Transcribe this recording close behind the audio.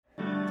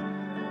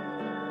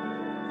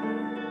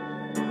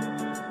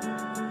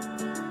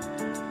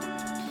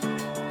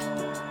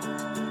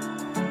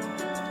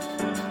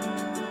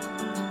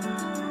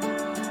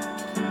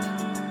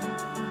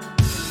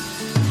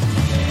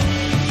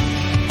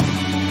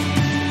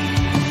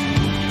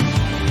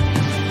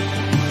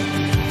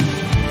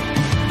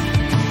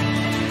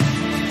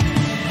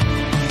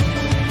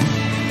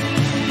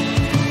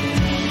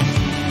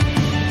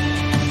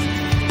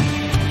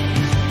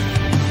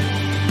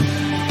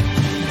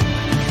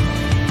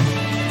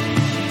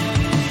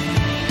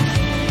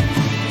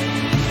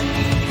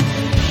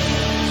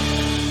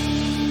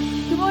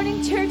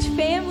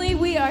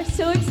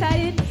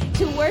excited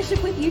to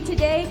worship with you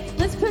today.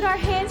 Let's put our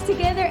hands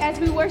together as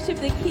we worship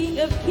the King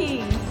of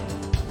Kings.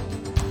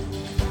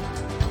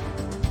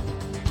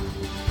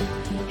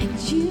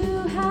 And you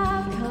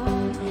have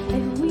come,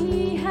 and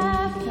we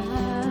have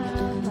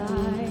found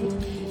life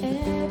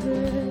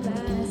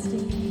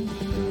everlasting.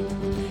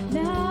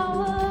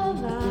 Now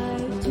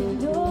alive to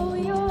know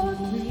your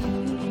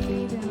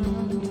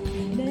freedom,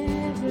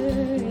 never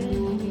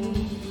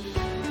ending.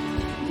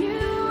 You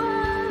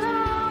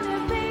alone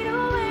have made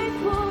a way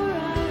for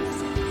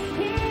us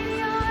in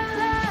your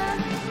love.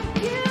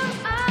 You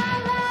are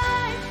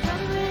life.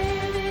 I'm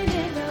living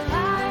in the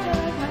light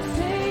of my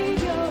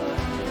Savior,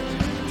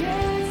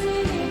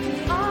 dancing in the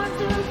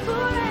arms of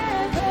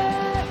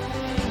forever.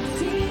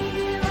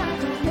 Singing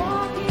like I'm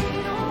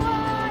walking on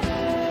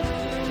water.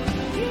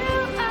 You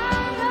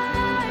are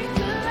life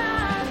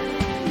alive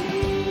in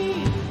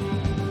me.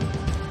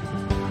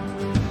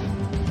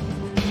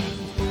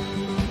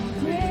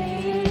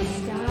 Gray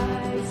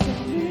skies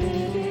and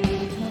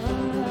living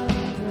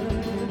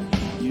cover.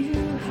 You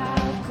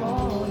have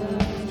called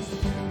us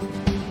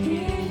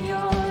in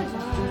your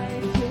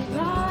light. Your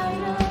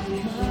light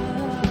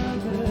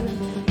uncovered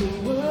the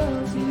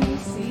world to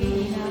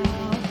see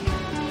now.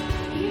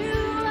 You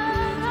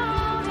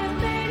alone have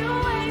made a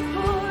way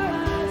for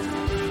us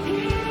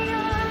in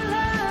your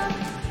love.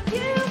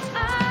 You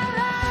are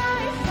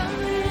life. I'm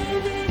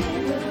living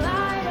in the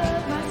light of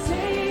my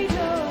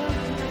Savior,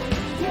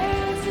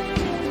 dancing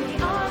in the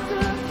arms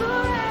of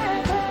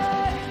forever.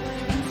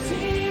 I'm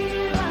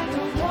singing like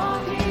I'm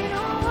walking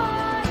on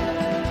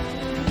water.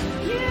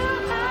 You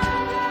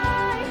are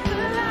life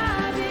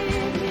alive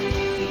in me.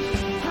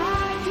 I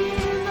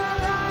give my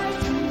life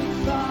to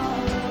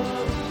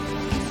follow,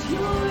 'cause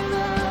your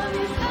love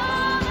is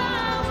all I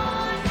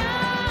want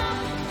now.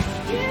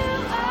 You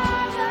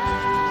are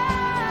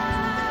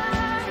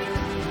life.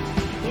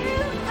 You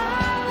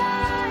are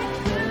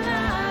life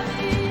alive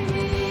in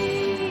me.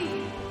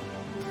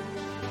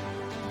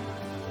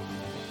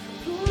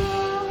 For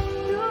all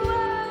the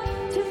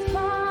world to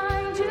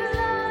find your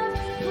love,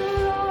 for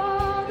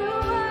all the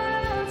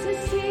world to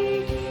see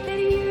that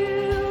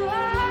you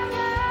are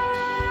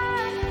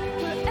God,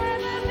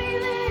 forever be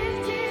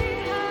lifted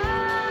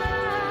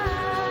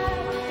high.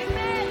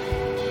 Amen.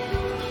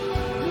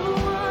 The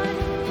one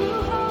who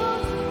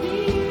holds the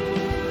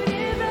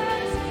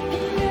universe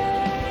and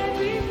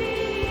every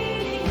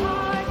beating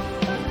heart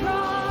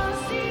across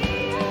the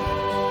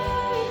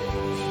earth.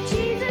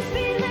 Jesus,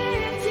 be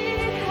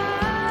lifted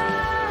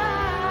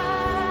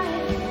high,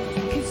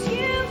 'cause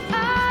you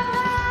are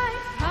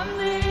life. I'm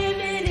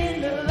living in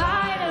the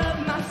light of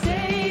my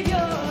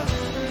Savior,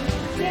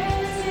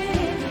 dancing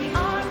in the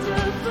arms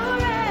of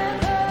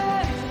forever.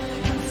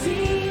 I'm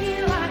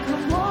singing like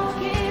I'm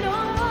walking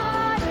on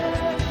water.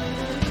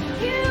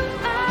 You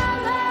are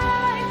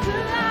life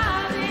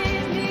alive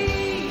in me.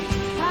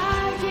 I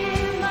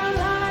give my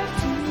life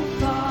to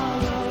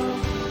follow,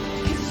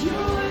 'cause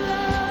your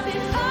love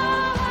is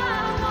all I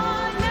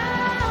want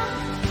now.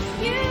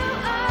 You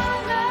are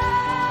life.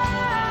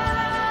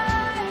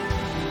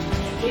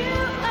 You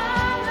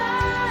are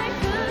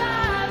life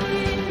alive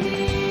in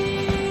me.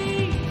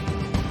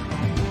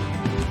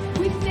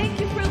 We thank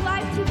you for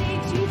life today,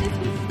 Jesus.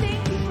 We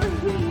thank you for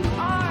who you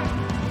are.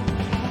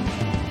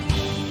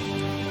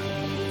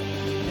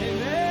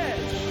 Amen.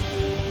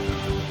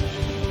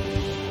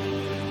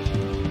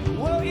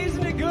 Well,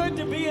 isn't it good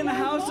to be in the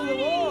house of the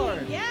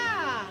Lord?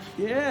 Yeah.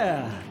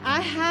 Yeah.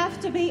 I have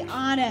to be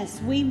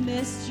honest. We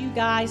missed you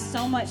guys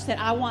so much that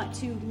I want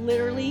to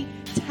literally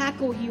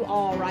tackle you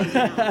all right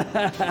now.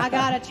 I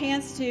got a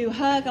chance to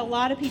hug a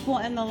lot of people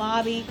in the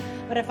lobby,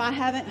 but if I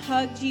haven't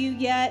hugged you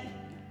yet,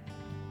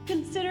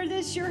 consider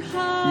this your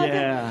hug.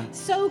 Yeah.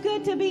 So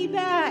good to be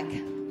back.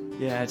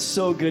 Yeah, it's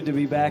so good to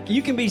be back.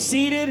 You can be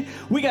seated.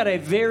 We got a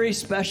very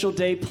special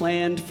day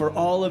planned for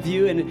all of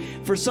you. And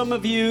for some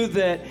of you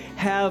that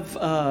have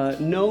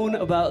known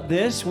about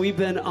this, we've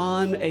been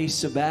on a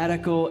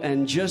sabbatical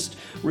and just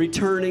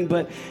returning.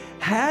 But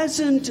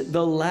hasn't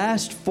the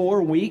last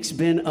 4 weeks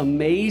been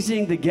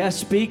amazing? The guest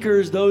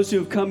speakers, those who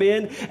have come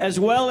in, as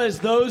well as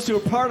those who are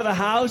part of the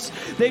house,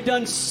 they've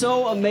done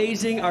so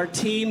amazing. Our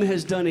team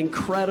has done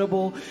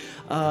incredible.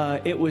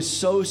 It was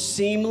so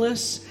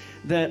seamless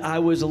that I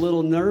was a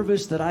little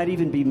nervous that I'd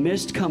even be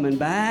missed coming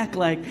back.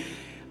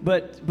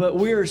 But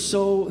we are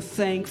so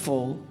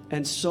thankful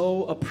and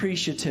so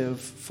appreciative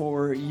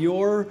for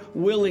your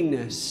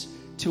willingness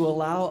to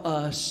allow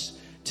us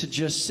to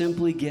just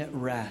simply get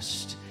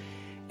rest.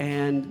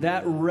 And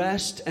that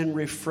rest and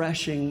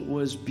refreshing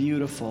was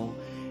beautiful.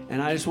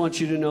 And I just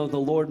want you to know the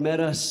Lord met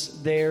us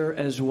there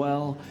as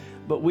well.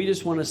 But we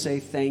just want to say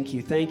thank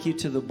you. Thank you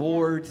to the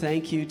board.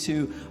 Thank you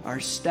to our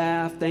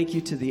staff. Thank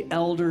you to the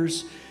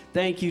elders.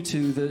 Thank you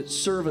to the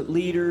servant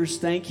leaders.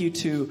 Thank you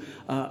to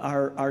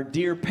our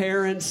dear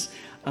parents.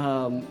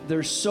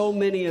 There's so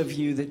many of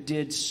you that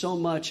did so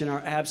much in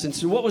our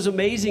absence. And what was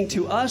amazing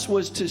to us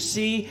was to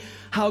see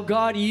how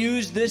God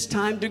used this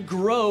time to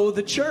grow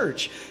the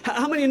church.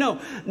 How many know,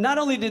 not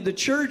only did the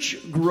church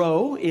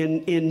grow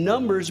in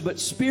numbers, but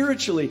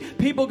spiritually?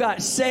 People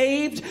got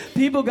saved,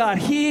 people got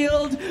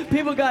healed,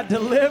 people got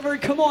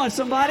delivered. Come on,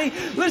 somebody.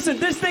 Listen,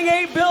 this thing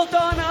ain't built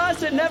on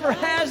us. It never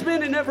has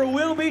been. It never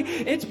will be.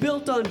 It's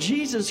built on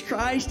Jesus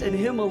Christ and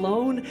Him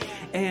alone.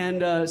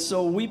 And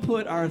so we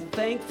put our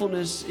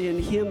thankfulness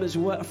in Him as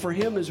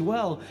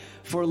well,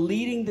 for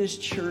leading this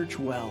church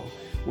well.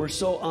 We're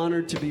so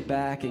honored to be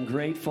back and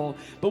grateful.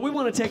 But we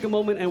want to take a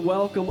moment and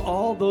welcome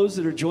all those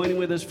that are joining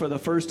with us for the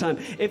first time.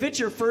 If it's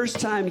your first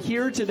time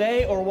here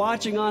today or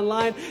watching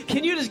online,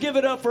 can you just give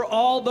it up for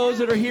all those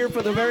that are here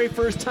for the very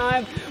first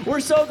time? We're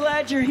so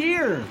glad you're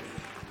here.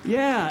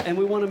 Yeah, and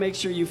we want to make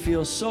sure you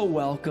feel so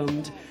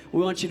welcomed.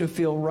 We want you to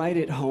feel right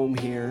at home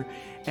here.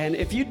 And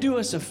if you do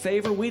us a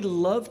favor, we'd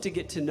love to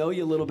get to know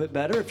you a little bit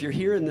better. If you're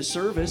here in the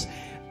service,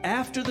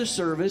 after the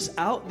service,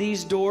 out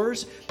these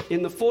doors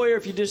in the foyer,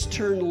 if you just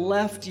turn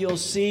left, you'll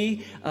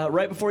see,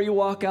 right before you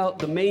walk out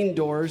the main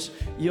doors,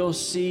 you'll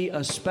see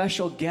a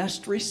special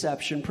guest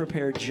reception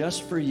prepared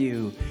just for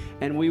you.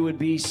 And we would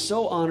be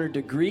so honored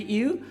to greet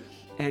you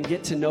and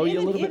get to know you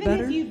a little bit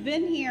better. Even if you've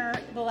been here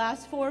the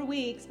last 4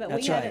 weeks, but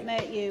we haven't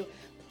met you,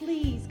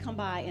 please come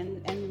by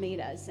and meet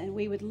us. And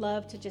we would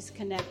love to just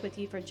connect with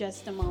you for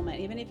just a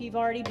moment. Even if you've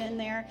already been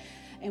there,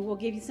 and we'll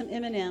give you some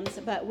M&Ms,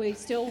 but we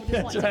still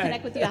just want to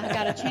connect with you. I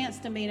got a chance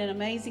to meet an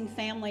amazing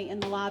family in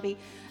the lobby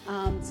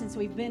since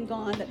we've been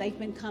gone, that they've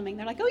been coming.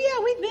 They're like, oh,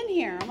 yeah, we've been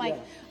here. I'm like,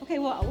 okay,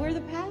 well, we're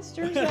the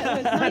pastors. It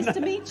was nice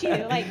to meet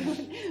you.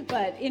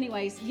 But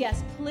anyways,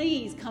 yes,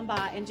 please come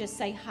by and just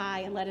say hi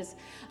and let us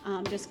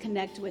just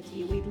connect with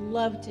you. We'd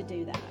love to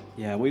do that.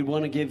 Yeah, we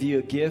want to give you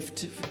a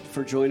gift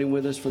for joining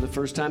with us for the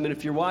first time. And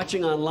if you're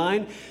watching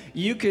online,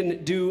 you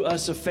can do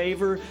us a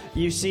favor.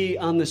 You see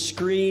on the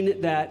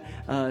screen that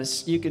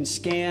you can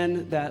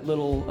scan that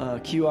little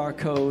QR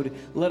code.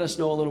 Let us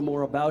know a little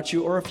more about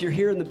you. Or if you're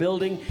here in the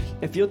building,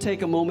 if you'll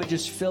take a moment,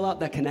 just fill out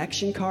that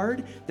connection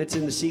card that's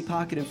in the seat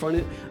pocket in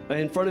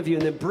front of you,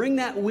 and then bring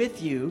that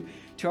with you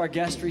to our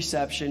guest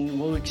reception.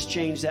 We'll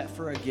exchange that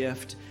for a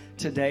gift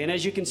today. And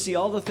as you can see,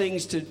 all the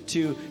things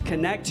to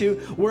connect to.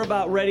 We're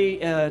about ready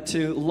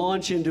to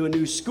launch into a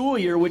new school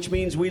year, which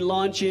means we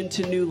launch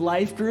into new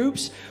life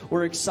groups.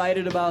 We're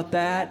excited about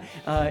that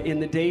in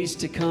the days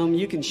to come.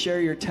 You can share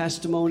your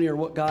testimony or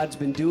what God's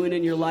been doing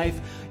in your life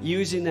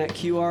using that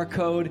QR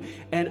code.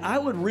 And I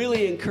would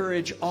really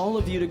encourage all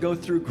of you to go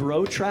through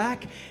Grow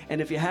Track. And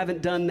if you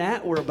haven't done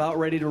that, we're about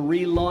ready to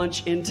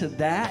relaunch into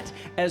that,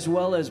 as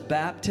well as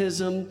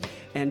baptism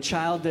and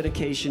child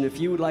dedication. If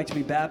you would like to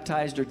be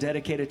baptized or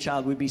dedicate a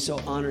child, we'd be so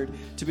honored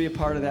to be a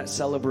part of that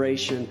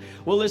celebration.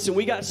 Well, listen,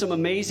 we got some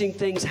amazing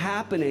things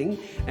happening,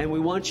 and we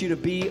want you to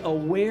be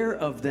aware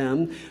of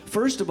them.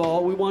 First of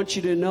all, we want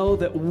you to know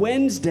that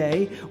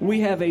Wednesday, we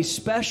have a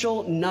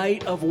special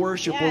night of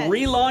worship. Yes. We're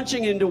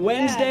relaunching into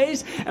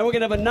Wednesdays, and we're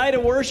going to have a night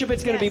of worship.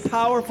 It's going to be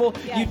powerful.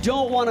 Yes. You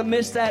don't want to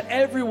miss that.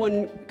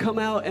 Everyone come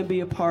out and be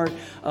a part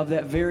of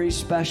that very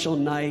special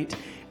night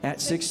at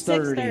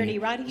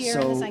 6:30, right here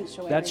in the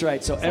sanctuary. That's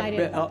right. So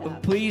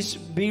please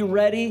be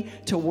ready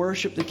to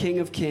worship the King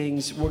of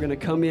Kings. We're going to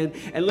come in.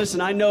 And listen,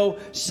 I know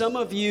some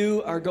of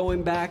you are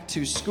going back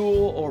to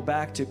school or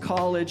back to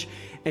college,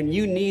 and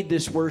you need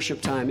this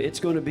worship time.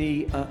 It's going to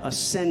be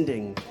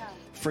ascending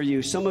for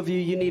you. Some of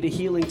you need a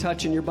healing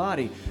touch in your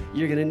body.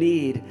 You're going to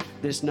need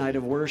this night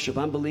of worship.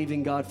 I'm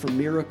believing God for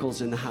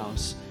miracles in the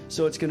house.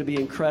 So it's going to be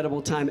an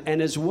incredible time.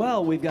 And as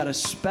well, we've got a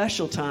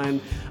special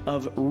time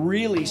of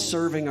really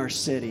serving our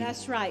city.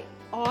 That's right.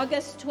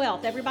 August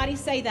 12th. Everybody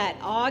say that.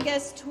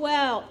 August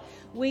 12th.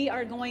 We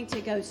are going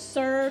to go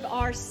serve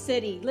our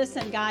city.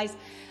 Listen, guys,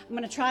 I'm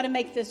going to try to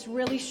make this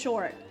really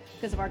short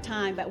because of our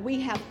time, but we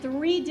have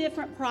 3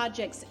 different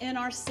projects in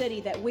our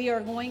city that we are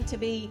going to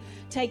be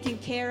taking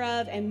care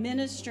of and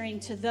ministering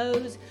to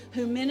those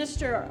who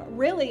minister,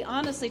 really,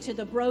 honestly, to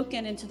the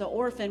broken and to the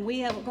orphan.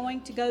 We are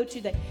going to go to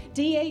the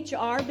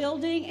DHR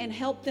building and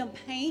help them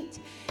paint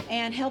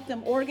and help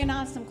them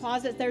organize some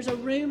closets. There's a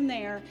room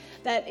there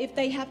that if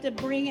they have to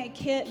bring a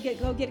kid,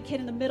 go get a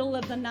kid in the middle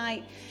of the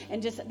night,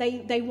 and just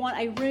they want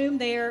a room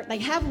there. They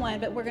have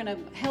one, but we're going to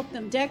help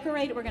them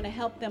decorate it. We're going to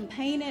help them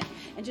paint it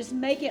and just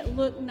make it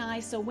look nice.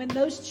 So when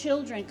those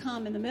children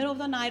come in the middle of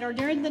the night or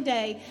during the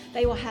day,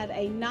 they will have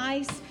a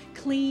nice,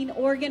 clean,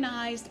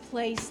 organized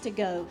place to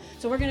go.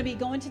 So we're going to be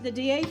going to the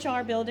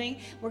DHR building.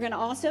 We're going to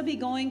also be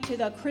going to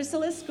the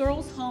Chrysalis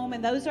Girls Home,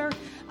 and those are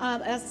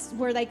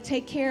where they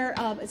take care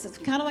of, it's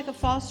kind of like a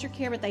foster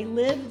care, but they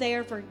live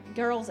there for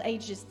girls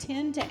ages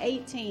 10 to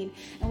 18.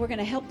 And we're going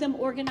to help them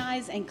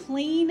organize and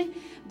clean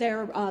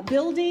their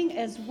building,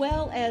 as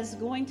well as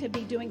going to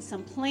be doing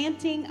some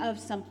planting of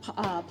some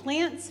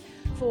plants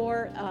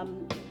for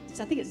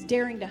I think it's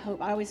Daring to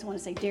Hope. I always want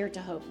to say Dare to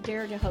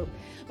Hope.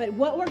 But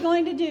what we're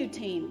going to do,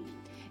 team,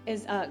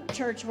 is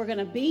church, we're going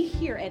to be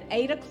here at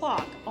 8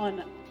 o'clock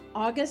on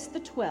August the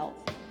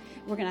 12th.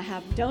 We're going to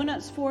have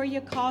donuts for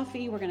you,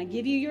 coffee. We're going to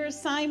give you your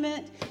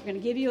assignment. We're going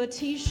to give you a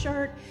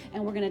t-shirt,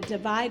 and we're going to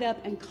divide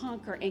up and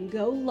conquer and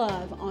go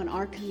love on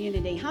our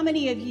community. How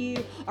many of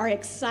you are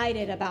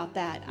excited about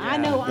that? Yeah, I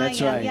know I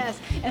am, right. yes.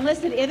 And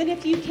listen, even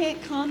if you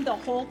can't come the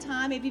whole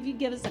time, if you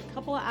give us a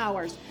couple of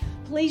hours,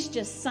 please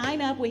just sign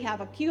up. We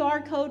have a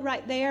QR code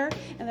right there,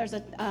 and there's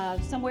a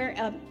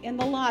somewhere in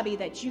the lobby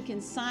that you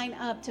can sign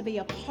up to be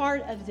a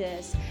part of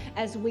this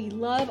as we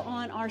love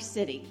on our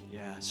city.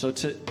 Yeah, so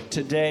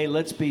today,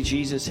 let's be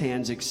Jesus'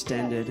 hands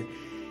extended.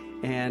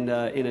 And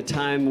in a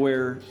time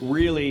where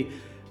really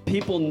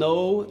people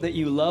know that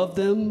you love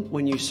them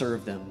when you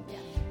serve them. Yeah.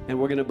 And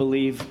we're going to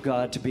believe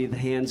God to be the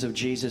hands of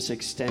Jesus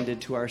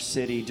extended to our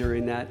city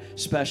during that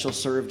special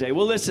serve day.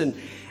 Well, listen,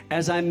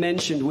 as I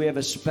mentioned, we have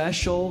a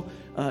special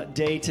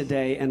day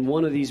today, and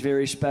one of these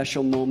very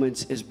special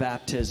moments is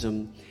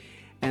baptism.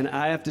 And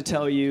I have to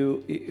tell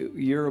you,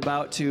 you're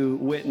about to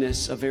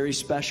witness a very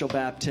special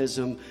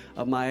baptism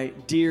of my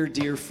dear,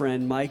 dear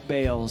friend, Mike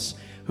Bales,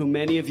 who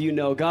many of you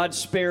know. God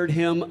spared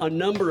him a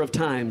number of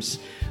times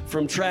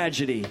from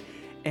tragedy,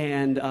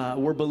 and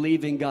we're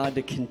believing God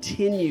to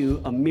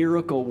continue a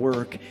miracle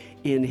work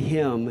in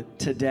him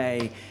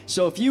today.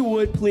 So if you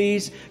would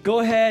please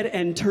go ahead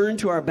and turn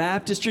to our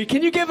baptistry.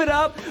 Can you give it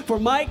up for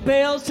Mike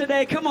Bales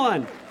today? Come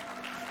on.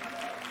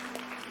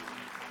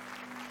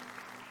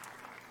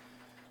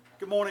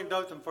 Good morning,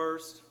 Dothan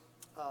First.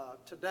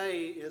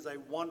 Today is a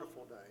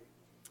wonderful day.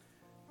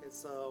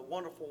 It's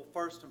wonderful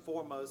first and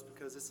foremost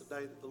because it's a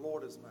day that the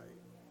Lord has made.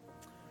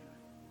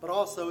 But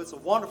also it's a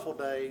wonderful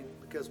day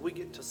because we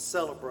get to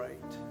celebrate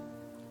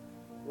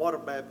water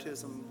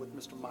baptism with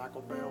Mr.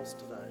 Michael Bales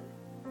today.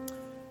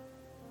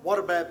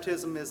 Water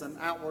baptism is an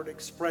outward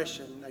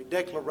expression, a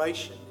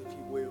declaration, if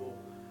you will,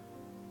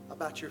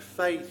 about your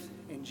faith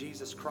in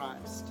Jesus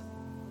Christ.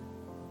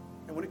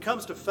 And when it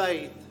comes to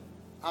faith,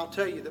 I'll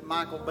tell you that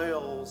Michael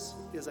Bales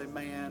is a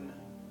man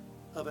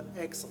of an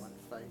excellent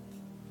faith.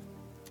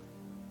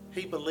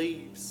 He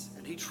believes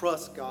and he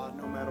trusts God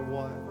no matter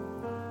what.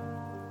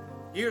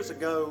 Years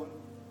ago,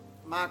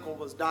 Michael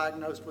was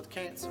diagnosed with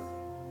cancer,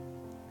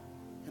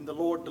 and the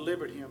Lord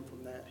delivered him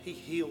from that. He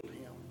healed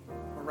him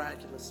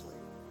miraculously.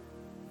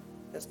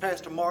 As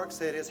Pastor Mark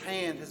said, his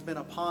hand has been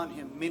upon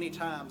him many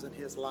times in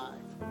his life.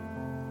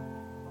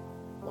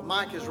 Well,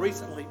 Mike has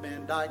recently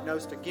been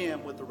diagnosed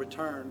again with the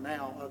return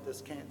now of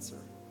this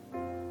cancer.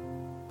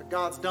 But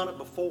God's done it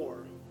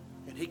before,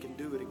 and he can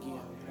do it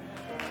again.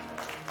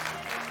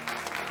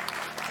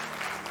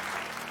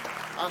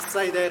 I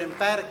say that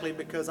emphatically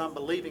because I'm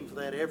believing for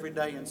that every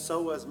day, and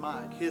so has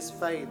Mike. His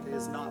faith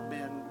has not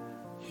been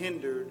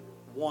hindered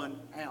 1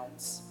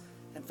 ounce.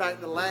 In fact,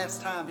 the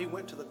last time he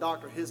went to the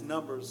doctor, his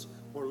numbers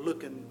were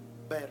looking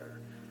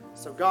better.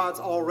 So God's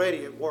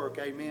already at work,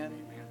 amen?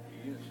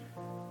 Amen.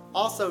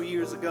 Also,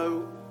 years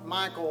ago,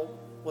 Michael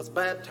was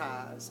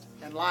baptized,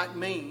 and like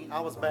me, I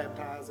was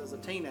baptized as a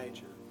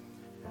teenager.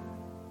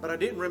 But I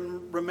didn't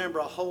remember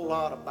a whole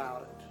lot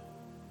about it.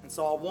 And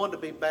so I wanted to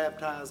be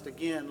baptized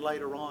again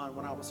later on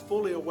when I was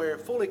fully aware,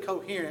 fully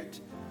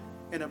coherent,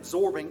 and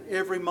absorbing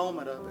every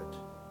moment of it.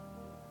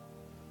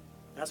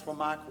 That's where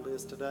Michael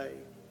is today.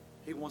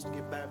 He wants to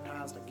get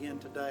baptized again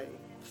today,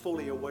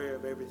 fully aware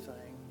of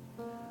everything.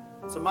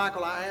 So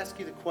Michael, I ask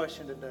you the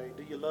question today,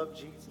 do you love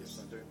Jesus?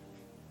 Yes, I do.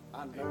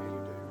 I know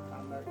you do.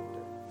 I know you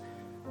do.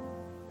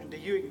 And do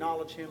you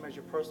acknowledge him as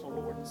your personal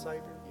Lord and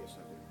Savior? Yes,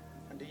 I do.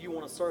 And do you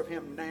want to serve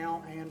him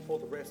now and for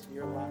the rest of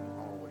your life?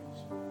 Always.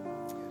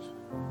 Yes.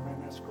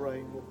 Man, that's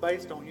great. Well,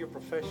 based on your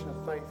profession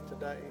of faith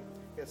today,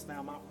 it's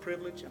now my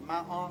privilege and my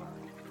honor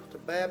to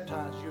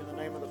baptize you in the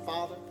name of the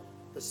Father,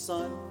 the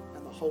Son,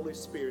 and the Holy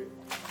Spirit.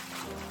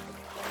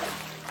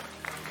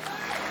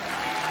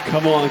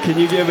 Come on, can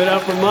you give it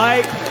up for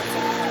Mike?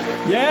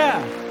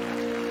 Yeah.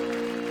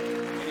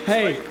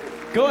 Hey,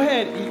 go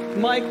ahead.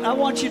 Mike, I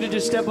want you to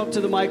just step up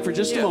to the mic for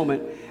just a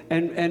moment.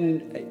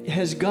 And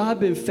has God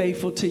been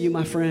faithful to you,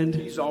 my friend?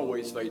 He's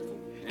always faithful.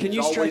 Can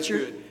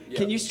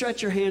you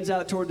stretch your hands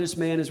out toward this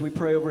man as we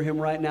pray over him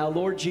right now?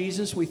 Lord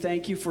Jesus, we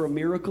thank you for a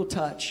miracle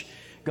touch,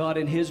 God,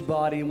 in his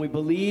body. And we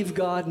believe,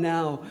 God,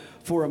 now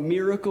for a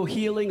miracle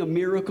healing, a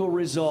miracle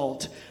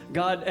result.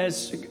 God,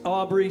 as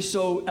Aubrey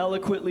so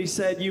eloquently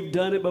said, you've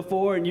done it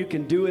before and you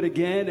can do it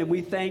again. And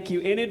we thank you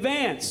in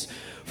advance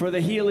for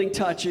the healing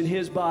touch in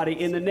his body.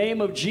 In the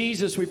name of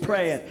Jesus, we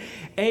pray it.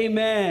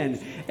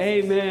 Amen.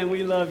 Amen.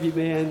 We love you,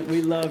 man.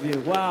 We love you.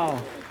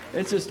 Wow.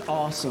 It's just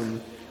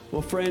awesome.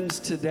 Well, friends,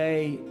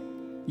 today,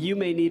 you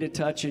may need a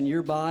touch in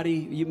your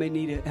body. You may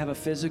need to have a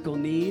physical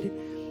need.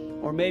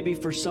 Or maybe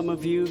for some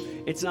of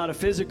you, it's not a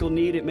physical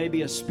need. It may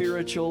be a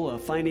spiritual, a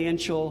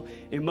financial,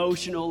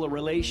 emotional, a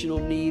relational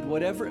need.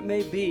 Whatever it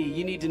may be,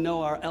 you need to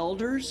know our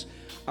elders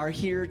are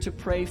here to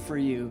pray for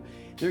you.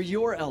 They're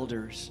your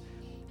elders.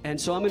 And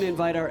so I'm going to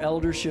invite our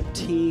eldership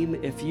team,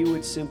 if you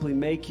would simply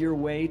make your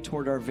way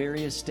toward our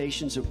various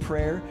stations of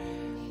prayer.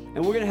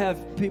 And we're going to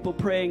have people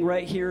praying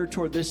right here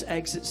toward this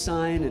exit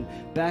sign, and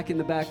back in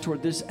the back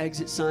toward this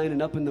exit sign,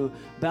 and up in the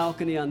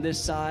balcony on this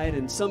side.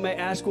 And some may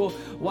ask, well,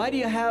 why do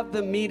you have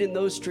them meet in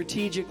those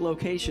strategic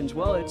locations?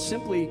 Well, it's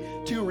simply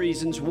two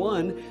reasons.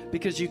 One,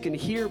 because you can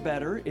hear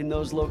better in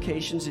those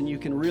locations, and you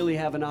can really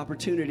have an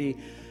opportunity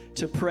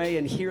to pray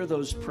and hear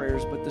those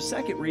prayers. But the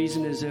second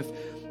reason is if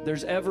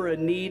there's ever a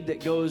need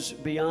that goes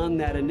beyond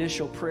that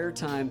initial prayer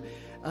time,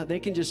 they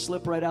can just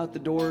slip right out the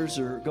doors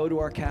or go to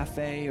our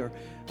cafe or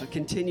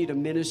continue to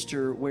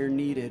minister where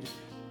needed.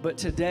 But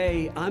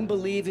today, I'm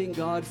believing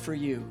God for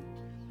you.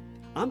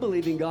 I'm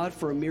believing God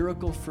for a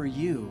miracle for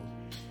you.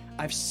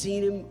 I've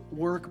seen him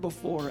work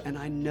before, and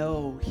I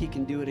know he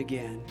can do it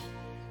again.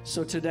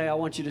 So today, I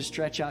want you to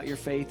stretch out your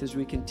faith as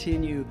we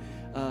continue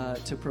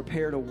to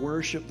prepare to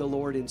worship the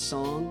Lord in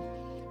song.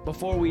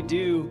 Before we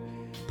do,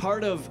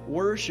 part of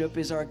worship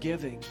is our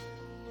giving.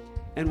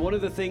 And one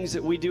of the things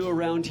that we do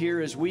around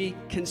here is we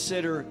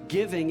consider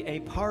giving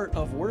a part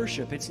of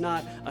worship. It's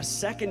not a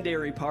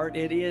secondary part.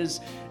 It is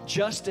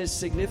just as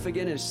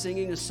significant as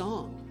singing a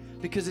song,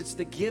 because it's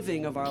the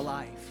giving of our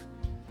life,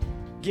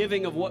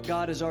 giving of what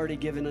God has already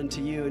given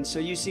unto you. And so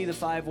you see the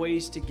 5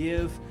 ways to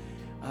give.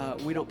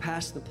 We don't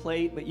pass the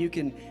plate, but you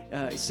can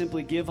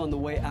simply give on the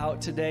way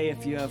out today.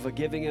 If you have a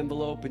giving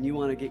envelope and you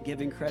want to get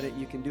giving credit,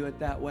 you can do it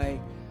that way.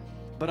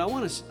 But I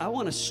want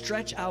to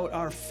stretch out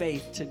our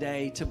faith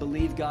today to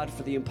believe God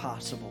for the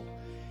impossible.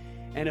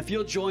 And if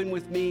you'll join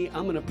with me,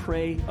 I'm going to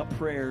pray a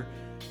prayer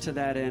to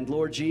that end.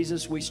 Lord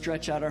Jesus, we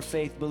stretch out our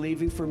faith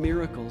believing for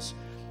miracles.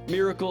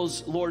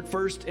 Miracles, Lord,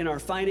 first in our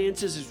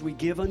finances as we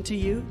give unto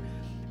you,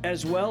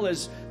 as well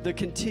as the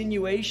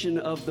continuation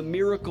of the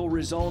miracle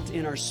result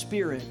in our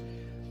spirit,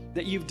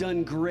 that you've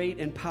done great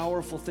and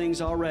powerful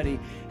things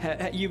already.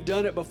 You've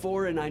done it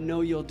before, and I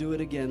know you'll do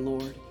it again,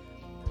 Lord.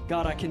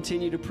 God, I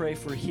continue to pray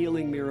for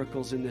healing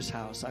miracles in this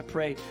house. I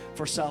pray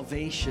for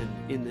salvation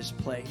in this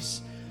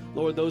place.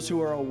 Lord, those who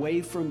are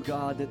away from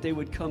God, that they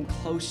would come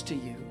close to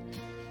you.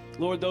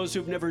 Lord, those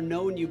who've never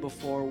known you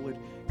before would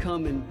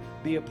come and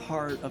be a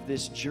part of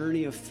this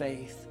journey of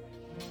faith.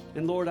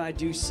 And Lord, I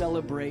do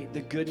celebrate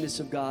the goodness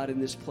of God in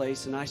this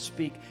place, and I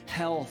speak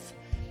health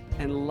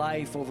and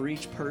life over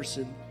each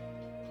person,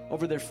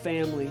 over their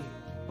family,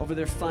 over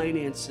their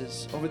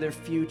finances, over their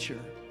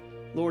future.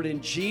 Lord,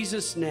 in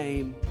Jesus'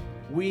 name,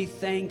 we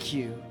thank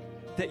you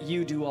that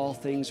you do all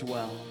things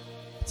well.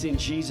 It's in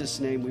Jesus'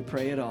 name we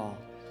pray it all.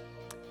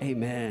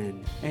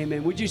 Amen.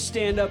 Amen. Would you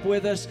stand up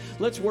with us?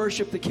 Let's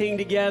worship the King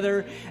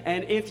together.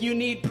 And if you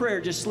need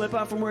prayer, just slip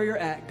out from where you're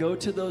at. Go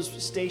to those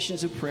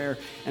stations of prayer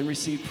and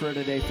receive prayer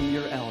today from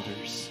your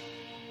elders.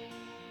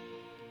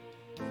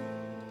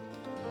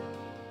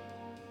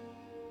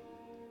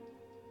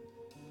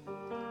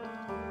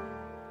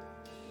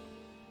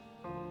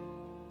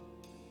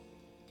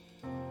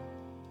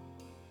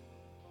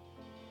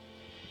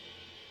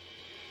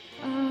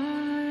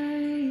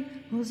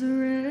 Was a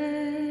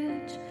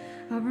wretch,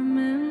 I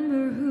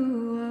remember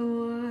who I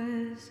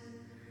was.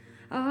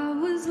 I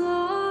was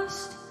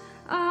lost,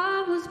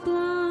 I was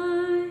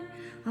blind,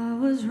 I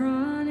was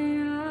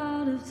running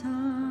out of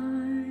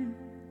time.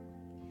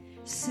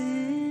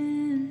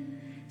 Sin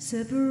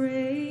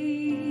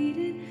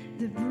separated,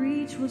 the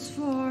breach was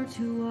far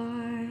too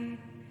wide.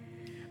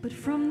 But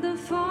from the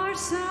far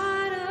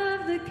side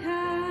of the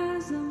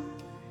chasm,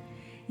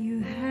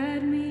 you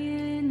had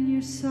me in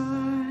your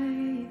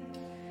sight.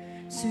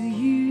 So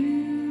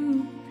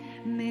you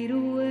made a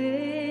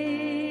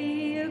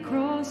way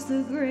across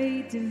the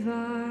great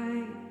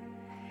divide,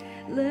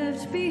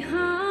 left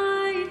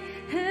behind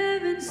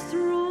heaven's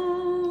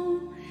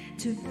throne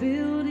to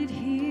build it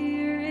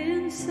here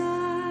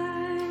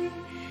inside.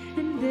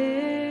 And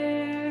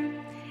there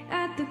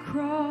at the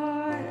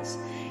cross,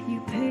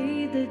 you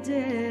paid the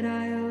debt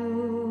I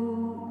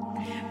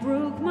owed,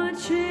 broke my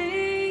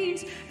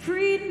chains,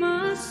 freed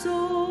my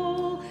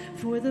soul.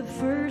 For the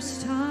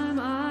first time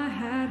I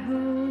had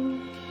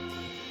hope.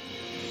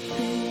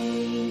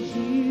 Thank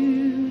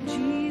you,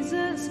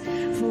 Jesus,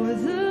 for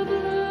the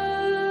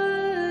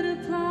blood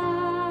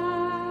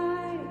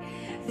applied.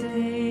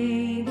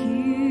 Thank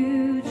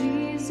you,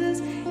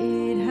 Jesus,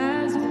 it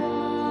has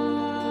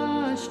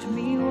washed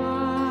me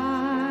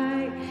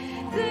white.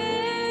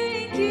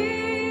 Thank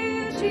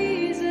you,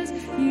 Jesus,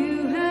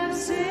 you have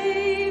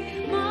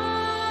saved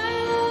my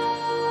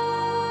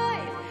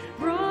life,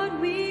 brought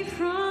me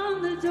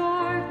from the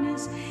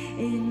darkness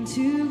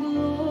into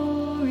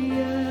glory.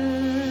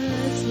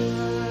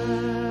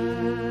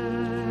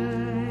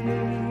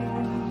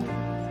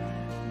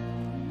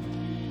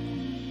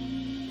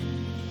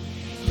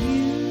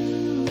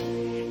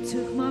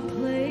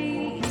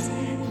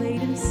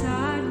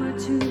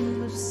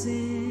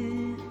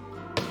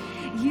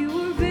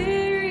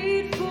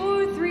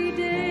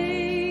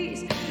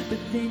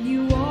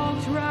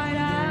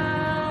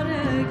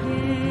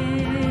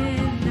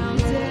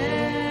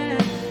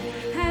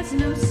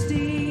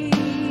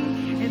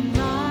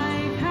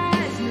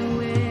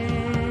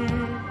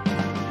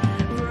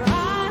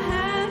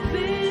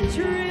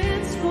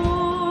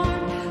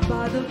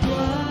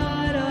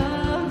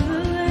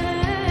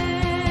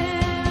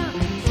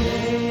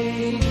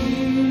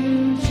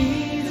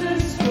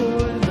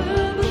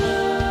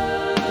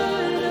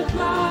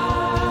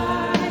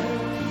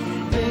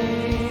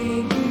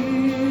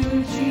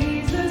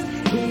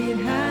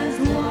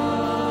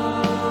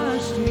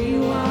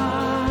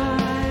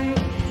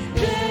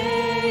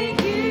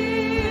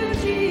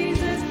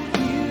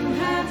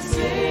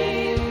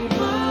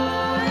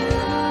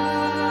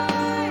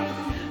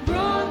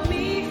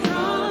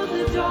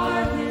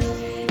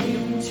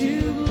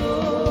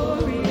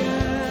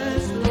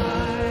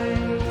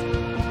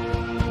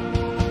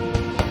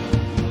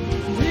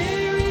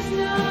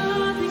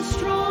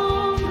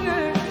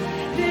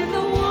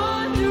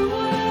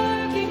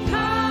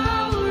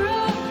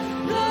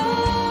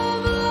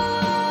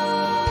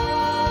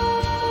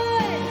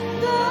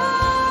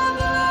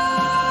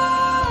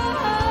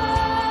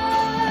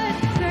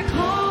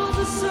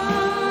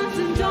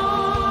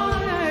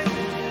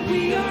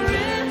 We are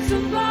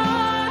ransomed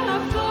by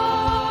our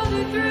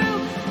Father through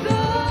the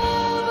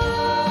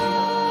blood.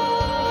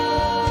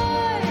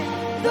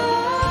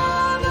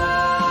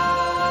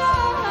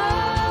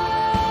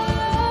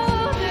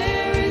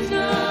 There is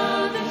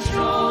nothing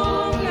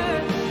stronger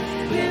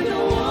than the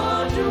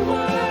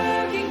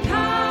wonder-working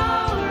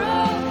power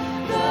of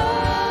the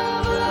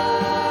blood.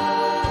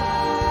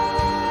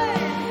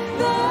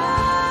 The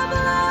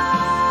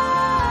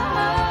blood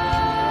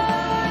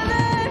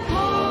that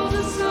calls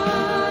us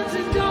sons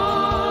and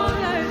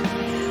daughters.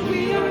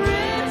 We are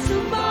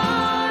ransomed by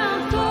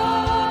our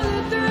Father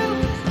through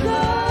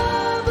the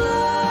blood.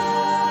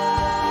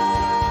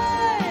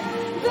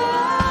 The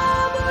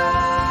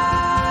blood.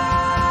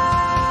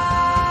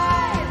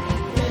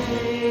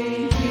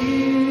 Thank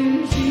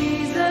you,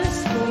 Jesus,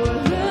 for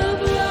the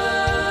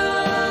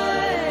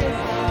blood.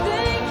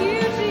 Thank you,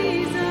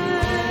 Jesus.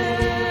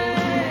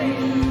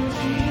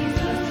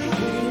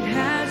 It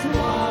has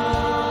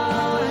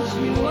washed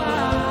me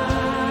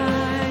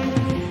white.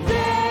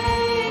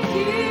 Thank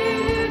you,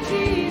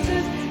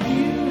 Jesus.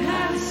 You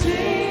have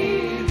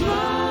saved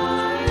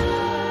my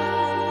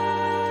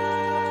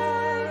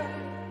life.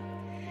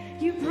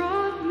 You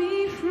brought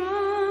me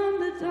from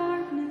the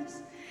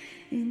darkness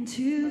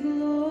into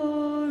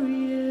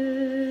glorious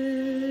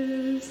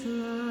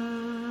light.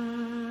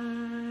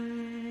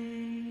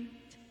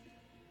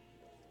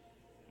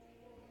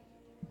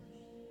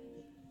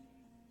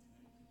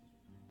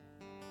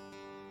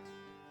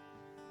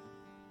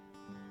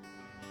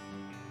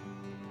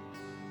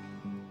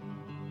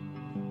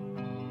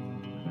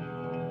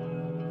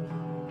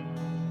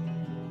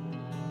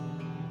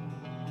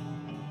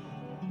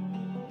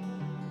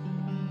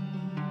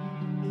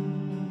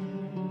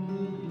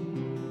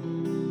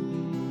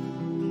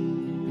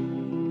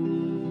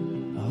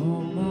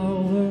 All my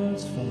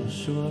words fall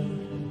short.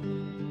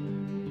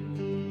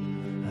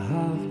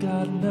 I've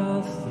got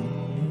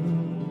nothing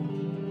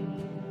new.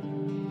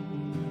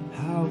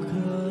 How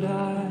could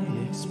I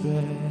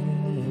express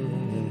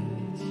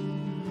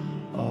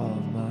all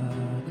my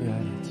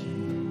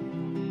gratitude?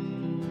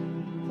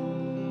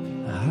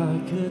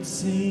 I could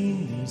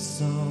sing these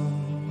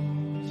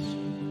songs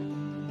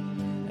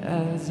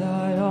as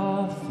I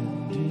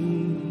often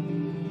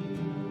do,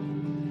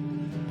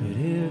 but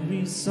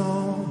every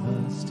song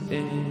must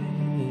end,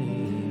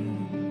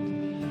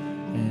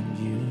 and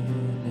you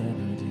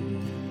never do.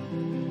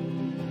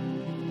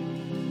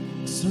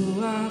 So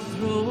I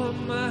throw up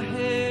my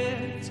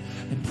hands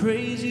and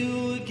praise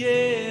you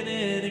again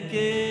and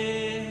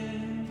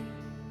again,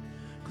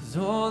 'cause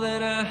all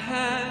that I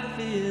have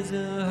is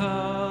a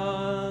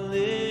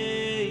hallelujah,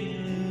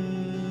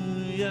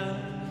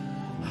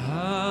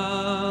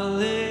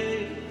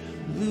 hallelujah.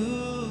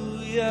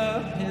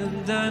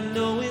 And I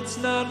know it's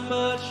not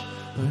much,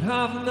 but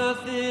I've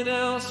nothing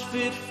else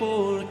fit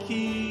for a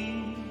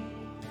king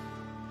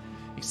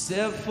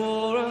except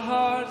for a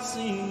heart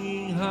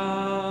singing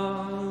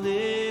hallelujah,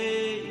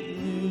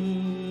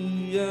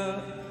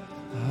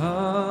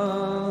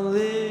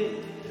 hallelujah.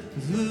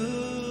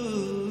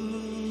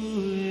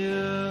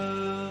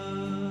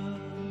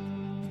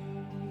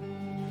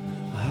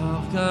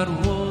 I've got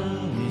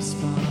one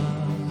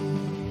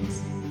response.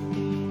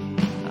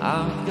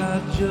 I've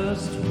got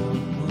just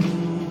one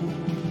move.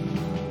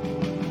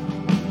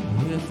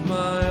 With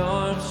my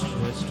arms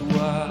stretched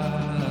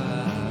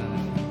wide,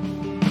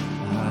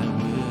 I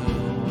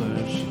will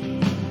worship you.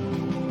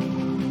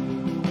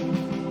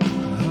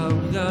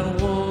 I've got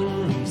one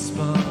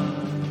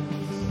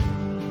response.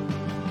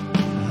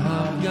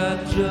 I've got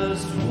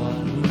just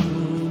one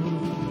move.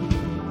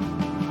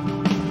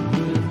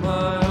 With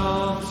my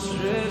arms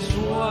stretched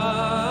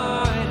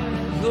wide,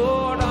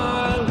 Lord, I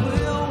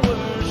will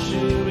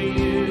worship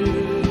you.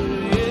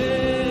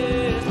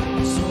 Yes.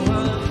 So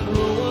I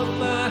throw up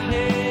my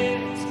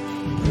hands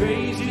and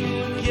praise you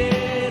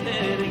again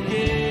and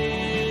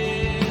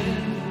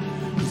again,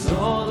 'cause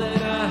all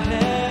that I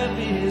have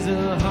is a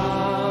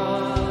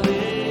hallelujah,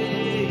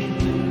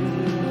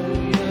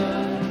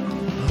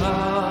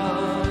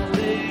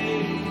 hallelujah.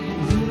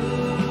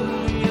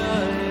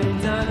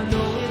 And I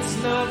know it's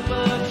not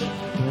much,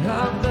 but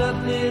I've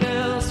nothing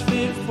else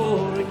fit for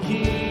a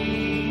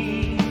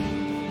king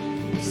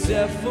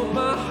except for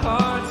my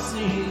heart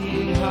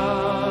singing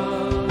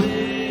hallelujah,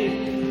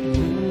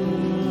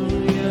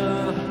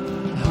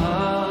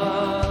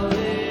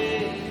 hallelujah.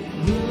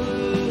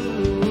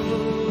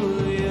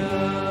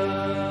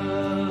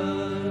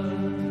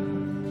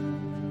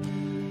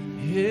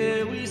 Yeah,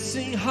 we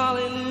sing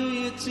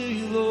hallelujah to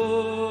you,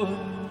 Lord.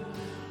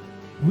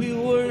 We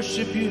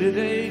worship you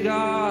today,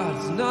 God.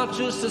 It's not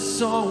just a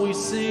song we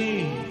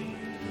sing,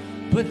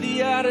 but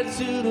the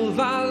attitude of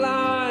our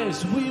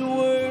lives. We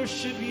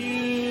worship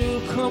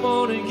you. Come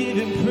on and give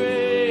him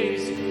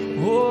praise.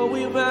 Oh,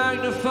 we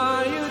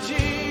magnify you,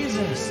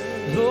 Jesus,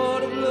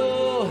 Lord of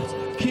lords,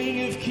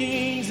 King of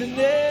kings, and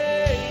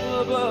name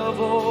above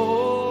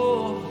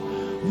all.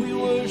 We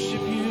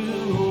worship you,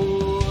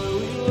 Lord.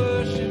 We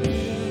worship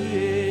you,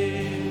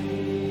 yeah.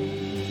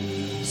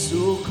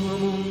 So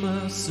come on,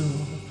 my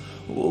soul.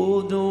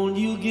 Oh, don't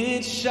you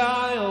get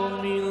shy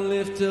on me,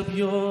 lift up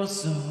your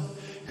song,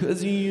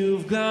 'cause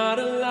you've got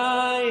a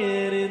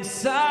lion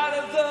inside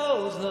of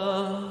those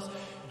lungs.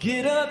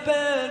 Get up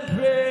and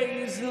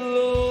praise the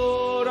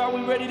Lord. Are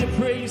we ready to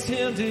praise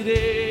him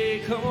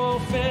today? Come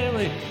on,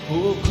 family.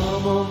 Oh,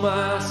 come on,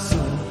 my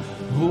soul.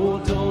 Oh,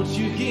 don't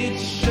you get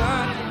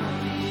shy.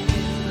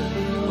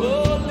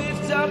 Oh,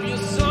 lift up your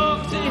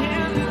song to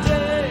him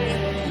today.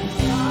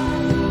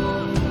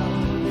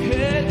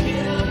 Hey,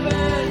 get up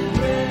and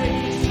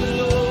praise the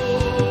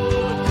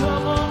Lord.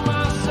 Come on,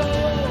 my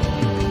soul.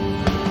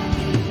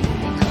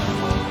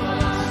 Come on,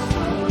 my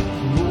soul.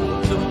 Oh,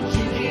 don't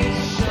you get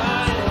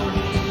shy on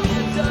me.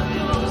 Lift up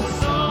your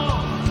song,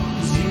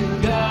 'cause you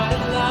got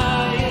a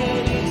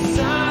lion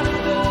inside of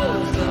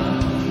those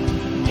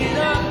lungs. Get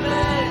up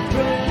and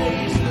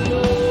praise the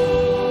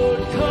Lord.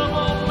 Come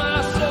on, my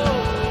soul.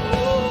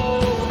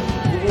 Oh,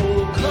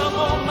 come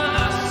on,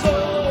 my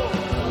soul.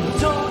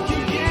 Don't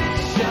you get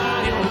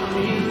shy on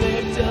me.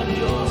 Lift up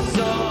your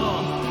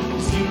song,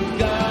 'cause you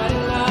got a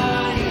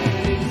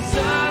lion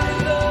inside of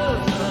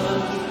those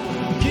lungs.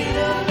 Get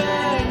up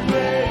and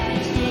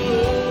praise the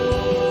Lord.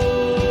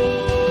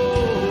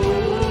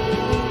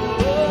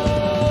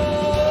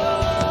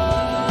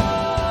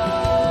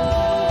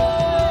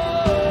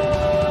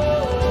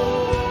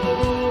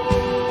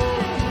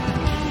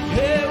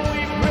 Hey,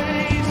 we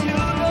praise you,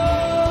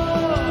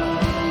 Lord.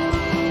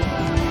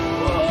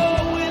 Oh,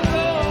 with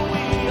all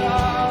we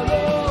are,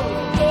 Lord,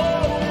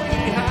 all we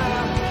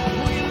have,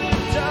 we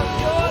lift up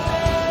your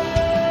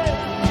name,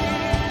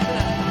 Jesus.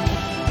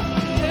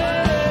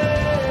 Yeah.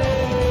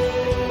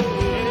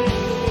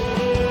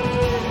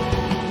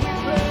 We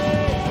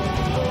praise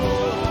you,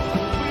 Lord.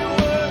 We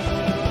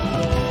worship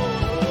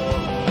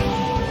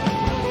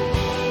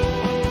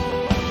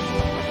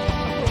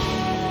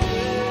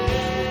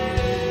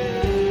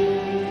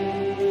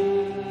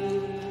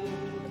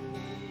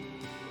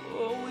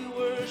Oh, we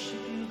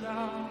worship you,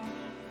 God.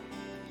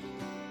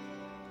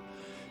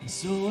 And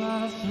so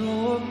I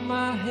throw up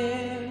my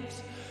hands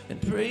and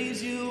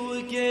praise you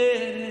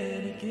again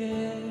and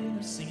again.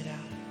 Sing it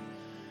out.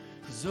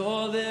 'Cause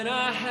all that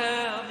I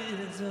have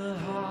is a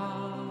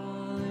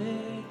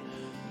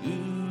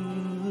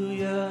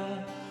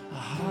hallelujah, a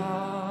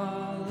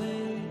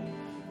hallelujah.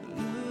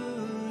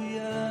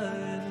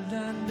 And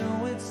I know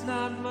it's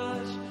not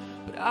much,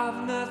 but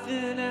I've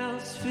nothing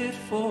else fit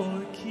for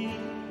a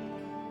king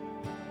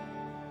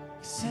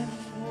except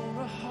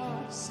for a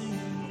heart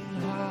singing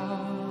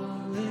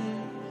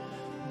hallelujah,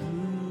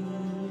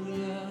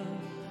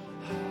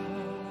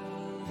 hallelujah.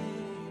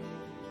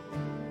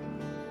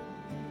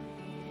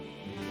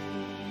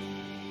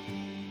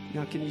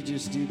 Now, can you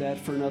just do that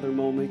for another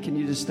moment? Can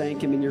you just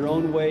thank him in your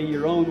own way,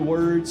 your own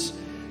words?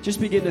 Just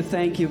begin to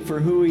thank him for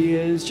who he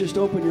is. Just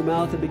open your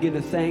mouth and begin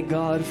to thank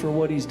God for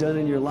what he's done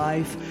in your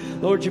life.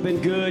 Lord, you've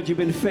been good. You've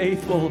been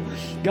faithful.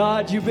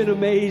 God, you've been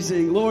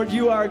amazing. Lord,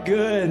 you are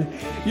good.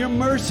 Your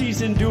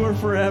mercies endure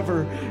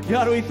forever.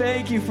 God, we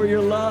thank you for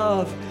your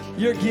love,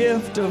 your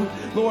gift of,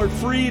 Lord,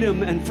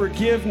 freedom and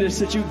forgiveness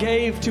that you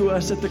gave to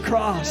us at the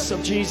cross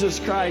of Jesus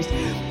Christ.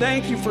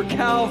 Thank you for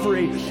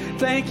Calvary.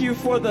 Thank you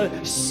for the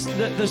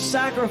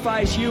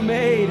sacrifice you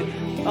made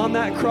on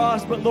that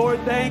cross. But Lord,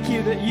 thank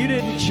you that you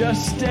didn't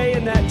just stay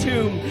in that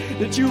tomb,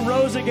 that you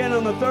rose again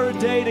on the third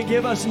day to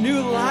give us new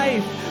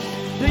life,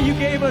 that you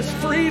gave us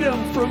freedom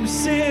from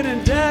sin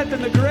and death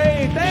and the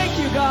grave. Thank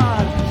you,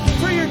 God,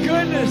 for your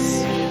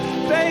goodness.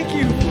 Thank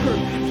you for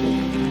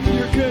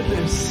your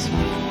goodness.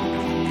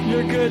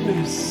 Your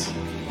goodness.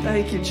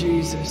 Thank you,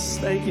 Jesus.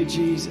 Thank you,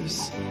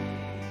 Jesus.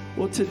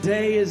 Well,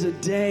 today is a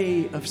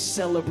day of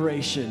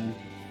celebration.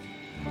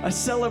 A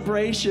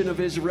celebration of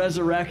his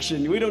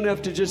resurrection. We don't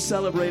have to just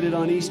celebrate it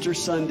on Easter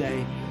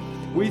Sunday.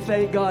 We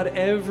thank God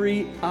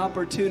every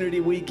opportunity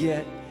we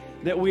get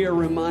that we are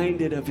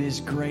reminded of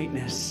his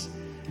greatness,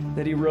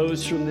 that he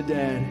rose from the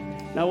dead.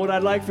 Now, what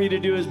I'd like for you to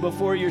do is,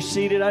 before you're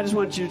seated, I just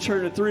want you to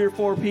turn to 3 or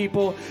 4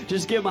 people.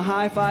 Just give them a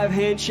high five,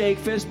 handshake,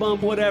 fist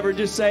bump, whatever.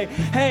 Just say,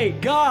 hey,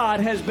 God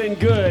has been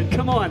good.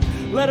 Come on,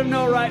 let them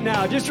know right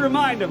now. Just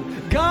remind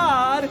them,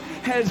 God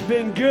has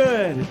been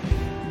good.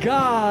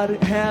 God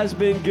has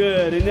been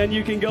good. And then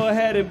you can go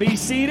ahead and be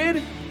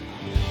seated.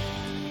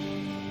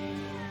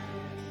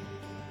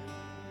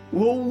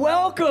 Well,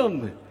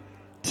 welcome.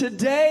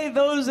 Today,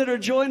 those that are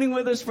joining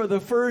with us for the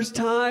first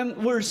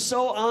time, we're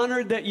so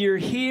honored that you're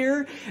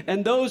here.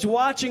 And those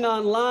watching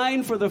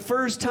online for the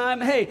first time,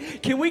 hey,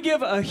 can we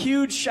give a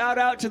huge shout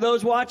out to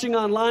those watching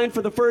online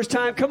for the first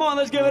time? Come on,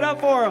 let's give it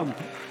up for them.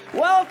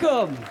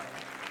 Welcome.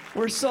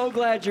 We're so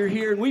glad you're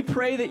here, and we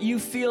pray that you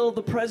feel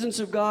the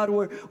presence of God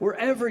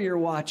wherever you're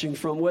watching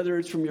from, whether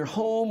it's from your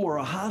home or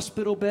a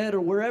hospital bed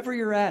or wherever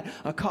you're at,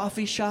 a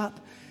coffee shop,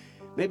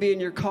 maybe in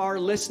your car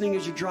listening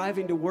as you're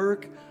driving to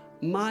work.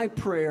 My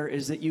prayer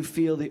is that you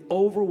feel the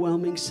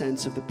overwhelming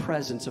sense of the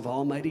presence of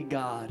Almighty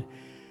God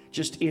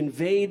just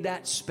invade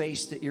that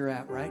space that you're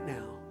at right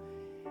now,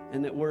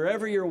 and that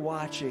wherever you're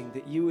watching,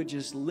 that you would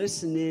just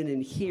listen in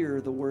and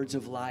hear the words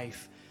of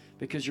life,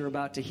 because you're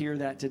about to hear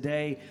that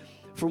today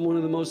from one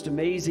of the most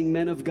amazing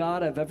men of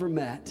God I've ever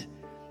met.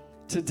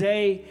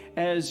 today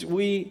as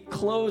we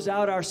close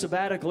out our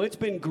sabbatical. It's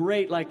been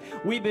great. Like,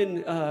 we've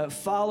been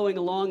following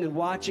along and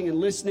watching and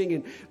listening.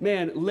 And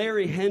man,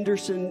 Larry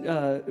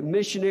Henderson,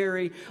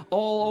 missionary,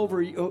 all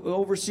over,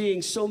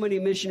 overseeing so many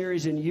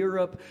missionaries in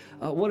Europe.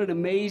 What an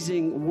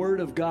amazing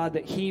word of God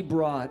that he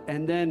brought.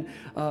 And then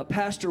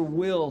Pastor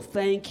Will,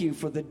 thank you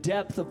for the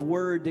depth of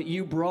word that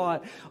you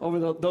brought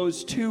over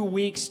those 2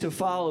 weeks to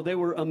follow. They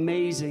were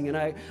amazing. And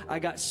I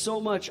got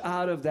so much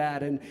out of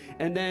that. And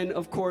then,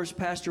 of course,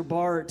 Pastor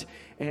Bart,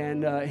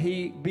 and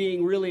he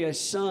being really a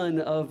son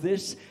of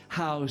this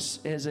house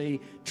as a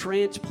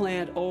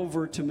transplant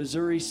over to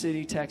Missouri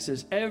City,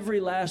 Texas. Every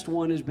last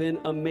one has been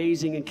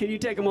amazing. And can you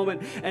take a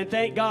moment and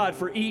thank God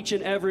for each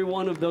and every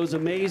one of those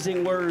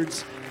amazing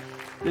words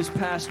this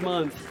past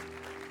month?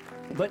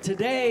 But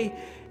today,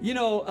 you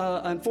know,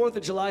 on 4th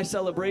of July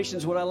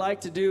celebrations, what I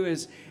like to do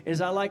is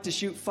I like to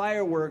shoot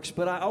fireworks,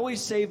 but I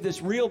always save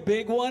this real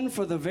big one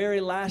for the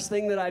very last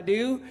thing that I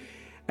do.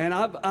 And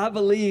I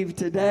believe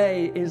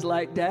today is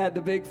like, Dad,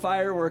 the big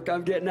firework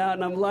I'm getting out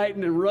and I'm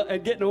lighting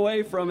and getting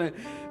away from it,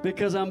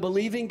 because I'm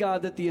believing,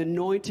 God, that the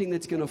anointing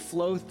that's going to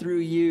flow through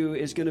you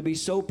is going to be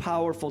so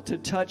powerful to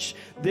touch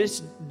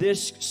this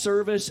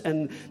service,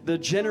 and the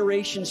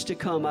generations to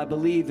come, I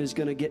believe, is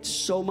going to get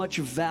so much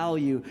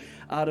value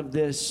out of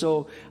this.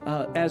 So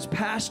as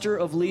pastor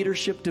of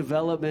leadership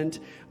development,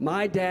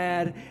 my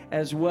dad,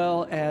 as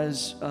well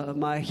as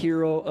my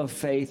hero of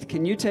faith,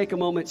 can you take a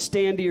moment,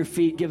 stand to your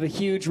feet, give a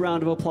huge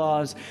round of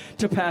applause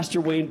to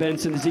Pastor Wayne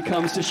Benson as he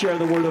comes to share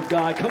the word of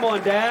God. Come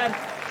on, Dad.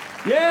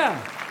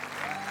 Yeah.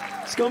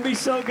 It's going to be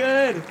so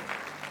good.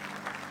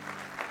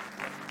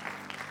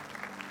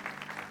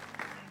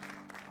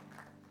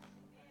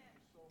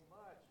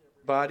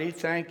 Buddy,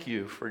 thank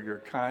you for your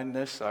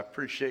kindness. I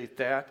appreciate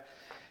that.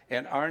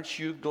 And aren't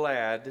you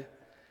glad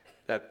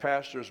that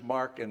Pastors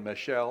Mark and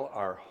Michelle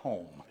are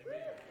home?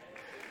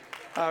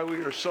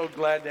 We are so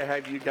glad to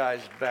have you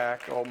guys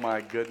back. Oh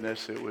my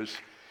goodness, it was,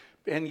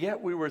 and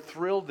yet we were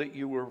thrilled that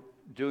you were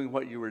doing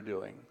what you were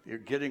doing. You're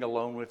getting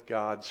alone with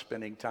God,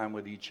 spending time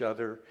with each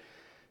other,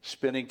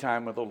 spending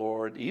time with the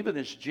Lord. Even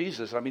as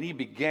Jesus, I mean, he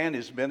began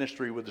his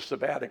ministry with a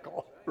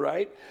sabbatical,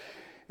 right?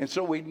 And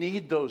so we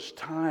need those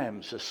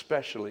times,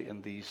 especially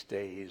in these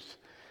days.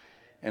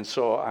 And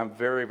so I'm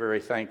very, very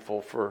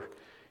thankful for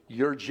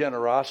your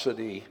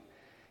generosity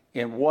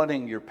in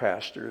wanting your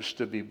pastors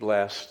to be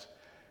blessed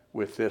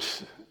with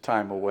this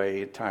time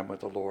away, time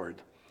with the Lord.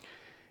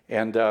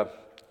 And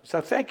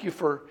so thank you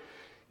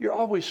you're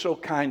always so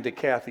kind to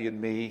Kathy and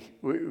me.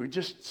 We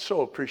just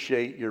so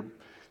appreciate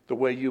the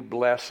way you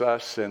bless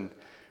us and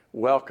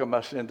welcome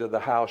us into the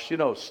house. You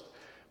know,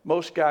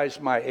 most guys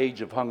my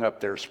age have hung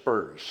up their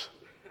spurs.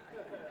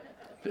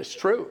 It's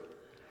true.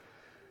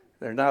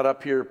 They're not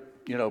up here,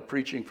 you know,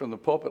 preaching from the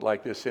pulpit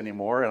like this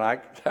anymore, and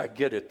I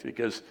get it,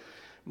 because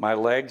my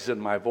legs and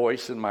my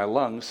voice and my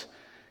lungs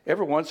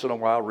every once in a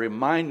while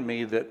remind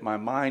me that my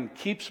mind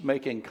keeps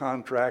making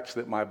contracts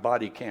that my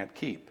body can't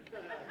keep.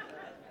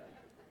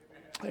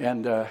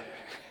 And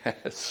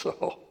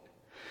so,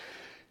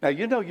 now,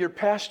 you know, your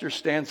pastor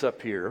stands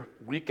up here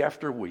week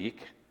after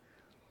week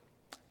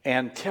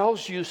and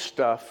tells you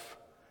stuff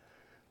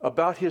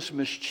about his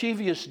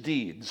mischievous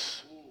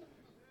deeds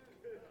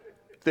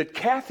that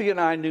Kathy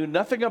and I knew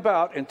nothing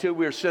about until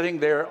we were sitting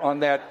there on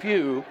that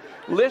pew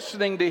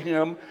listening to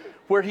him,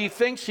 where he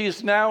thinks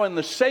he's now in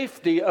the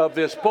safety of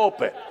this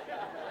pulpit.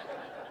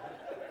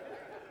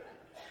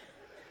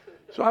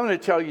 So I'm going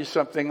to tell you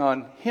something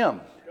on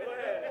him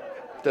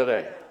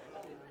today.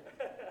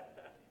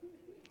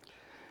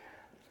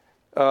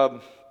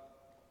 I'm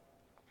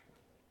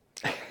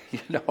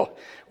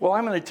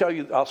going to tell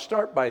you, I'll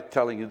start by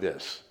telling you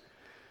this.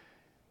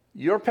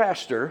 Your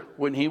pastor,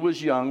 when he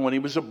was young, when he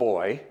was a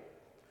boy,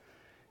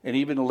 and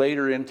even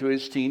later into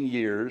his teen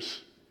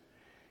years,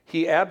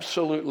 he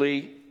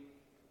absolutely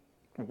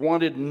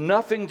wanted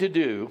nothing to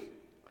do.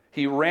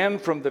 He ran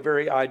from the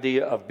very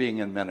idea of being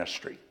in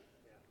ministry.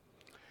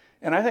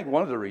 And I think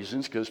one of the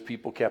reasons, because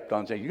people kept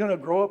on saying, you're going to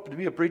grow up to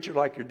be a preacher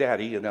like your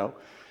daddy, you know.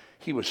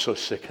 He was so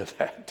sick of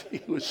that.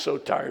 He was so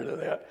tired of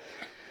that.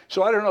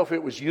 So I don't know if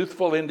it was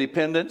youthful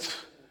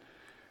independence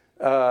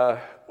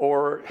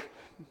or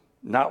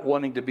not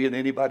wanting to be in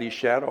anybody's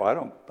shadow. I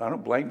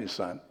don't blame you,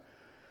 son.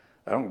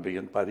 I don't want to be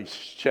in anybody's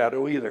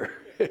shadow either,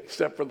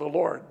 except for the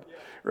Lord,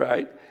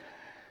 right?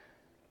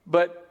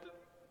 But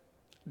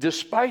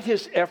despite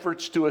his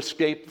efforts to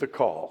escape the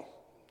call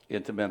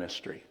into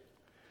ministry,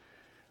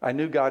 I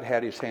knew God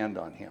had his hand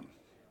on him.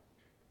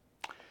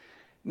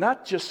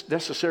 Not just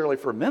necessarily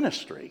for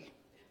ministry,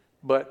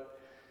 but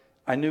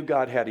I knew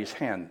God had his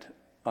hand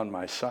on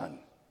my son.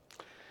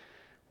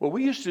 Well,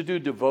 we used to do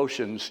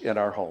devotions in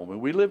our home, and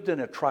we lived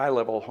in a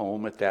tri-level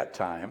home at that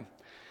time.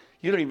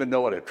 You don't even know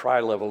what a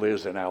tri-level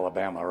is in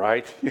Alabama,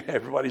 right?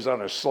 Everybody's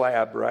on a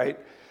slab, right?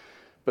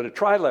 But a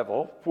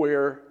tri-level,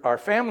 where our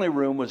family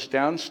room was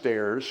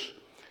downstairs,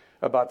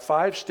 about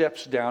 5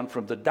 steps down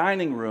from the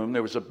dining room,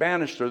 there was a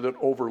banister that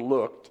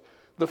overlooked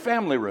the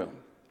family room.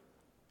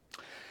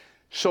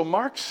 So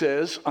Mark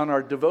says on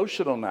our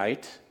devotional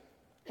night,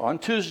 on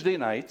Tuesday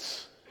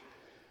nights,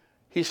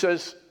 he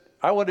says,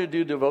 I want to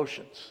do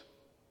devotions.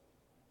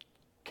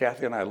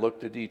 Kathy and I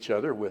looked at each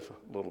other with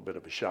a little bit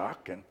of a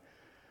shock, and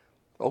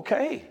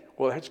okay,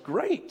 well, that's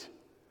great.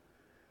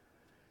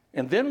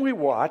 And then we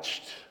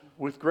watched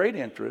with great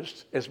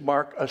interest as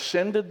Mark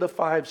ascended the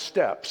 5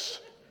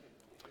 steps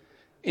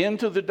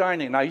into the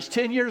dining. Now, he's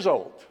 10 years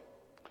old.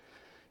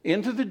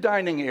 Into the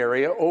dining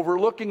area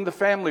overlooking the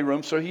family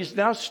room. So he's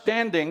now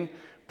standing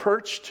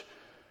perched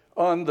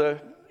on the,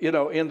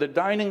 in the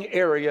dining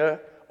area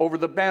over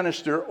the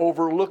banister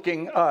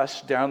overlooking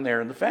us down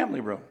there in the family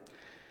room.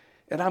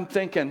 And I'm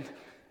thinking,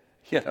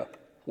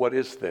 what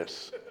is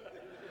this?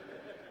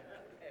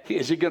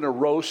 Is he going to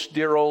roast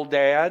dear old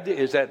dad?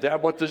 Is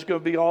that what this is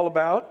going to be all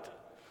about?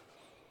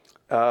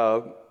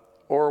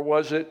 Or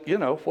was it,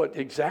 what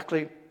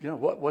exactly,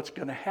 what's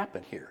going to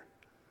happen here?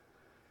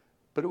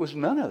 But it was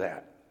none of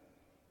that.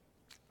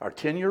 Our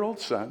 10-year-old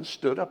son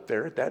stood up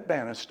there at that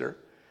banister,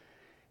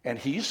 and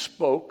he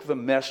spoke the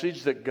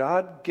message that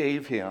God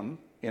gave him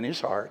in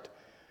his heart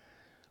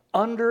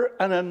under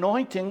an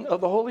anointing of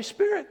the Holy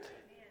Spirit.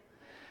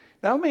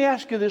 Now, let me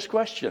ask you this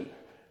question.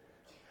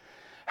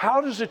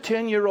 How does a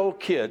 10-year-old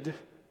kid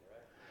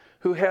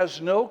who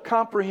has no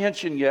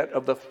comprehension yet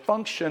of the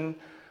function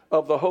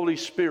of the Holy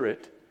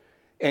Spirit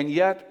and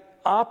yet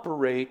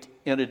operate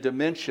in a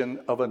dimension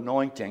of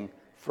anointing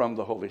from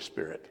the Holy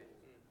Spirit?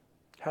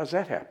 How's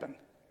that happen?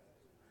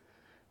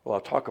 Well,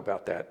 I'll talk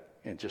about that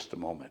in just a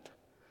moment.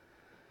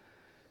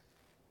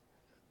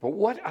 But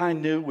what I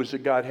knew was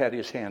that God had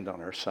his hand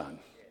on our son.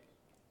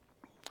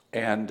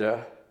 And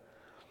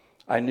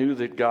I knew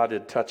that God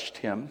had touched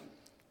him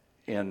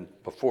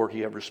before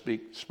he ever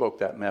spoke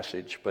that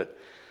message. But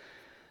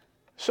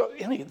so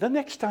the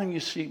next time you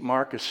see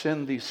Mark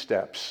ascend these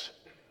steps,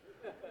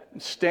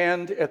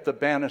 stand at the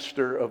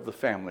banister of the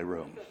family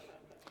room.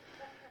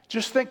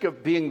 Just think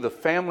of being the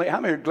family.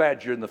 How many are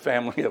glad you're in the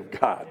family of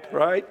God,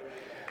 right?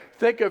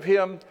 Think of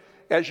him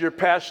as your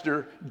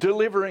pastor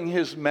delivering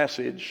his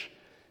message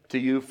to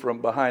you from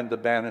behind the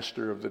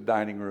banister of the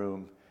dining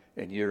room,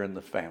 and you're in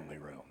the family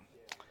room.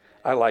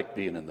 I like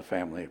being in the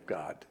family of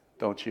God,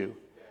 don't you?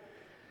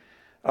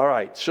 All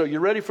right, so you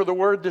ready for the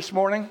word this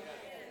morning?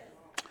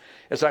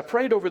 As I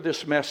prayed over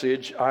this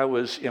message, I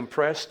was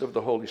impressed of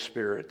the Holy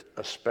Spirit,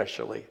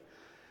 especially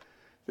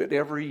that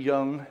every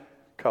young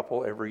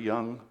couple, every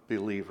young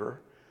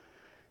believer,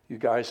 you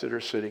guys that are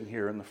sitting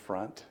here in the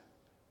front,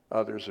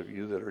 others of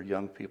you that are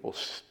young people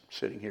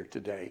sitting here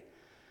today,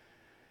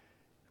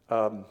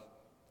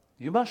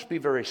 you must be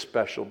very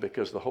special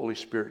because the Holy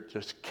Spirit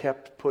just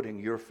kept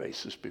putting your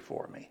faces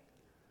before me.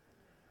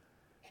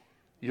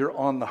 You're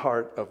on the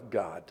heart of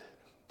God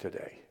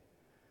today.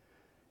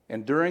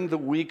 And during the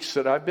weeks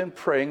that I've been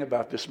praying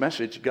about this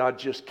message, God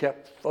just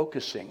kept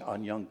focusing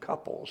on young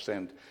couples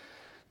and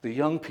the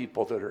young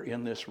people that are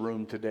in this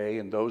room today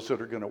and those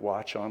that are going to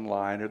watch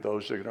online or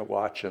those that are going to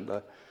watch in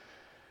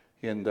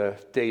the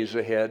days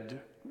ahead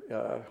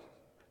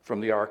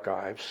from the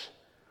archives.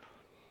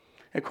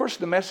 And of course,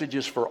 the message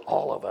is for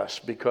all of us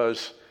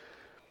because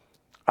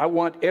I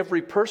want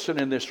every person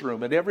in this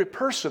room and every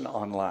person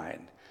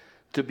online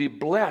to be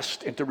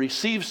blessed and to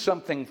receive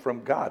something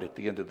from God at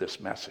the end of this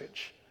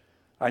message.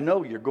 I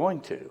know you're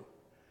going to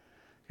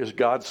because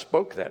God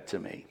spoke that to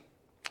me.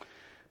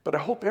 But I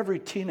hope every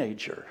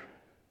teenager,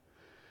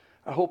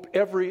 I hope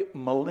every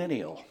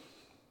millennial,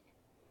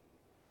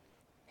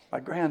 my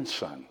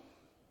grandson,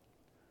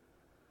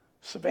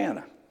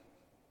 Savannah,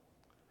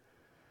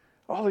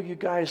 all of you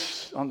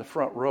guys on the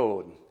front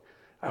row,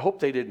 I hope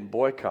they didn't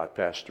boycott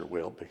Pastor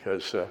Will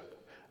because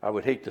I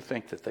would hate to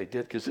think that they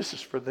did because this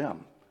is for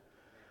them.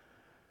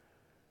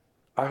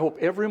 I hope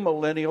every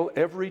millennial,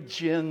 every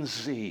Gen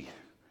Z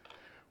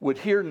would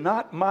hear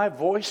not my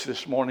voice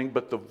this morning,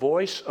 but the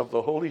voice of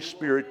the Holy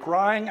Spirit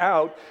crying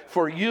out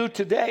for you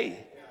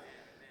today.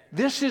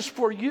 This is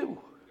for you.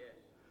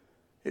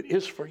 It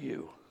is for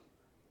you.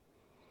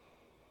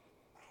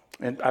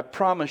 And I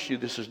promise you,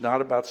 this is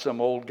not about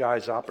some old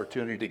guy's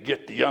opportunity to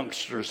get the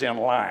youngsters in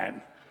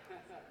line.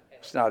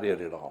 It's not it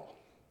at all.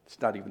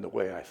 It's not even the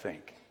way I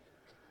think.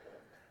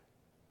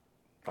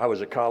 I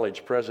was a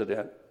college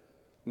president,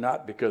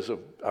 not because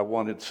I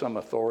wanted some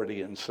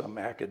authority in some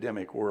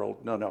academic world.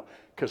 No,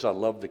 because I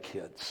love the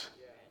kids.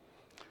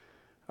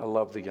 I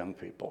love the young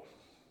people.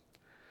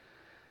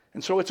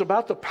 And so it's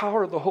about the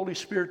power of the Holy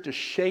Spirit to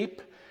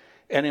shape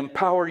and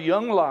empower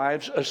young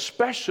lives,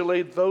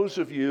 especially those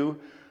of you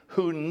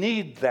who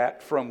need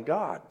that from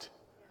God.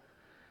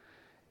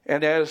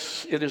 And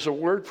as it is a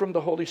word from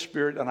the Holy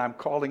Spirit, and I'm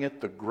calling it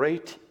the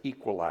Great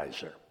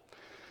Equalizer.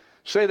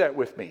 Say that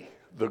with me,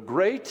 the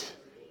Great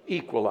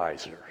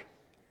Equalizer.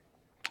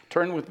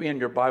 Turn with me in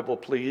your Bible,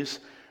 please,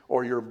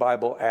 or your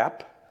Bible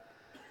app,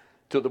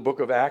 to the book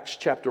of Acts,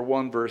 chapter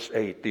 1, verse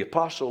 8. The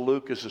Apostle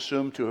Luke is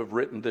assumed to have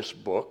written this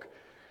book,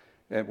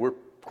 and we're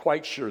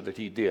quite sure that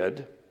he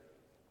did.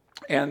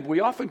 And we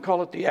often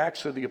call it the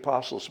Acts of the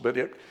Apostles, but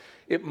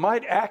it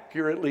might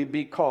accurately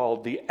be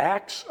called the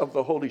Acts of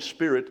the Holy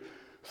Spirit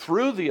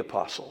through the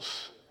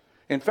Apostles.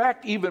 In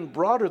fact, even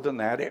broader than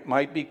that, it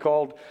might be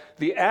called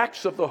the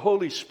acts of the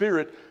Holy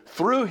Spirit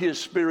through his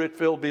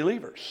Spirit-filled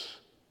believers,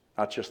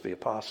 not just the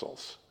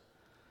apostles.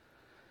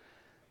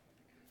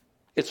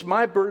 It's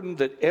my burden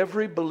that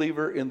every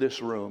believer in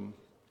this room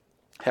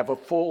have a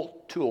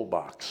full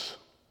toolbox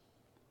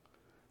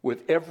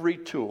with every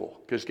tool,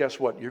 because guess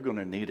what? You're going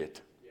to need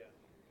it.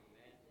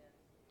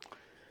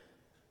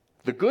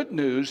 The good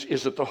news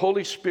is that the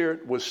Holy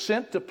Spirit was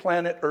sent to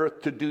planet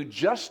Earth to do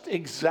just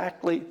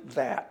exactly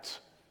that.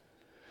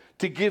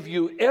 To give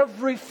you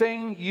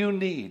everything you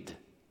need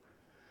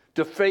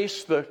to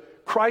face the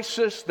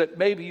crisis that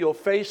maybe you'll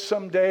face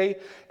someday.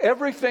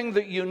 Everything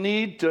that you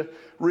need to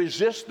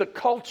resist the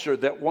culture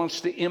that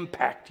wants to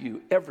impact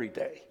you every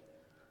day.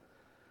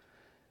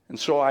 And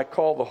so I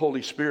call the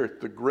Holy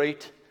Spirit the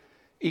Great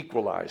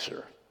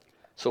Equalizer.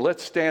 So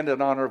let's stand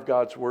in honor of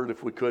God's Word,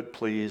 if we could,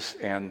 please,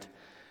 and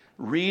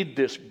read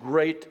this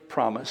great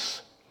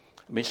promise.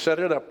 Let me set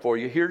it up for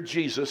you. Here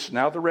Jesus,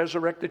 now the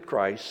resurrected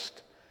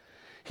Christ,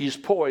 he's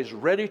poised,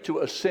 ready to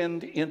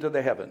ascend into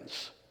the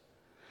heavens.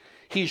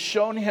 He's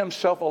shown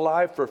himself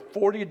alive for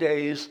 40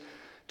 days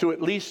to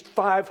at least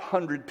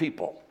 500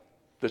 people.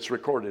 That's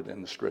recorded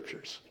in the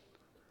Scriptures.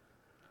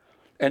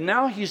 And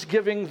now he's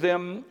giving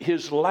them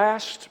his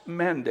last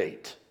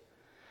mandate.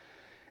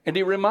 And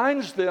he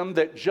reminds them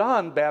that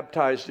John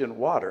baptized in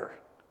water,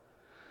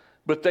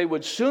 but they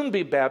would soon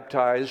be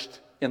baptized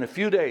in a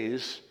few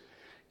days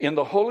in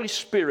the Holy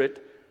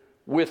Spirit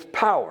with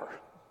power,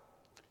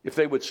 if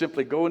they would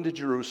simply go into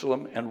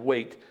Jerusalem and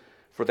wait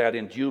for that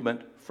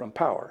endowment from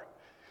power.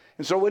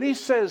 And so when he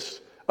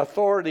says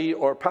authority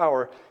or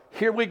power,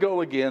 here we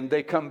go again.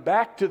 They come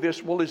back to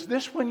this. Well, is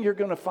this when you're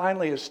going to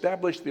finally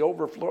establish the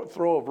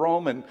overthrow of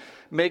Rome and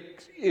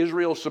make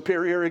Israel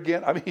superior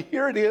again? I mean,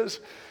 here it is.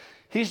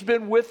 He's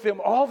been with them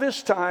all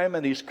this time,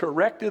 and he's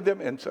corrected them.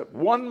 And so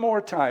one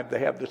more time, they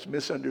have this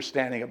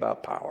misunderstanding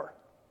about power.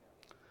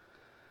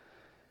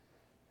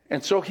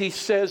 And so he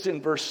says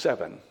in verse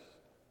 7,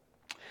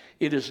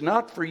 it is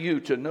not for you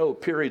to know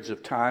periods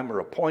of time or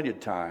appointed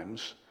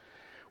times,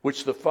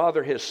 which the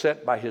Father has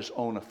set by his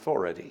own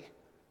authority.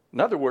 In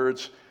other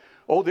words,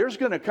 there's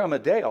going to come a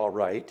day, all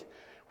right,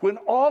 when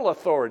all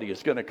authority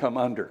is going to come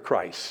under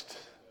Christ.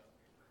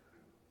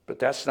 But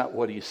that's not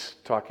what he's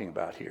talking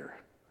about here.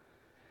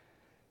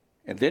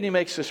 And then he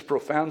makes this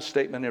profound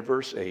statement in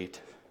verse 8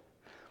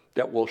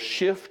 that will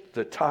shift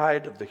the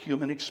tide of the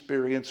human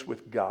experience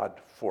with God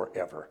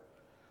forever.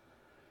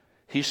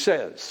 He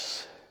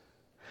says,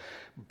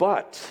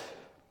 but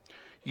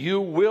you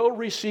will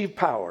receive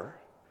power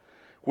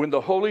when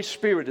the Holy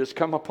Spirit has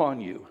come upon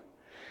you,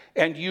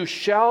 and you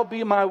shall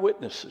be my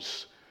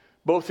witnesses,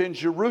 both in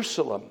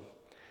Jerusalem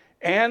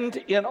and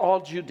in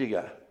all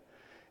Judea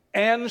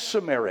and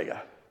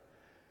Samaria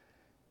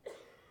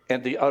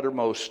and the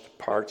uttermost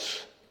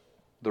parts,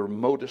 the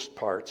remotest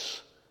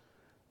parts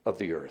of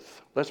the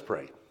earth. Let's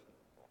pray.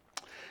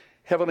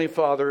 Heavenly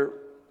Father,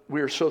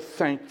 we are so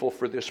thankful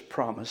for this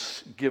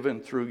promise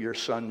given through your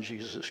Son,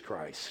 Jesus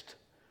Christ.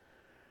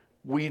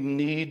 We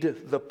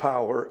need the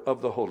power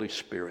of the Holy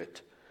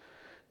Spirit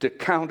to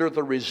counter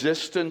the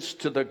resistance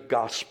to the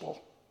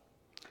gospel.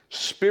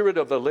 Spirit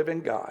of the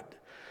living God,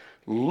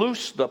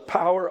 loose the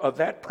power of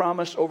that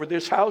promise over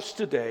this house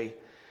today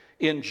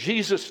in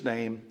Jesus'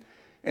 name.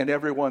 And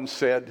everyone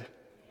said,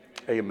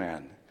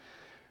 amen.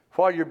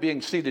 While you're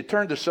being seated,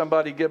 turn to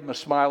somebody, give them a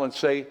smile, and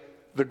say,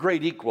 the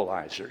Great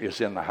Equalizer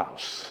is in the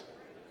house.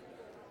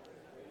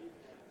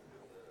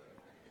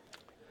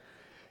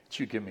 Did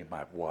you give me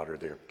my water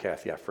there,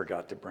 Kathy? I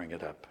forgot to bring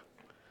it up.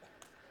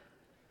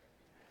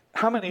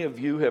 How many of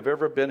you have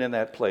ever been in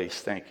that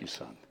place? Thank you,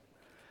 son.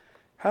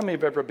 How many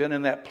have ever been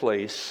in that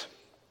place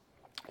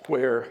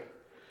where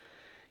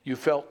you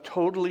felt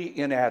totally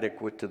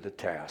inadequate to the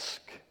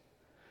task?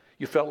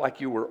 You felt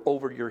like you were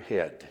over your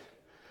head.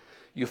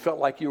 You felt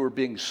like you were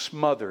being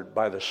smothered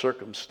by the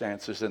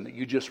circumstances and that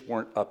you just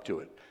weren't up to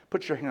it.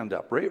 Put your hand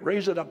up.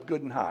 Raise it up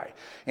good and high.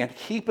 And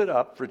keep it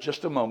up for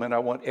just a moment. I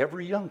want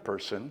every young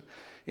person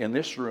in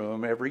this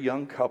room, every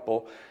young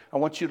couple, I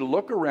want you to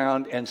look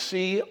around and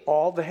see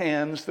all the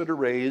hands that are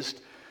raised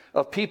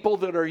of people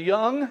that are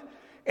young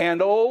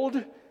and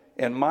old,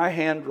 and my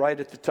hand right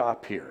at the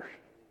top here.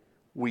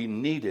 We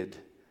needed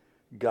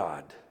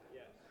God.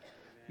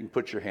 You can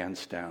put your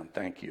hands down.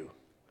 Thank you.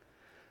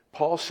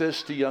 Paul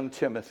says to young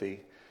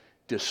Timothy,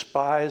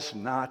 despise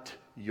not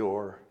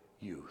your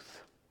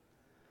youth.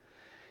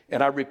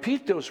 And I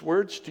repeat those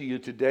words to you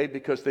today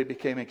because they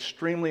became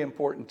extremely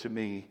important to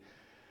me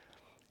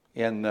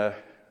in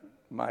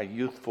my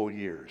youthful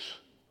years.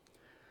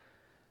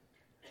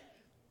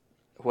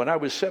 When I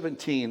was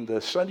 17, the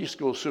Sunday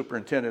school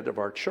superintendent of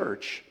our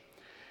church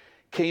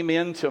came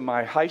into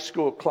my high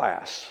school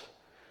class.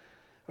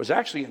 I was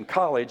actually in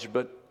college,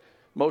 but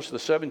most of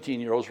the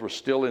 17-year-olds were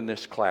still in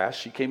this class.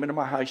 She came into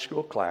my high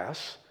school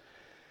class.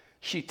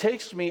 She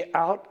takes me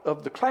out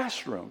of the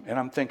classroom, and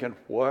I'm thinking,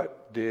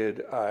 what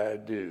did I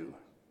do?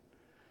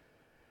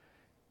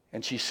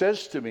 And she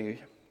says to me,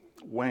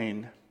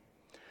 Wayne,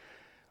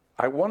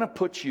 I want to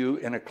put you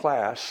in a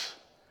class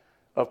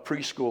of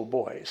preschool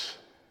boys.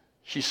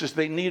 She says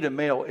they need a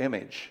male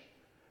image.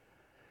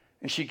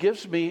 And she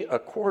gives me a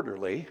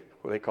quarterly,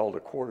 what they called a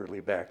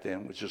quarterly back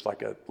then, which is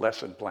like a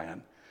lesson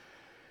plan,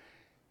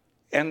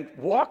 and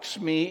walks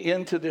me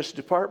into this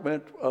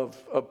department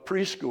of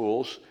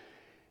preschools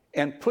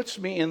and puts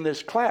me in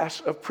this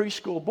class of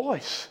preschool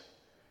boys.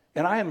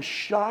 And I am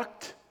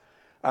shocked.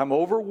 I'm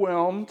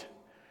overwhelmed.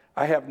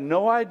 I have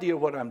no idea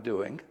what I'm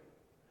doing.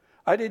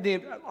 I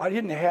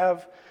didn't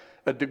have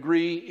a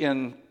degree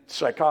in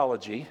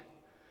psychology,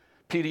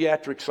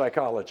 pediatric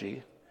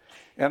psychology,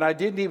 and I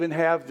didn't even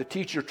have the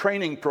teacher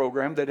training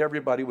program that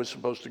everybody was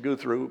supposed to go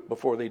through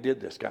before they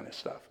did this kind of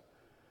stuff.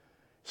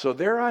 So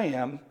there I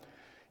am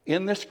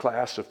in this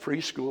class of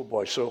preschool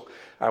boys. So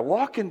I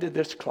walk into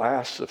this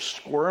class of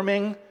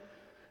squirming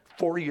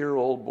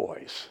 4-year-old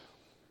boys.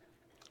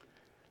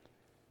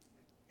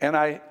 And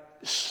I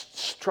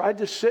tried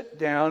to sit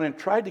down and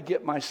tried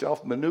to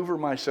maneuver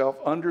myself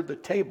under the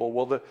table.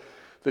 Well,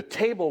 the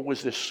table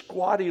was this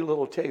squatty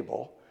little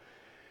table.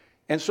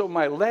 And so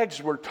my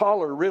legs were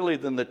taller really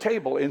than the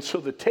table. And so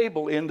the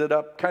table ended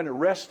up kind of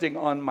resting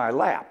on my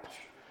lap,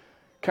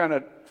 kind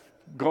of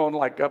going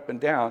like up and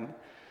down.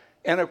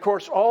 And of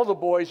course, all the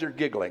boys are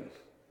giggling.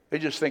 They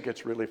just think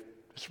it's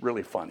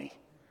really funny.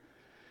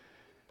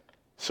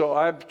 So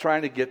I'm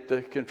trying to get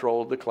the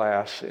control of the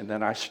class, and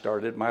then I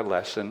started my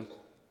lesson,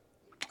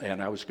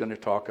 and I was going to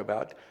talk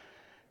about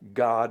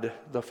God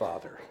the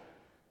Father.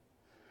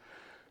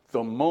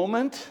 The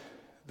moment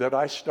that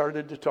I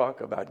started to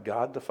talk about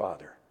God the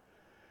Father,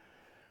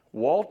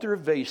 Walter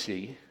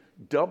Vasey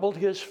doubled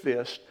his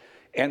fist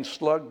and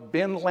slugged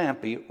Ben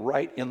Lampe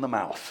right in the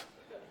mouth.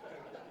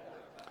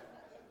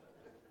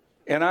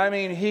 And I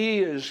mean, he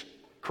is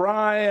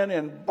crying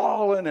and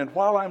bawling, and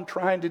while I'm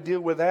trying to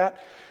deal with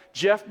that,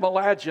 Jeff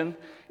Malagian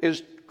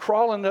is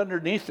crawling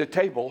underneath the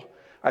table.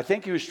 I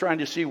think he was trying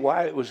to see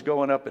why it was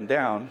going up and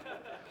down.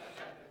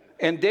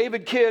 And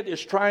David Kidd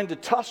is trying to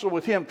tussle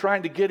with him,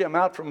 trying to get him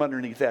out from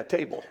underneath that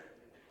table.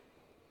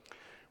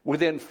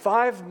 Within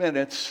 5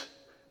 minutes,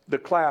 the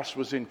class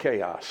was in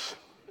chaos.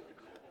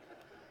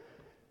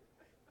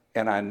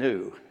 And I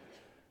knew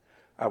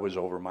I was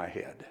over my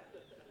head.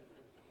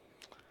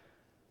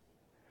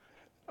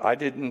 I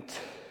didn't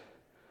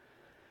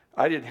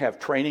have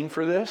training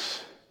for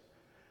this.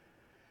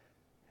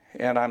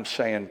 And I'm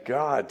saying,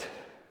 God,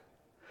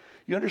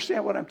 you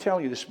understand what I'm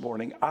telling you this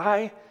morning?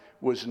 I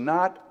was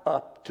not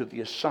up to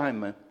the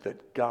assignment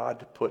that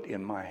God put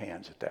in my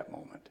hands at that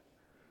moment.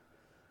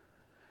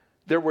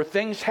 There were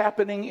things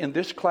happening in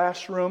this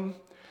classroom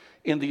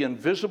in the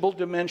invisible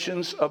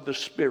dimensions of the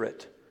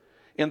Spirit,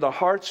 in the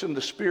hearts and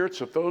the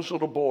spirits of those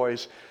little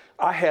boys,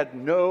 I had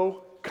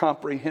no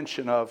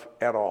comprehension of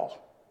at all.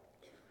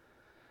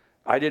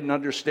 I didn't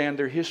understand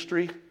their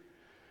history,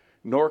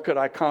 nor could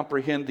I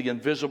comprehend the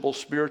invisible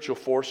spiritual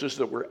forces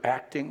that were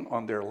acting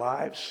on their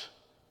lives.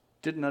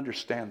 Didn't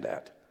understand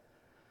that.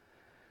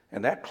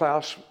 And that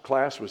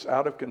class was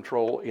out of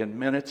control in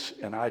minutes,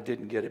 and I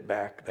didn't get it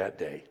back that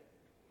day.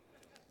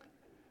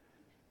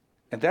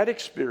 And that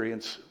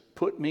experience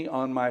put me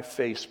on my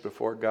face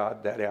before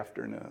God that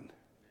afternoon.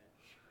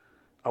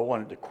 I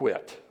wanted to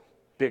quit,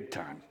 big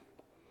time.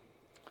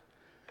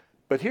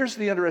 But here's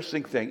the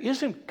interesting thing.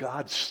 Isn't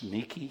God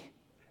sneaky?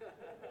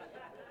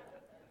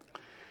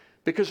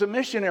 Because a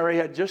missionary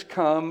had just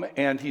come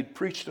and he'd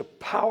preached a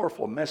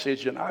powerful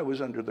message, and I was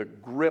under the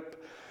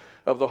grip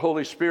of the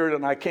Holy Spirit,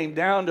 and I came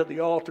down to the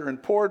altar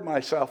and poured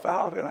myself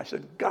out, and I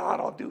said, God,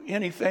 I'll do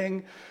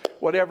anything,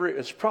 whatever.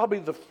 It's probably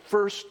the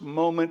first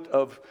moment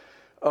of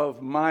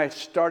my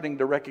starting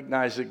to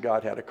recognize that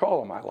God had a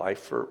call in my life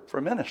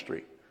for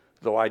ministry,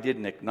 though I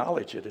didn't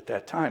acknowledge it at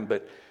that time.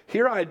 But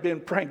here I'd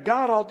been praying,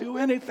 God, I'll do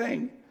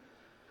anything.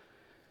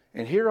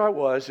 And here I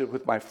was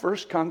with my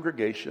first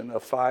congregation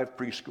of 5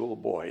 preschool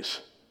boys,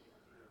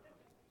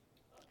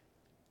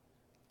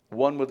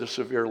 one with a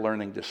severe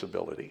learning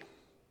disability.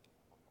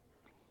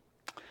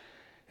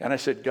 And I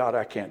said, God,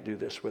 I can't do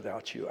this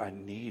without you. I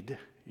need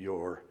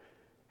your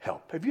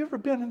help. Have you ever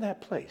been in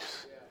that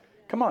place?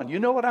 Come on, you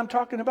know what I'm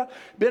talking about?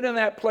 Been in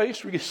that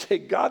place where you say,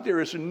 God,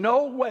 there is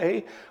no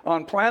way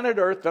on planet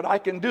Earth that I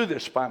can do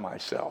this by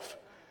myself.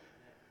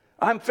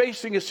 I'm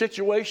facing a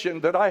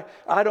situation that I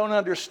don't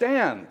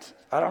understand.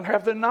 I don't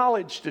have the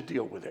knowledge to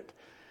deal with it.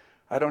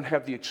 I don't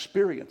have the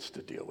experience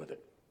to deal with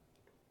it.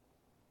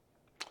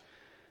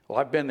 Well,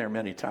 I've been there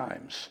many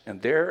times.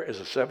 And there is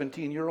a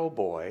 17-year-old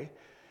boy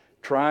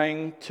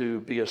trying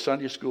to be a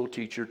Sunday school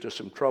teacher to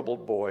some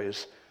troubled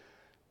boys.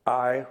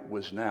 I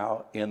was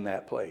now in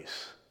that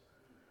place.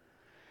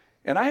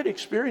 And I had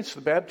experienced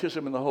the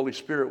baptism in the Holy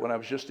Spirit when I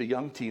was just a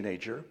young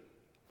teenager,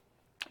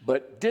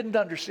 but didn't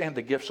understand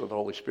the gifts of the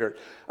Holy Spirit.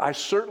 I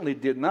certainly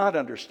did not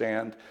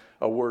understand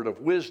a word of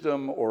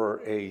wisdom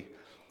or a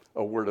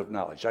word of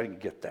knowledge. I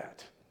didn't get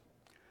that.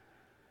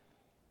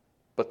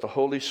 But the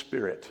Holy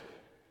Spirit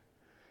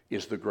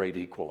is the great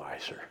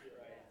equalizer.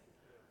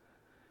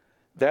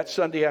 That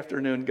Sunday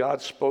afternoon,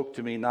 God spoke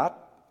to me,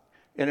 not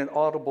in an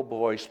audible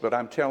voice, but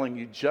I'm telling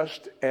you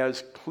just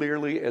as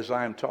clearly as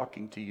I am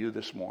talking to you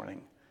this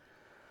morning.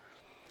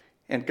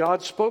 And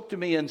God spoke to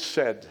me and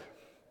said,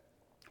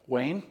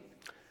 Wayne,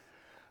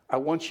 I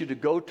want you to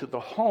go to the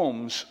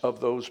homes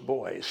of those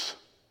boys,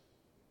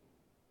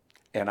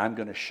 and I'm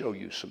going to show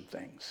you some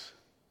things.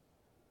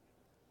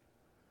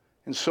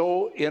 And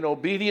so, in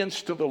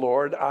obedience to the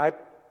Lord, I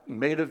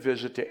made a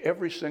visit to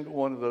every single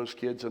one of those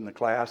kids in the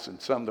class,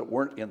 and some that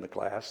weren't in the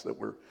class, that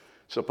were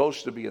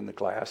supposed to be in the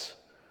class.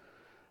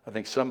 I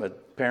think some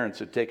parents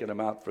had taken them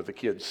out for the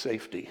kids'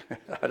 safety.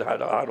 I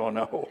don't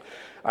know.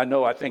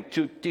 I think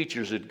 2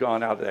 teachers had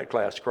gone out of that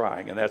class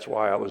crying, and that's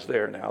why I was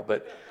there now.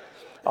 But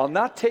I'll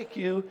not take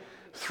you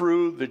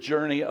through the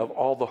journey of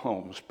all the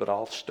homes, but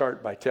I'll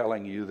start by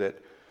telling you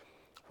that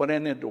went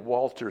into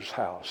Walter's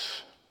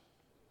house,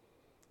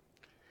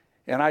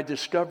 and I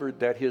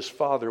discovered that his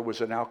father was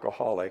an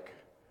alcoholic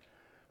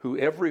who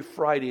every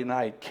Friday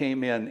night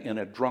came in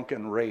a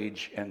drunken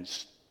rage and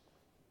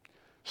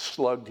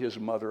slugged his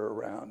mother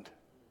around.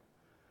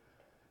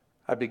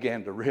 I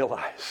began to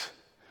realize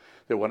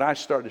that when I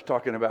started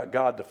talking about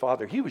God the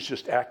Father, he was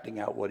just acting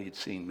out what he'd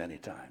seen many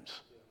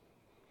times.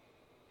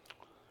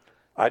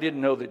 I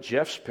didn't know that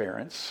Jeff's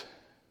parents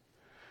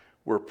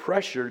were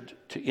pressured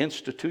to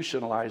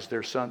institutionalize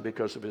their son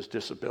because of his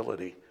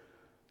disability.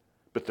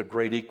 But the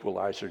Great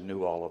Equalizer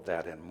knew all of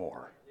that and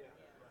more.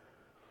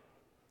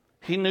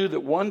 He knew that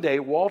one day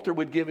Walter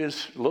would give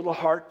his little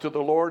heart to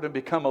the Lord and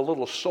become a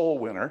little soul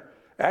winner.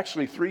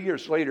 Actually, 3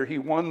 years later, he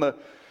won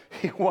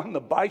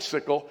the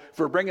bicycle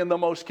for bringing the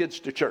most kids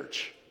to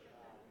church.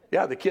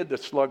 Yeah, the kid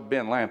that slugged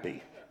Ben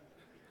Lampy.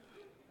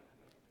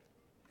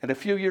 And a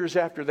few years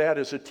after that,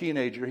 as a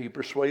teenager, he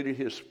persuaded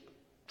his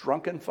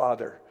drunken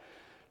father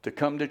to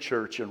come to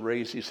church and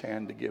raise his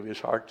hand to give his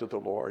heart to the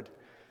Lord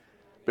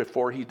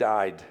before he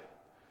died.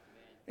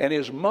 And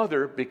his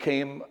mother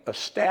became a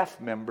staff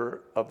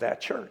member of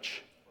that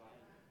church.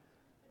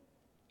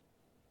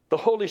 The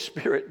Holy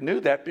Spirit knew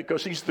that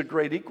because he's the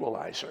Great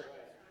Equalizer.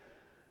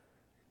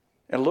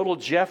 And little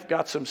Jeff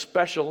got some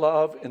special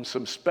love and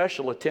some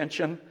special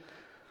attention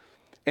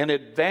and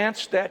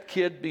advanced that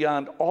kid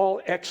beyond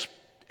all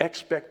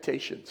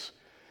expectations.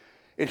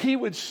 And he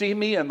would see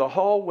me in the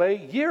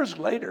hallway years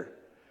later,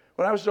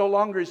 when I was no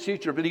longer his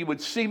teacher, but he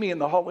would see me in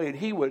the hallway and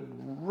he would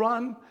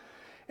run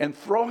and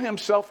throw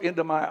himself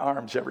into my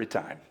arms every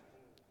time.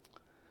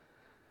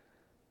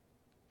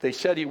 They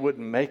said he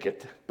wouldn't make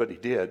it, but he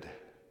did,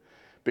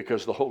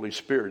 because the Holy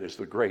Spirit is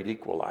the Great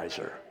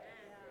Equalizer.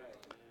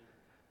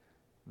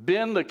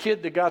 Ben, the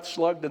kid that got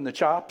slugged in the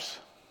chops,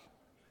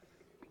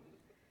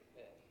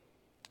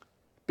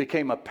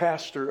 became a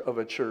pastor of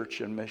a church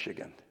in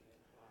Michigan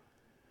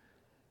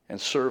and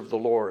served the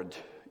Lord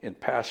in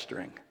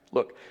pastoring.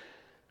 Look,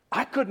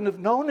 I couldn't have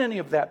known any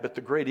of that, but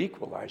the Great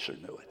Equalizer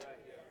knew it.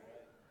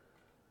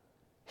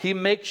 He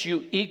makes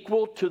you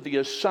equal to the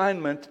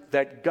assignment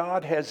that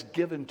God has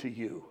given to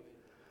you.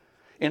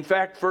 In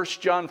fact, 1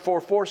 John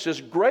 4:4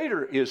 says,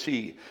 greater is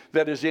he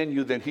that is in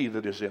you than he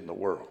that is in the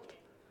world.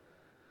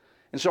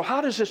 And so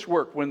how does this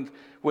work? When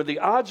the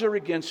odds are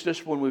against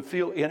us, when we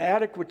feel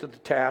inadequate to the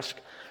task,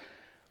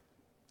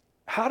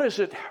 how does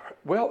it?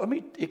 Well, let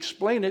me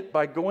explain it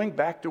by going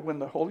back to when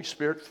the Holy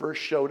Spirit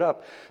first showed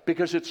up,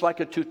 because it's like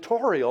a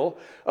tutorial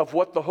of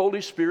what the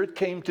Holy Spirit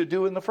came to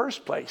do in the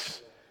first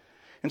place.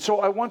 And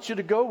so I want you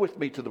to go with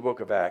me to the book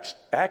of Acts,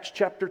 Acts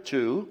chapter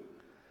 2,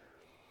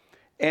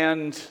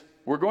 and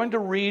we're going to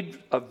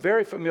read a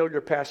very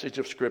familiar passage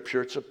of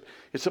Scripture.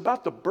 It's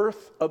about the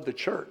birth of the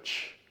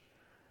church.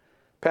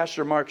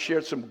 Pastor Mark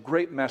shared some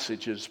great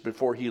messages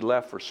before he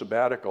left for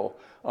sabbatical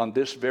on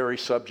this very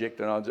subject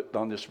and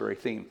on this very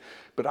theme.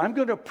 But I'm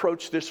going to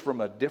approach this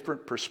from a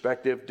different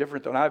perspective,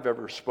 different than I've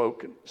ever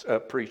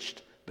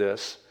preached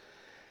this,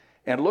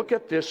 and look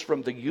at this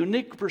from the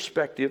unique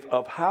perspective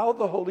of how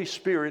the Holy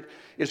Spirit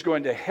is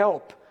going to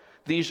help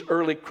these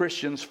early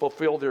Christians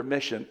fulfill their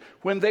mission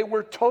when they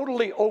were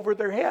totally over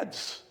their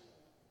heads.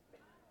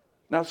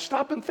 Now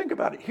stop and think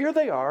about it. Here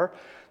they are.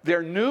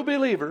 They're new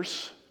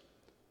believers.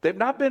 They've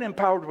not been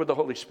empowered with the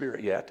Holy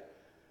Spirit yet.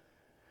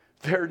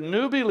 They're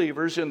new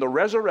believers in the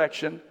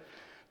resurrection.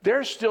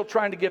 They're still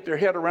trying to get their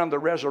head around the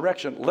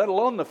resurrection, let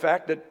alone the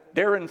fact that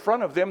they're in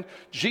front of them.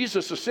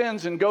 Jesus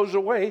ascends and goes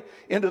away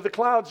into the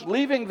clouds,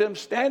 leaving them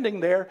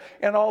standing there,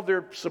 and all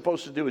they're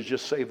supposed to do is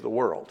just save the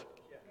world.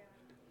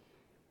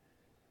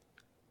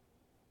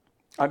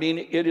 I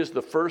mean, it is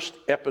the first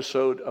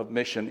episode of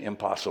Mission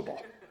Impossible.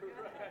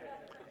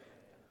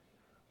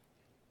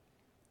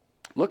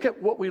 Look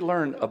at what we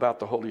learn about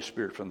the Holy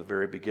Spirit from the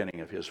very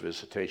beginning of his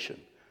visitation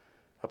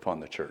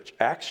upon the church.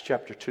 Acts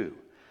chapter 2,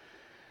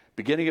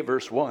 beginning at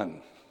verse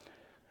 1.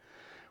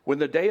 When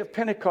the day of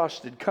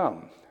Pentecost had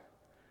come,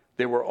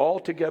 they were all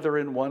together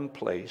in one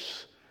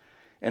place,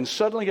 and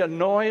suddenly a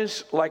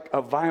noise like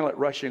a violent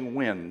rushing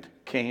wind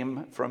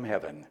came from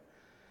heaven,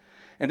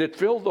 and it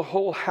filled the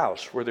whole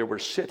house where they were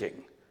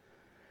sitting,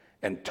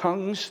 and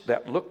tongues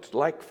that looked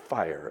like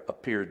fire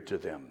appeared to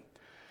them,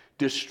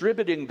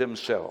 distributing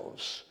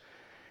themselves.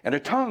 And a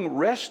tongue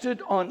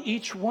rested on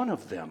each one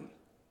of them.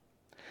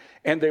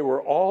 And they were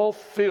all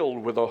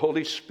filled with the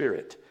Holy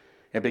Spirit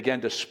and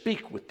began to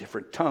speak with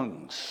different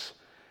tongues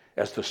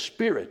as the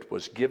Spirit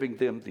was giving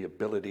them the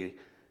ability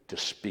to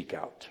speak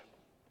out.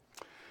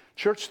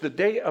 Church, the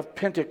day of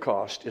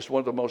Pentecost is one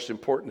of the most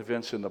important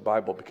events in the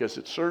Bible because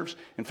it serves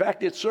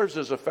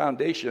as a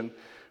foundation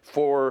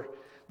for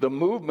the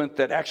movement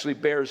that actually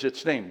bears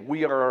its name.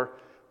 We are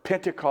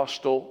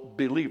Pentecostal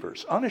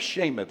believers,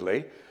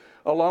 unashamedly,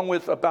 along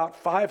with about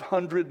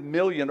 500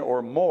 million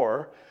or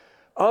more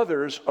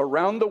others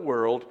around the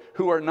world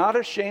who are not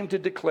ashamed to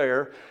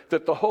declare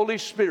that the Holy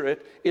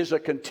Spirit is a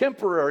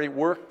contemporary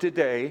work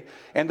today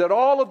and that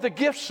all of the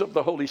gifts of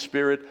the Holy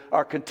Spirit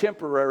are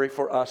contemporary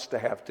for us to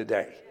have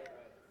today.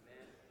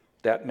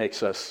 That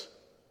makes us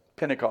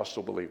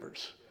Pentecostal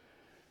believers.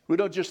 We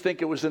don't just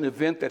think it was an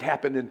event that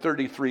happened in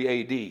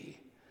 33 AD,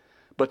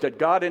 but that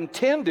God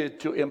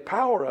intended to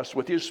empower us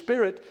with His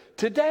Spirit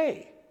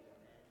today.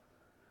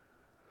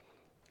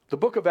 The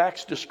book of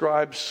Acts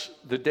describes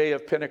the day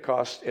of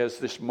Pentecost as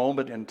this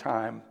moment in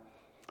time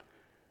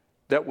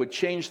that would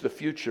change the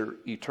future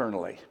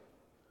eternally.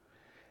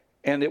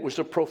 And it was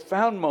a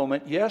profound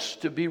moment, yes,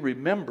 to be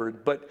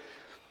remembered, but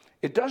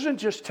it doesn't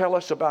just tell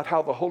us about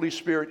how the Holy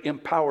Spirit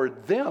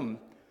empowered them.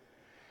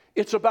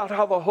 It's about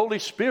how the Holy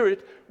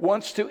Spirit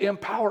wants to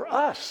empower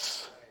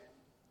us.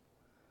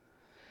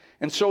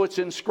 And so it's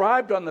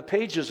inscribed on the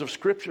pages of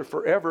Scripture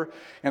forever,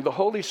 and the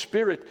Holy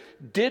Spirit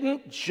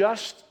didn't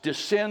just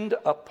descend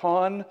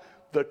upon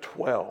the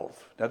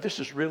 12. Now, this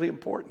is really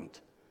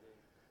important.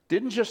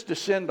 Didn't just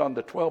descend on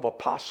the 12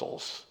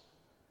 apostles.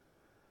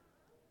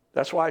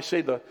 That's why I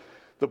say the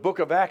book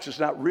of Acts is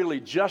not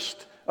really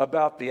just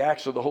about the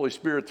acts of the Holy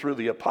Spirit through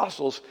the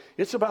apostles.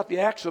 It's about the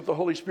acts of the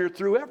Holy Spirit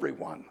through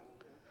everyone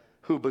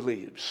who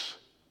believes.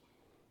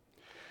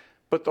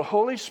 But the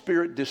Holy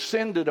Spirit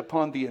descended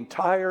upon the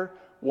entire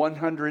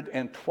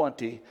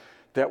 120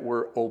 that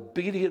were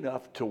obedient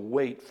enough to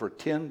wait for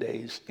 10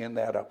 days in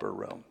that upper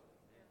room.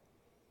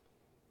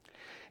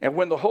 And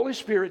when the Holy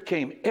Spirit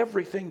came,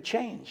 everything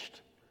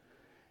changed.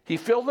 He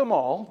filled them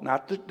all,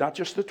 not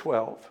just the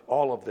 12,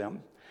 all of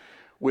them,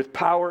 with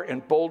power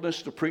and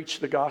boldness to preach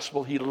the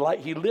gospel. He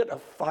lit a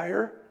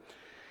fire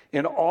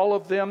in all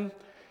of them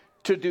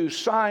to do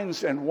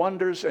signs and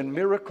wonders and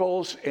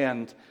miracles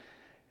and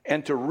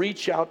to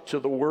reach out to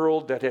the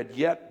world that had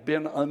yet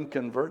been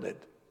unconverted.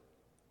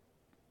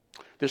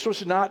 This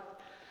was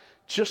not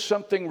just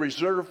something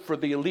reserved for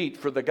the elite,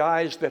 for the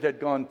guys that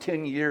had gone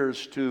 10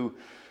 years to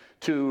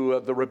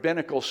the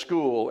rabbinical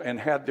school and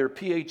had their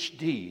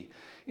PhD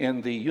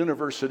in the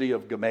University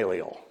of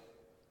Gamaliel.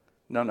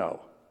 No.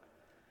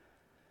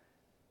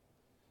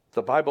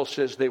 The Bible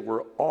says they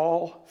were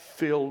all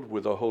filled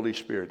with the Holy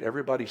Spirit.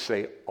 Everybody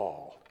say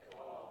all.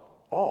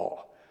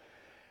 All.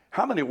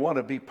 How many want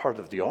to be part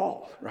of the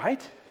all,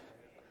 right?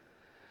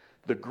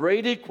 The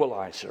Great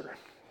Equalizer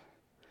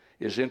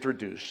is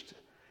introduced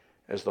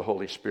as the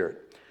Holy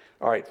Spirit.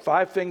 All right,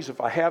 5 things.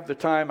 If I have the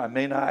time, I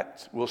may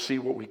not. We'll see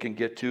what we can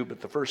get to.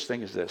 But the first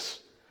thing is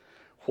this.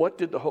 What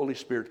did the Holy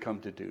Spirit come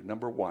to do?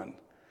 Number 1,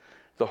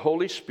 the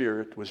Holy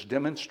Spirit was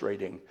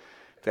demonstrating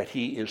that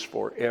He is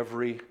for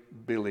every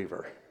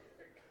believer.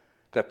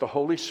 That the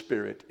Holy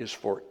Spirit is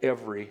for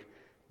every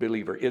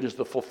believer. It is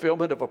the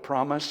fulfillment of a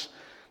promise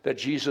that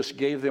Jesus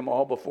gave them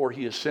all before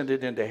He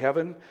ascended into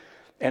heaven.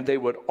 And they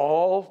would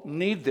all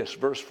need this.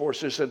 Verse 4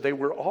 says that they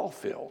were all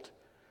filled.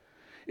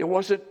 It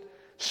wasn't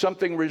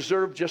something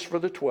reserved just for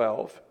the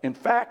 12. In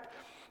fact,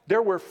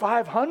 there were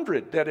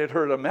 500 that had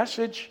heard a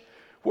message.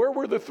 Where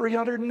were the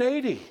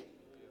 380?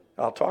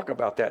 I'll talk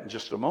about that in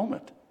just a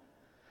moment.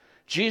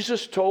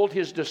 Jesus told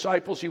His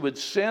disciples He would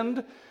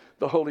send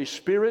the Holy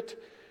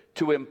Spirit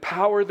to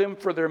empower them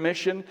for their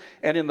mission.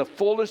 And in the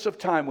fullness of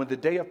time, when the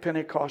day of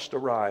Pentecost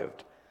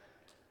arrived,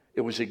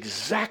 it was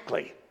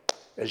exactly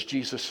as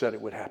Jesus said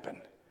it would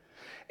happen.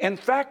 In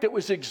fact, it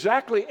was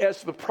exactly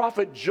as the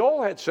prophet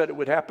Joel had said it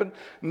would happen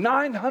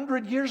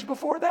 900 years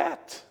before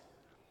that.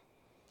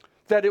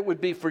 That it would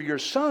be for your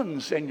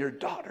sons and your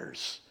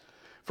daughters,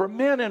 for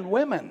men and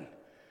women.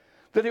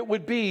 That it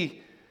would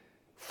be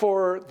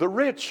for the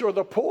rich or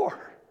the poor,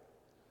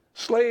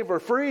 slave or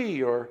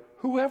free or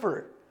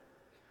whoever.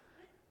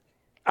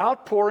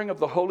 Outpouring of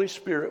the Holy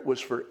Spirit was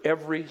for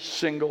every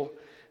single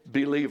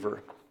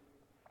believer.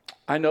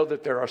 I know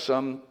that there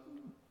are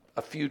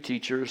a few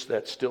teachers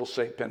that still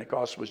say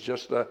Pentecost was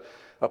just a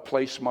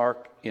place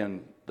mark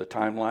in the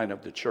timeline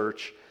of the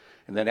church.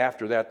 And then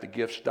after that, the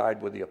gifts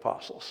died with the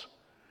apostles.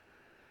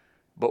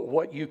 But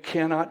what you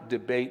cannot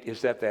debate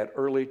is that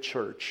early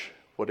church,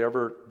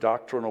 whatever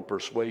doctrinal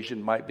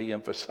persuasion might be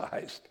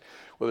emphasized,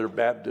 whether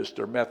Baptist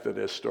or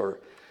Methodist or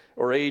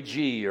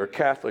AG or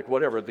Catholic,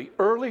 whatever, the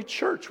early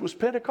church was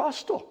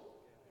Pentecostal.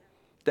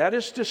 That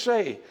is to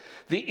say,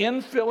 the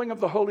infilling of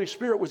the Holy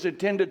Spirit was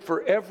intended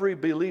for every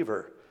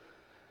believer.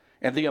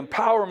 And the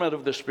empowerment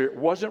of the Spirit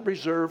wasn't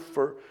reserved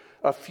for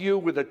a few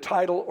with a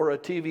title or a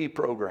TV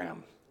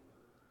program.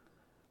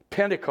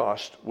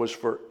 Pentecost was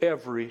for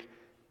every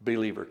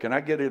believer. Can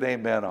I get an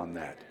amen on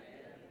that?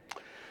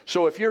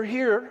 So if you're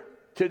here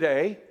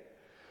today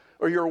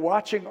or you're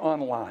watching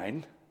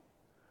online,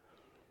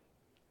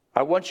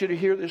 I want you to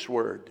hear this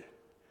word.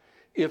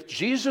 If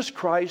Jesus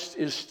Christ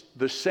is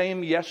the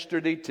same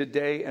yesterday,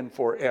 today, and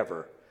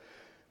forever,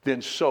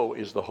 then so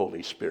is the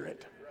Holy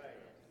Spirit.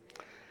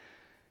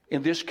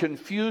 In this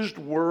confused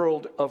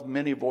world of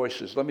many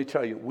voices, let me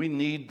tell you, we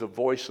need the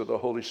voice of the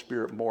Holy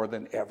Spirit more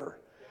than ever.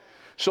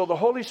 So the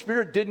Holy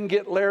Spirit didn't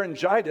get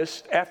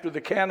laryngitis after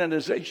the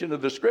canonization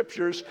of the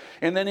Scriptures,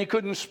 and then he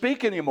couldn't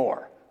speak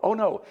anymore. Oh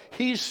no,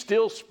 he's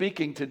still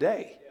speaking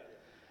today.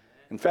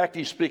 In fact,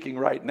 he's speaking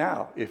right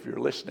now, if you're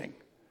listening.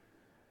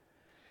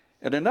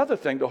 And another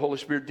thing, the Holy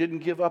Spirit didn't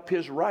give up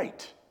his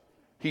right.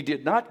 He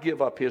did not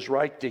give up his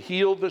right to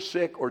heal the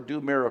sick or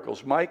do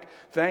miracles. Mike,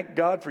 thank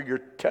God for your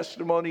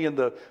testimony in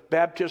the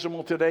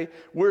baptismal today.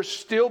 We're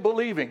still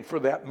believing for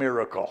that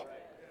miracle.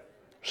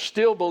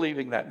 Still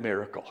believing that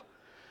miracle.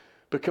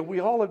 But can we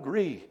all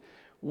agree?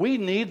 We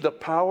need the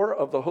power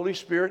of the Holy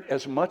Spirit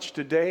as much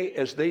today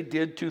as they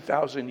did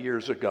 2,000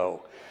 years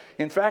ago.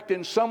 In fact,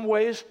 in some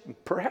ways,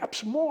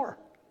 perhaps more.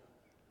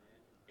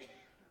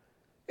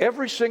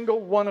 Every single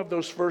one of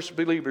those first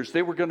believers,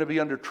 they were going to be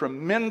under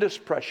tremendous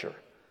pressure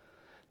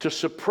to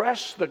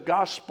suppress the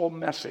gospel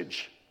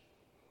message.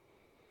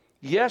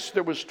 Yes,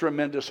 there was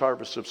tremendous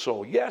harvest of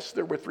soul. Yes,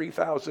 there were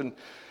 3,000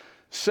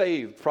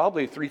 saved,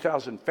 probably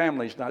 3,000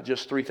 families, not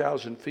just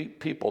 3,000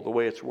 people, the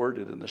way it's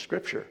worded in the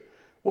Scripture.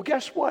 Well,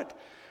 guess what?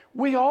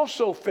 We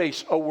also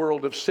face a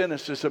world of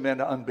cynicism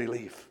and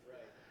unbelief.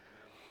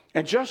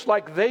 And just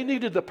like they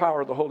needed the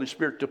power of the Holy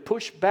Spirit to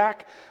push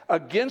back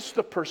against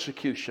the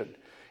persecution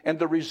and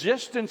the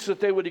resistance that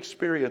they would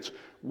experience,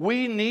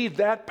 we need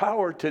that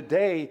power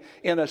today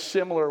in a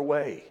similar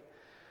way.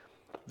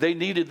 They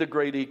needed the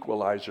Great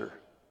Equalizer.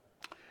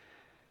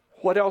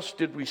 What else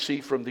did we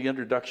see from the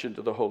introduction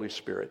to the Holy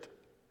Spirit?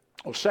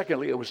 Well,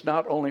 secondly, it was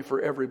not only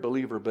for every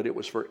believer, but it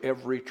was for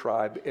every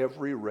tribe,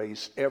 every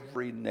race,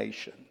 every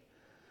nation.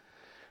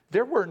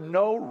 There were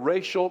no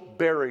racial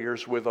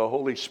barriers with the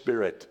Holy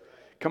Spirit.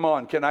 Come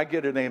on, can I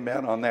get an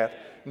amen on that?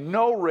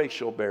 No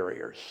racial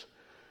barriers.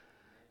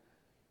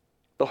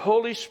 The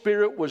Holy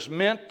Spirit was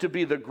meant to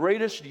be the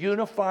greatest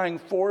unifying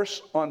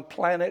force on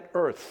planet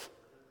Earth.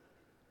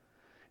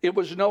 It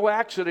was no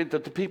accident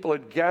that the people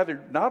had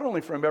gathered not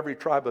only from every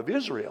tribe of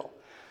Israel,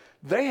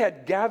 they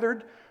had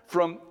gathered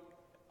from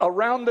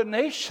around the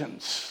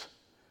nations.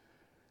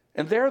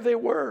 And there they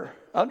were.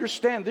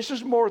 Understand, this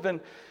is more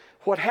than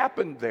what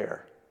happened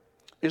there,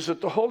 is that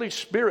the Holy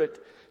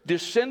Spirit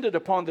descended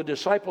upon the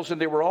disciples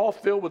and they were all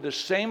filled with the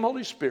same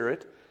Holy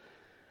Spirit,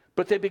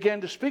 but they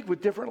began to speak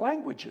with different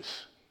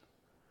languages.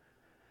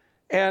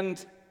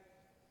 And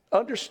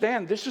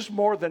understand, this is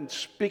more than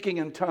speaking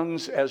in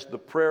tongues as the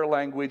prayer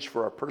language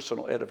for our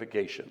personal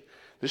edification.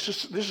 This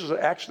is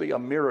actually a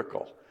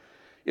miracle.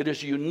 It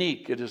is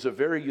unique. It is a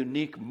very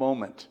unique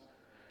moment.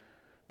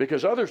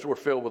 Because others were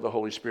filled with the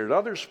Holy Spirit.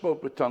 Others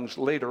spoke with tongues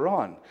later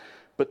on.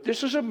 But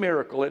this is a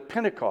miracle at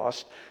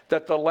Pentecost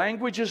that the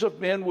languages of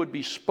men would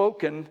be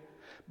spoken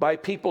by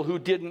people who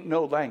didn't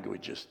know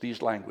languages,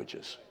 these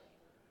languages.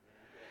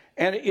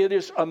 And it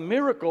is a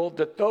miracle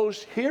that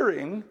those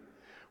hearing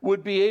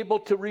would be able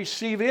to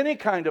receive any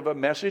kind of a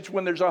message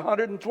when there's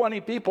 120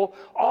 people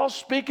all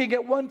speaking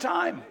at one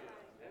time.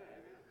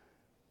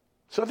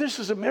 So this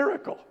is a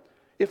miracle.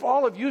 If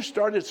all of you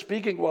started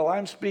speaking while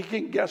I'm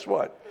speaking, guess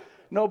what?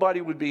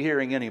 Nobody would be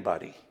hearing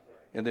anybody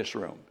in this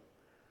room.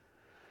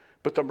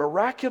 But the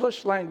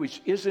miraculous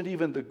language isn't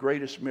even the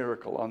greatest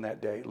miracle on that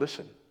day.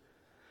 Listen,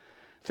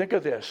 think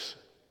of this.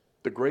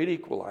 The Great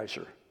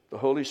Equalizer, the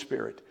Holy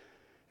Spirit,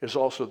 is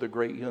also the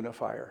great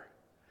unifier.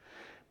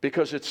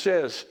 Because it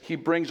says he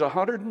brings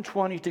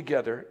 120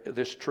 together,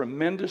 this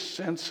tremendous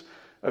sense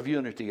of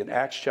unity in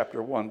Acts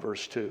chapter 1,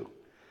 verse 2.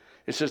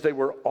 It says they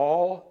were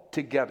all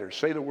together.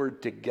 Say the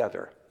word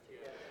together.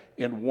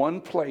 In one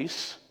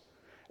place,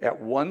 at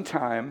one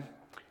time,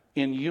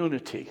 in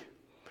unity.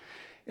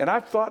 And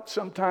I've thought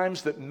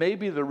sometimes that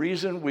maybe the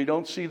reason we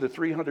don't see the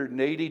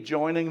 380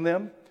 joining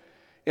them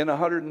in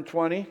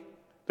 120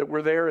 that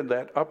were there in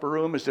that upper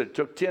room is that it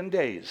took 10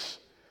 days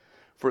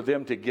for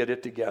them to get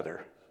it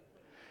together.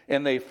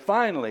 And they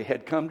finally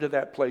had come to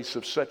that place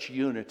of such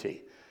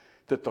unity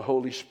that the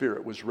Holy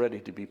Spirit was ready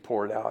to be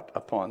poured out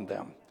upon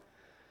them.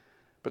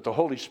 But the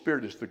Holy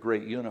Spirit is the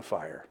great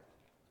unifier.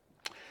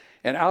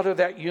 And out of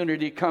that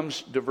unity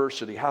comes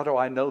diversity. How do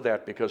I know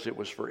that? Because it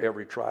was for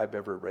every tribe,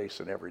 every race,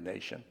 and every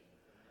nation.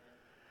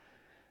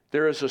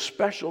 There is a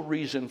special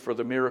reason for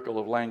the miracle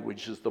of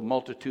languages. The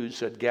multitudes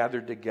had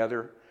gathered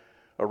together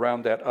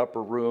around that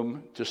upper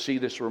room to see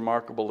this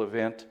remarkable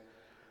event.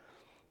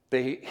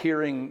 They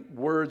hearing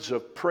words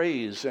of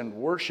praise and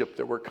worship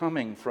that were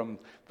coming from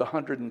the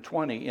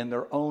 120 in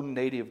their own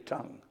native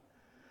tongue.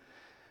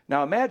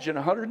 Now imagine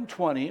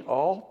 120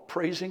 all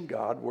praising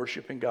God,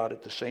 worshiping God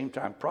at the same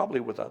time, probably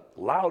with a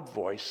loud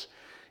voice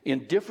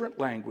in different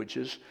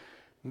languages,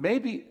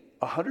 maybe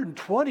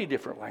 120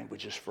 different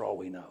languages for all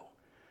we know.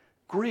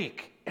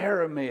 Greek,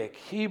 Aramaic,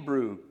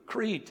 Hebrew,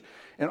 Crete,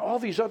 and all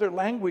these other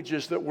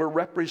languages that were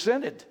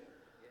represented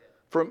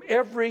from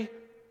every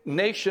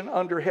nation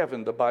under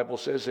heaven, the Bible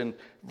says in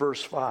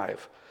verse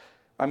 5.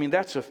 I mean,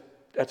 that's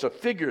a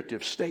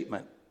figurative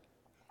statement.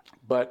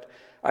 But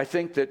I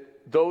think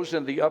that those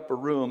in the upper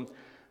room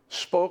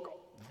spoke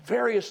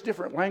various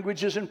different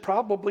languages, and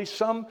probably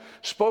some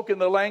spoke in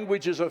the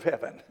languages of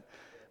heaven,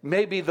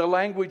 maybe the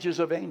languages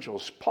of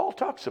angels. Paul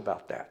talks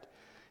about that.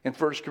 In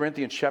 1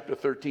 Corinthians chapter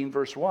 13,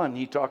 verse 1,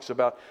 he talks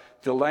about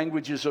the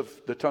languages of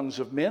the tongues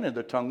of men and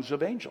the tongues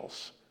of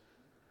angels.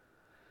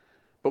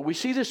 But we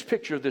see this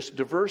picture, this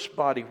diverse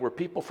body where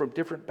people from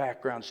different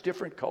backgrounds,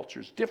 different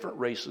cultures, different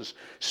races,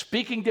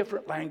 speaking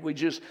different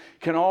languages,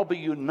 can all be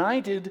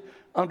united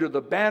under the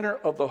banner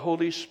of the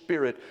Holy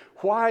Spirit.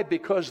 Why?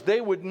 Because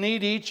they would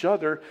need each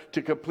other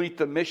to complete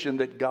the mission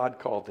that God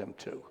called them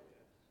to.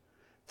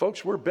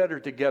 Folks, we're better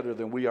together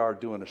than we are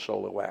doing a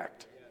solo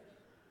act.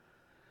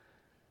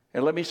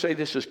 And let me say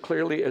this as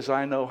clearly as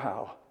I know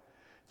how.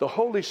 The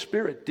Holy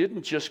Spirit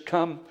didn't just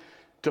come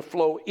to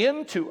flow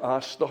into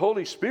us. The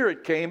Holy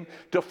Spirit came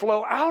to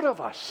flow out of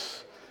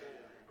us.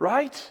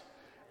 Right?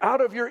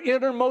 Out of your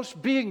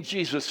innermost being,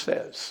 Jesus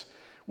says,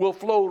 will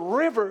flow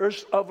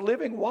rivers of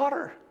living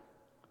water.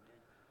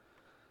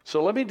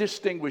 So let me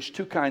distinguish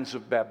two kinds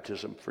of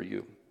baptism for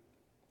you.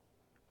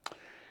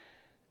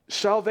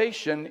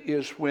 Salvation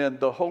is when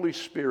the Holy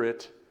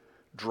Spirit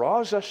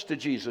draws us to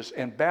Jesus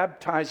and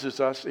baptizes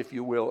us, if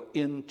you will,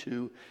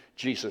 into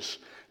Jesus.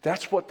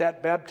 That's what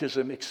that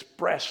baptism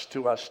expressed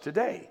to us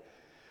today.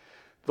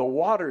 The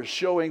waters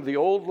showing the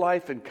old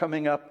life and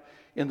coming up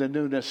in the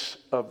newness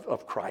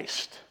of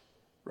Christ,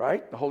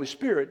 right? The Holy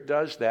Spirit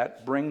does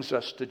that, brings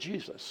us to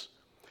Jesus.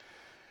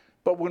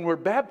 But when we're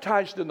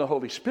baptized in the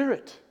Holy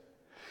Spirit,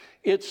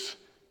 it's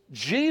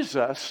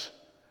Jesus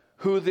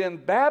who then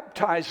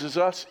baptizes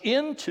us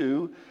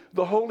into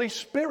the Holy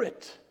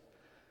Spirit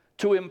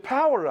to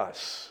empower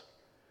us.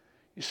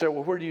 You say,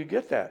 well, where do you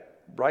get that?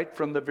 Right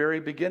from the very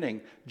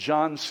beginning.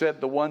 John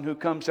said, the one who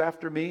comes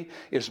after me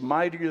is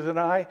mightier than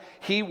I.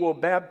 He will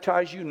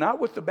baptize you, not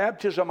with the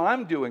baptism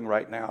I'm doing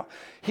right now.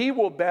 He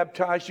will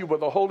baptize you with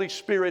the Holy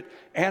Spirit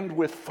and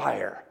with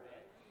fire.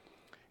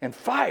 And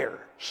fire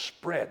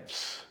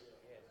spreads.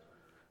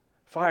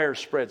 Fire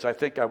spreads. I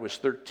think I was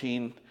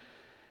 13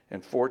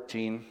 and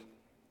 14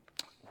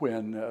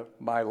 when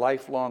my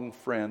lifelong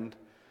friend,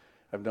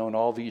 I've known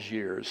all these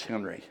years,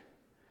 Henry,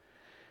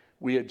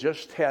 we had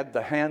just had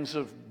the hands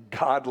of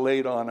God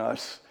laid on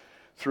us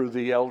through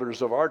the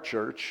elders of our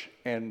church,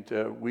 and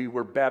we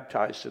were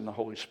baptized in the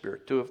Holy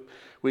Spirit.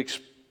 We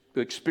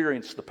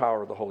experienced the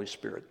power of the Holy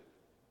Spirit.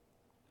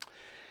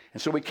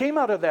 And so we came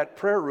out of that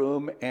prayer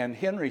room, and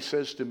Henry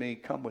says to me,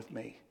 come with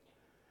me.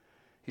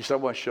 He said, I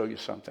want to show you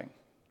something.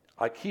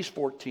 Like, he's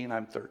 14,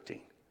 I'm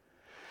 13.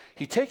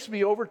 He takes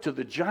me over to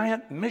the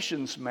giant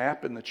missions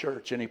map in the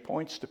church, and he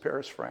points to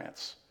Paris,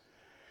 France.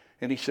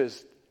 And he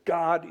says,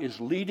 God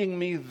is leading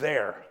me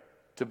there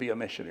to be a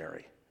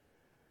missionary.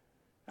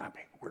 I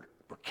mean, we're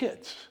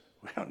kids.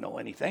 We don't know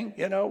anything,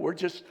 we're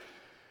just,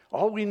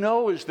 all we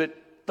know is that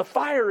the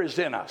fire is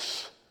in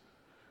us.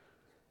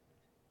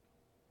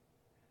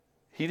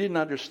 He didn't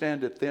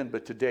understand it then,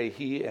 but today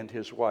he and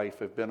his wife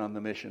have been on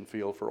the mission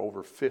field for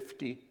over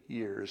 50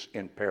 years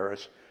in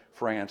Paris,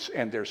 France,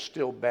 and they're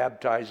still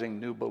baptizing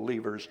new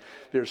believers.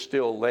 They're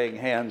still laying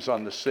hands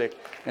on the sick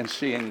and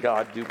seeing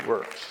God do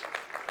works.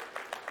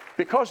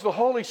 Because the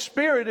Holy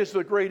Spirit is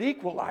the great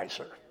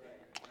equalizer.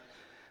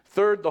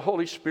 Third, the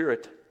Holy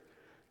Spirit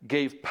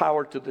gave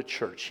power to the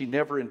church. He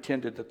never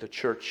intended that the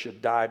church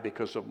should die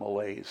because of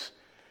malaise.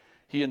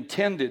 He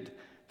intended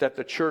that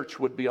the church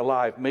would be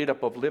alive, made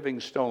up of living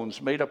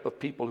stones, made up of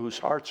people whose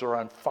hearts are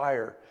on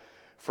fire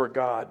for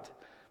God.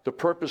 The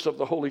purpose of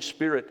the Holy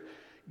Spirit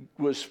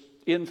was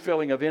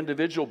infilling of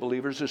individual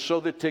believers is so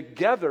that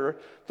together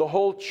the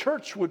whole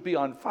church would be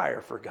on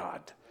fire for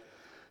God.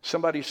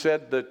 Somebody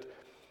said that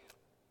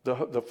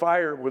the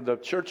fire, when the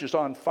church is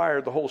on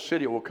fire, the whole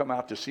city will come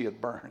out to see it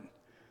burn.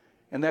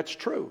 And that's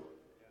true,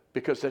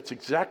 because that's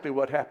exactly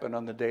what happened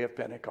on the day of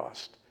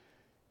Pentecost.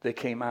 They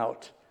came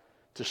out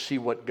to see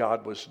what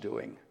God was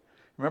doing.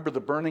 Remember the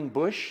burning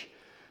bush?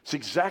 It's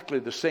exactly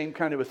the same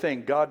kind of a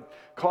thing. God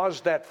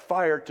caused that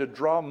fire to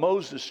draw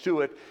Moses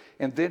to it,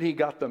 and then he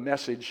got the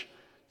message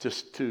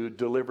to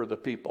deliver the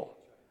people.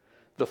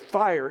 The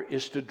fire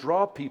is to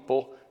draw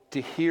people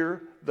to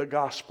hear the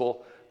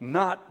gospel,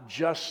 not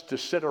just to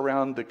sit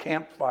around the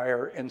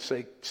campfire and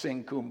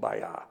sing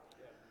Kumbaya.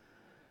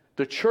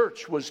 The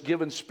church was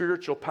given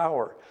spiritual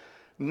power,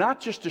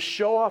 not just to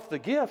show off the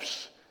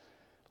gifts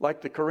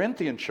like the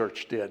Corinthian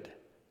church did,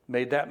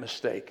 made that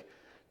mistake.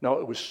 No,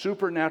 it was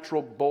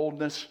supernatural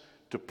boldness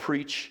to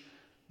preach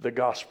the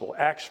gospel.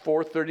 Acts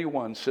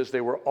 4:31 says they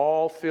were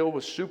all filled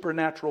with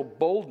supernatural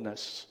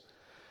boldness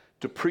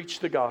to preach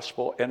the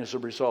gospel, and as a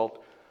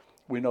result,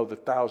 we know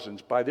that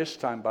thousands. By this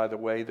time, by the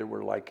way, there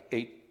were like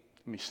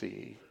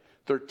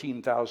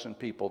 13,000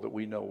 people that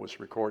we know was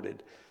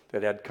recorded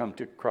that had come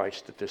to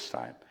Christ at this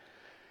time.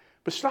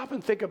 But stop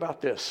and think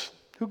about this.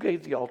 Who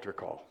gave the altar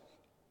call?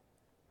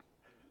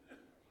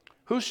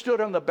 Who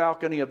stood on the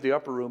balcony of the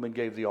upper room and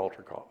gave the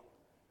altar call?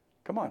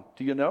 Come on,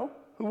 do you know?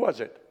 Who was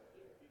it?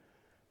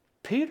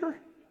 Peter?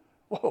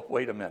 Whoa,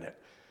 wait a minute.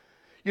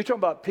 You're talking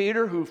about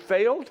Peter who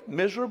failed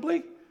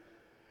miserably?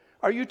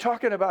 Are you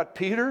talking about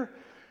Peter,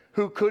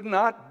 who could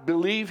not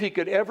believe he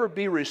could ever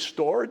be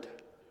restored?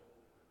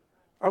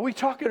 Are we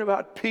talking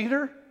about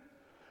Peter,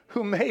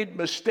 who made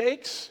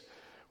mistakes?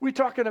 Are we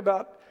talking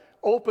about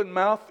open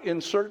mouth,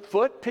 insert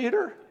foot,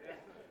 Peter?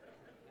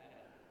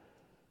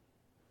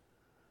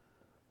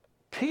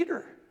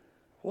 Peter,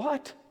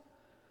 what?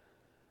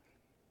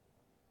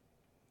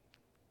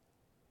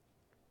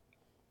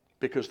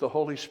 Because the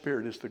Holy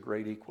Spirit is the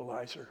great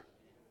equalizer.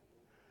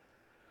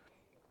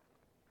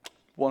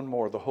 One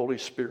more, the Holy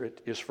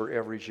Spirit is for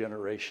every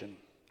generation.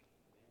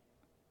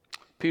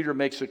 Peter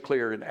makes it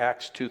clear in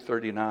Acts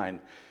 2:39.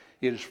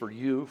 It is for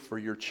you, for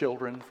your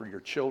children, for your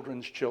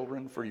children's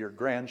children, for your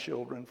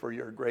grandchildren, for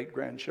your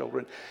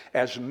great-grandchildren,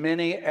 as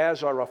many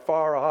as are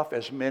afar off,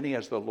 as many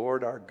as the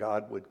Lord our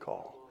God would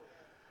call.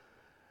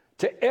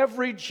 To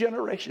every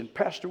generation.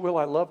 Pastor Will,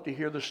 I love to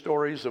hear the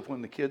stories of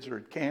when the kids are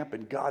at camp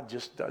and God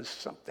just does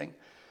something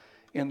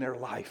in their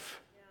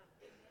life.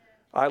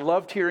 I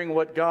loved hearing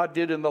what God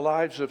did in the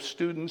lives of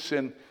students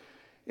in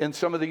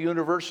some of the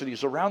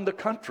universities around the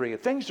country.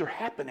 Things are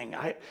happening.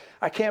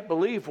 I can't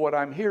believe what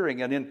I'm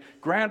hearing. And in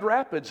Grand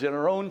Rapids, in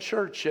our own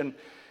church, and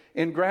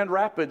in Grand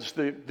Rapids,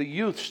 the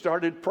youth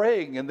started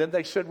praying, and then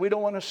they said, we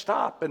don't want to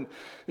stop. And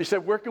they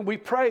said, where can we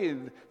pray?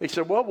 And they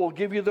said, well, we'll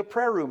give you the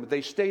prayer room.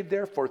 They stayed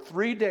there for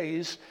 3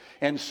 days,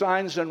 and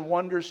signs and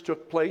wonders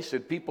took place,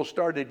 and people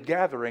started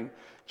gathering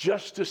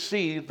just to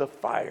see the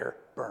fire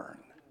burn.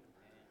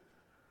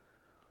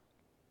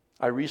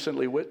 I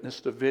recently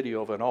witnessed a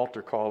video of an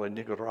altar call in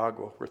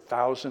Nicaragua where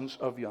thousands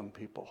of young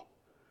people,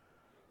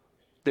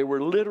 they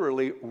were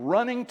literally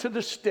running to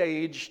the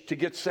stage to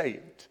get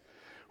saved.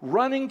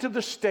 Running to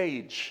the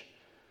stage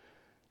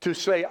to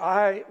say,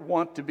 I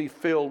want to be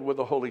filled with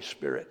the Holy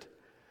Spirit.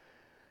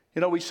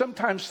 You know, we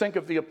sometimes think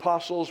of the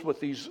apostles with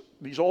these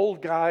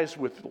old guys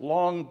with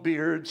long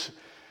beards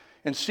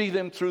and see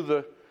them through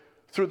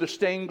the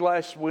stained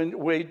glass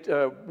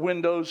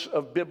windows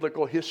of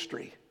biblical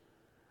history.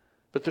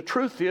 But the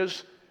truth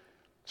is,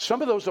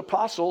 some of those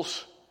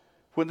apostles,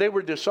 when they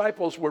were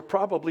disciples, were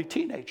probably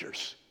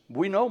teenagers.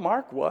 We know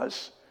Mark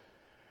was.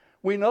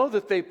 We know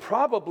that they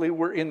probably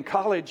were in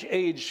college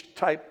age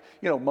type,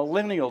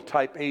 millennial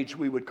type age,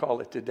 we would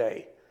call it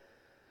today,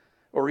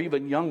 or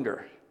even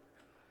younger.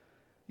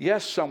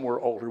 Yes, some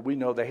were older. We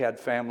know they had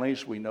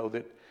families. We know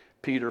that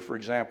Peter, for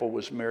example,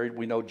 was married.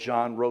 We know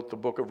John wrote the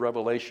book of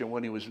Revelation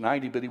when he was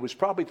 90, but he was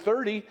probably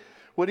 30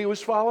 when he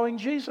was following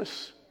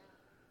Jesus.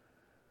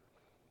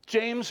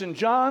 James and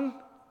John,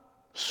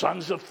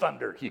 sons of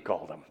thunder, he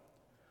called them.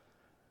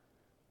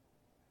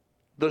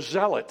 The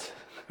zealot,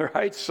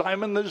 right?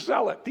 Simon the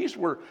zealot. These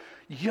were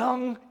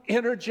young,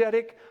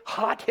 energetic,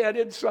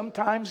 hot-headed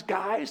sometimes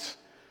guys.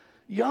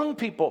 Young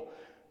people.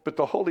 But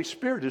the Holy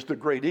Spirit is the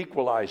great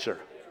equalizer.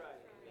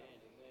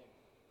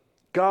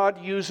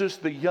 God uses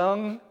the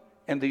young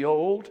and the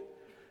old.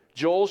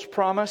 Joel's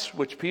promise,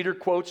 which Peter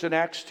quotes in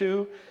Acts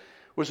 2,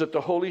 was that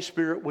the Holy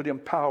Spirit would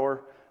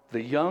empower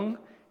the young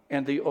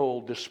and the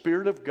old. The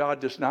Spirit of God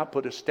does not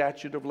put a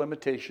statute of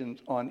limitations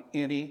on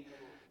any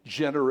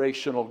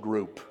generational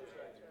group.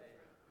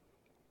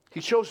 He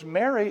chose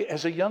Mary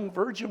as a young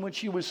virgin when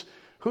she was,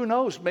 who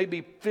knows,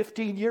 maybe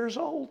 15 years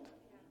old.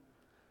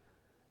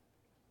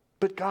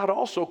 But God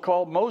also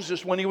called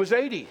Moses when he was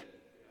 80.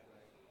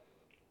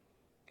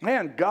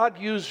 Man, God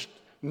used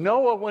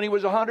Noah when he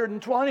was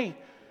 120.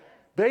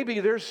 Baby,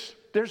 there's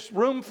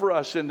room for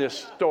us in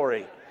this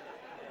story.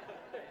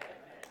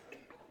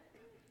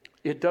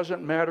 It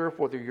doesn't matter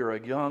whether you're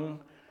a young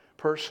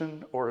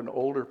person or an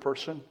older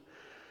person.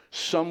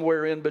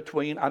 Somewhere in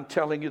between, I'm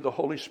telling you, the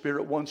Holy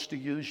Spirit wants to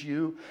use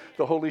you.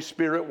 The Holy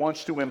Spirit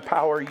wants to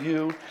empower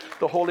you.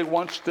 The Holy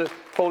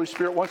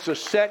Spirit wants to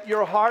set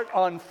your heart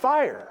on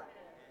fire.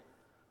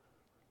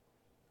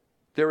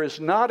 There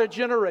is not a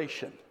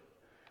generation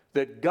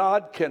that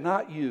God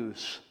cannot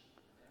use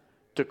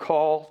to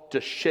call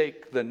to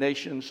shake the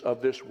nations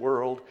of this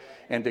world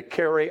and to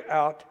carry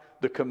out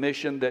the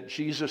commission that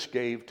Jesus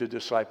gave to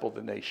disciple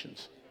the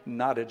nations.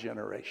 Not a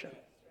generation.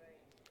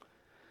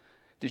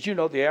 Did you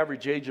know the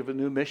average age of a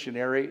new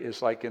missionary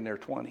is like in their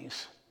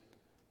 20s?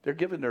 They're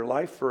giving their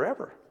life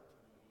forever.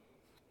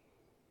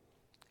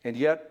 And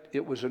yet,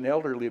 it was an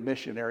elderly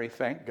missionary,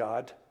 thank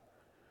God,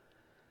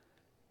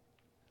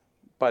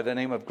 by the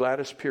name of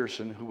Gladys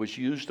Pearson, who was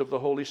used of the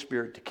Holy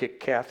Spirit to kick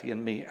Kathy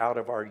and me out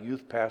of our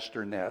youth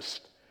pastor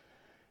nest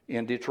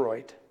in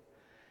Detroit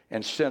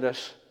and sent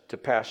us to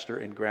pastor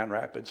in Grand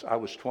Rapids. I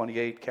was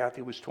 28,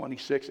 Kathy was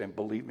 26, and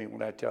believe me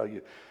when I tell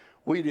you,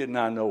 we did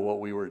not know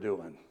what we were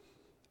doing.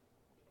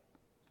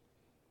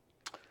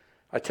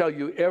 I tell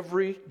you,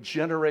 every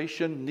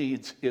generation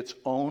needs its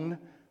own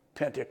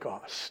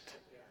Pentecost.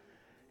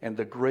 And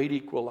the great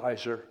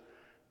equalizer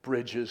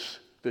bridges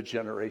the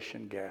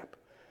generation gap.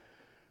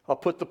 I'll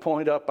put the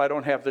point up. I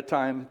don't have the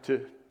time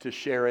to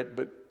share it,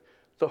 but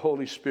the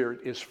Holy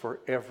Spirit is for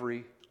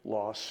every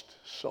lost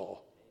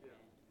soul.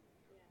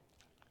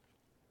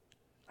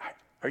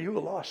 Are you a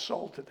lost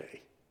soul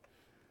today?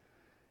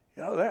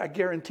 You know, I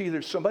guarantee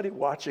there's somebody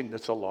watching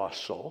that's a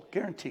lost soul.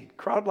 Guaranteed.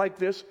 Crowd like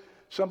this,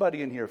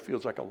 somebody in here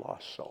feels like a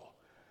lost soul.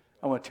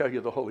 I want to tell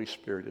you the Holy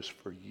Spirit is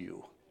for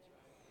you.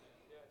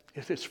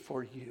 It is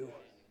for you.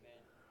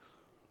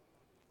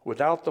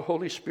 Without the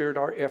Holy Spirit,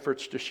 our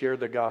efforts to share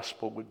the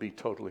gospel would be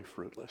totally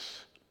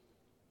fruitless.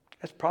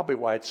 That's probably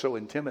why it's so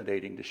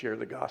intimidating to share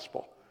the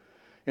gospel.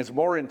 It's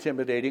more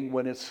intimidating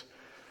when it's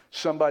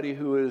somebody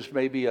who is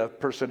maybe a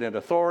person in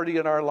authority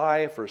in our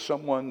life, or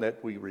someone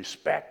that we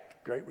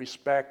respect, great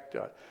respect,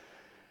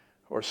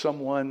 or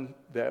someone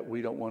that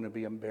we don't want to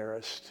be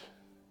embarrassed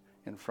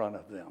in front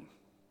of them.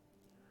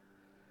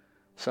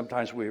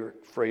 Sometimes we're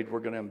afraid we're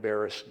going to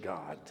embarrass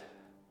God.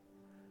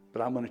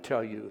 But I'm going to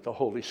tell you, the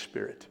Holy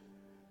Spirit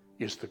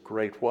is the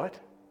great what?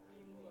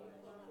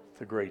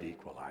 The great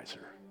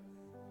equalizer.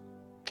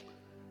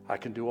 I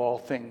can do all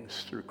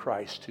things through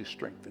Christ who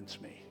strengthens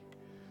me.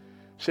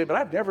 Say, but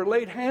I've never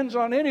laid hands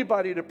on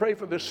anybody to pray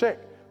for the sick.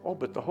 Oh,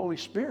 but the Holy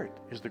Spirit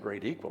is the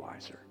great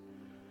equalizer.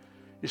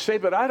 You say,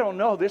 but I don't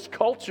know, this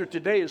culture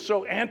today is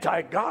so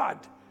anti-God.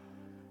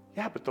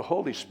 Yeah, but the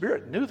Holy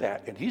Spirit knew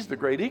that, and He's the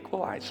great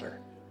equalizer.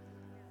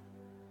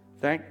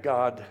 Thank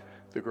God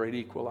the great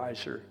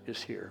equalizer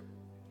is here.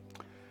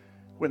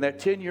 When that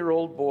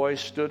 10-year-old boy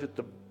stood at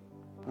the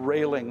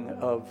railing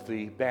of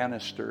the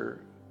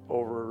banister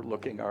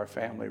overlooking our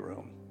family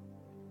room,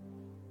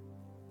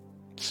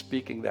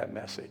 speaking that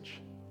message,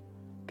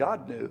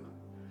 God knew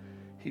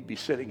he'd be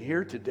sitting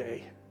here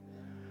today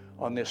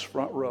on this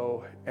front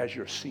row as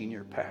your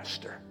senior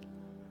pastor.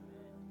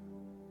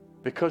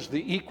 Because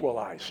the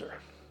equalizer.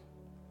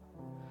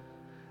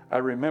 I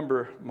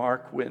remember,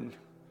 Mark, when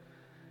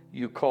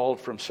you called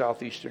from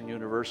Southeastern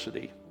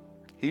University.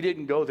 He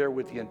didn't go there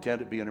with the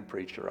intent of being a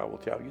preacher, I will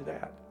tell you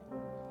that.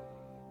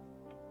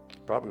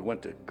 Probably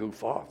went to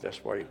goof off.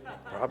 That's why he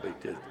probably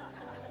did.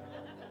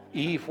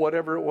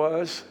 Whatever it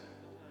was,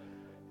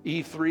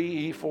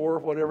 E3,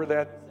 E4, whatever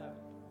that,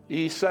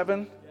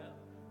 E7,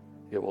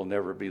 it will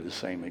never be the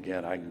same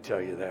again, I can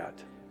tell you that.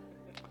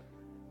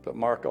 But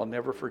Mark, I'll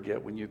never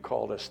forget when you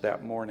called us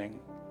that morning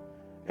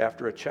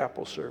after a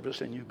chapel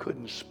service and you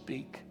couldn't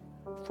speak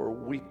for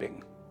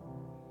weeping.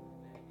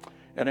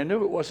 And I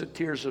knew it wasn't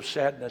tears of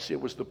sadness.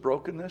 It was the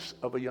brokenness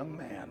of a young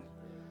man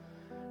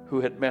who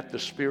had met the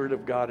Spirit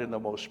of God in the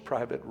most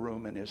private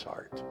room in his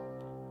heart.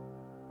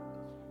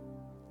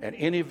 And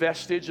any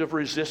vestige of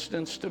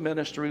resistance to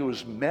ministry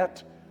was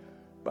met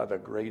by the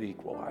great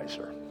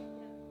equalizer,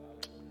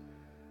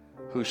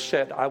 who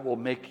said, I will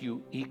make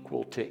you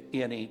equal to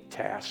any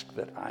task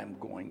that I'm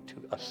going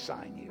to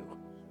assign you.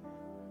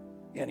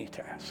 Any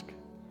task.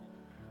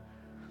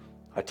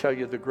 I tell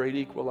you, the great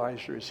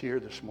equalizer is here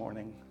this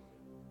morning.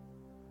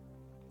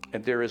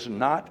 And there is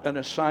not an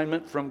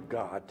assignment from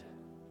God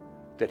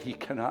that He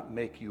cannot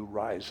make you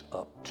rise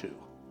up to,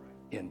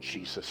 in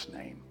Jesus'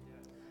 name.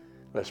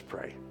 Let's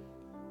pray.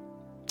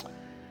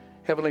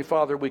 Heavenly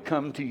Father, we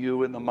come to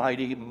you in the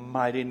mighty,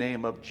 mighty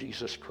name of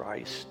Jesus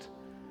Christ.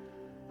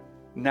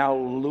 Now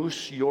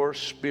loose your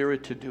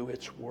Spirit to do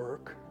its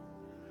work.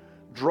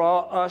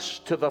 Draw us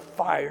to the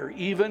fire,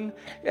 even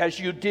as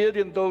you did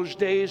in those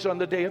days on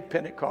the day of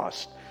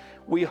Pentecost.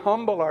 We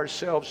humble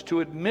ourselves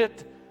to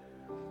admit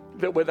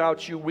that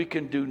without you we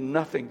can do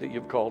nothing that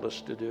you've called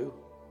us to do.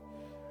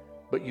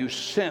 But you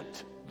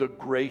sent the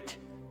great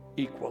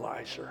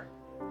equalizer.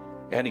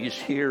 And He's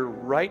here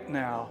right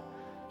now.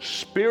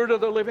 Spirit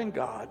of the living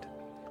God,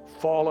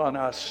 fall on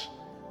us,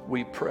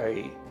 we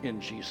pray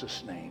in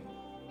Jesus' name.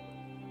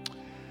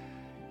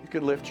 You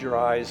can lift your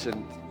eyes,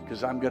 and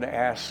because I'm going to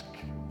ask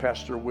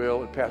Pastor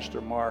Will and Pastor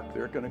Mark,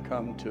 they're going to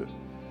come to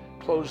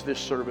close this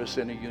service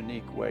in a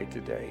unique way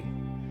today.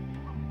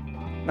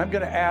 And I'm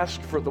going to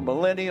ask for the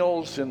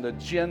millennials and the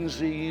Gen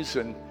Zs,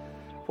 and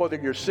whether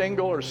you're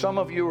single or some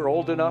of you are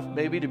old enough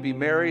maybe to be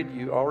married,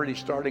 you're already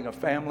starting a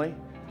family,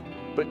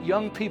 but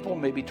young people,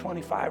 maybe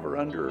 25 or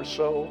under or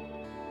so,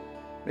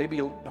 maybe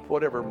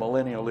whatever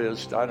millennial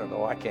is, I don't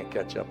know, I can't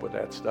catch up with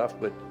that stuff,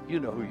 but you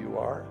know who you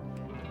are.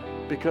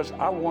 Because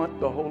I want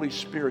the Holy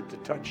Spirit to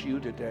touch you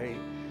today.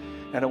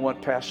 And I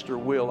want Pastor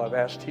Will, I've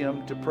asked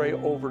him to pray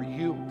over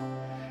you.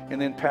 And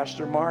then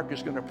Pastor Mark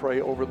is going to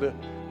pray over the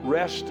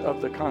rest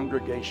of the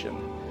congregation.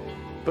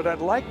 But I'd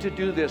like to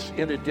do this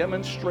in a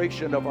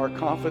demonstration of our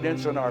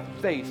confidence and our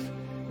faith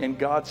in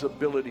God's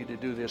ability to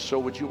do this. So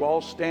would you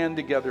all stand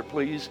together,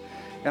 please?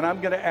 And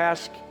I'm going to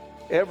ask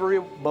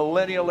every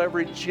millennial,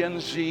 every Gen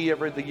Z,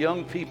 the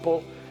young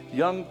people,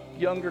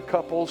 younger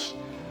couples,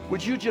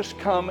 would you just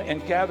come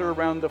and gather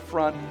around the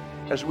front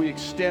as we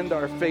extend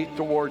our faith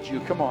towards you?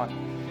 Come on,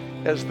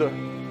 as the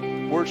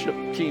worship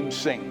team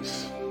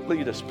sings.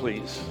 Lead us,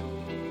 please.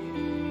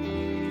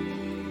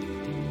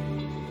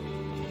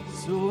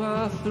 So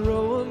I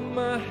throw up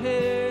my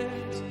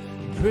hands,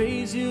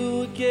 praise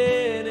you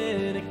again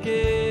and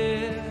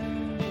again.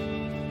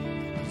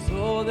 'Cause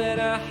all that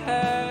I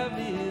have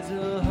is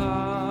a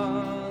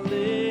hallelujah,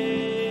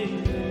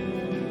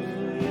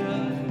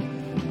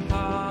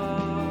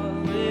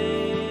 hallelujah.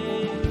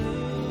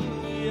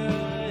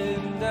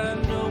 And I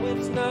know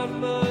it's not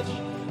much,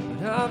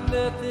 but I've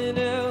nothing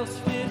else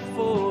fit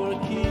for a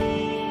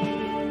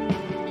king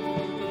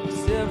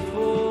except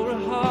for a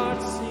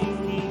heart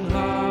singing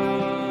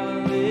hallelujah.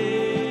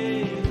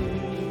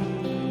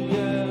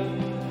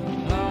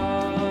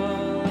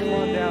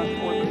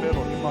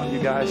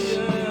 you guys?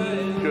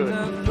 Good.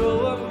 I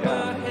throw up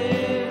my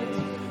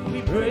hands,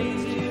 we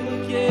praise you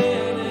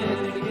again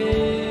and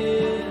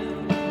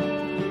again.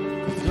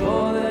 'Cause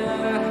all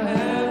that I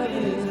have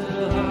is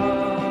a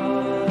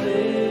hallelujah,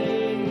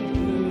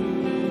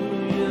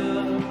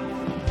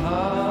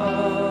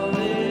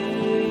 hallelujah.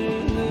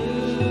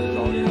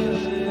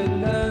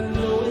 And I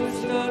know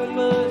it's not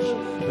much,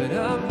 but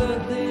I'm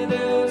nothing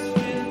else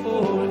fit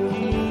for a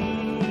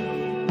king,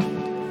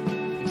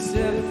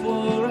 except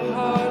for a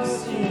heart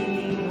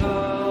singing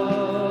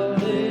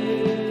hallelujah,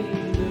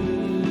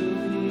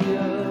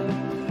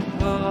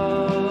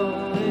 hallelujah.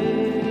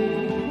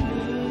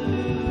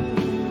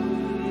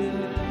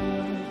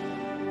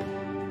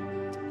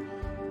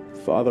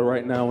 Father,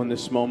 right now in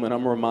this moment,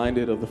 I'm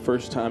reminded of the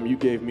first time you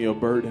gave me a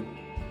burden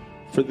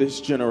for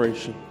this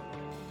generation.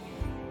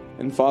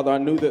 And Father, I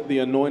knew that the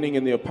anointing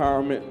and the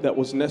empowerment that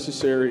was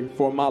necessary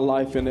for my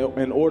life in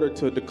order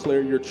to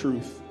declare your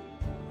truth.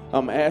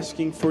 I'm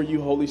asking for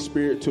you, Holy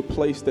Spirit, to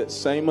place that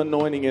same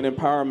anointing and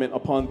empowerment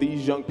upon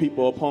these young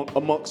people,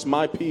 amongst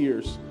my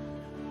peers.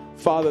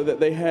 Father, that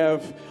they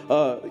have,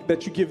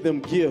 that you give them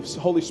gifts.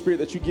 Holy Spirit,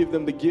 that you give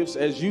them the gifts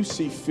as you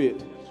see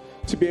fit,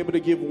 to be able to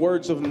give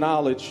words of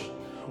knowledge,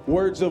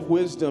 words of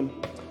wisdom,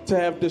 to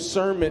have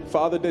discernment,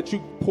 Father, that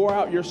you pour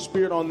out your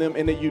Spirit on them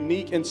in a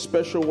unique and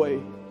special way.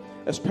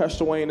 As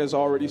Pastor Wayne has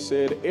already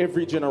said,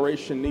 every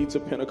generation needs a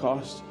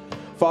Pentecost.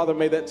 Father,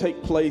 may that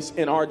take place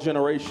in our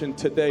generation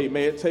today.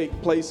 May it take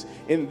place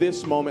in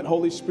this moment.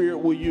 Holy Spirit,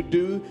 will you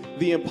do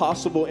the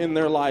impossible in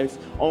their life,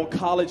 on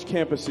college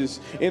campuses,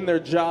 in their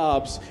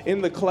jobs,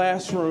 in the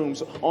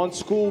classrooms, on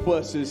school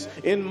buses,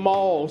 in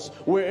malls,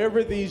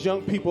 wherever these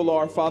young people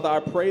are. Father, I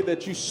pray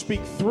that you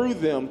speak through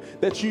them,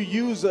 that you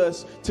use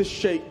us to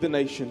shake the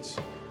nations.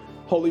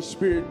 Holy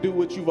Spirit, do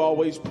what you've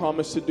always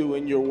promised to do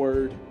in your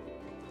word.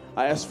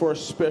 I ask for a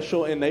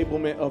special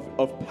enablement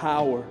of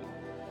power,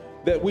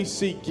 that we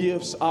see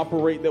gifts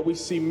operate, that we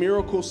see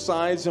miracles,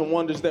 signs, and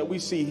wonders, that we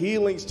see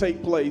healings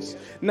take place,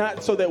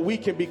 not so that we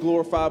can be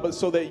glorified, but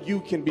so that you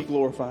can be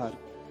glorified.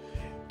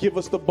 Give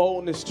us the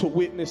boldness to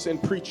witness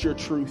and preach your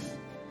truth.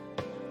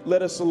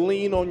 Let us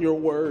lean on your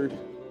word.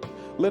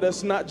 Let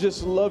us not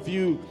just love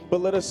you,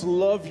 but let us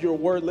love your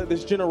word. Let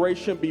this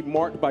generation be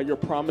marked by your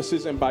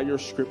promises and by your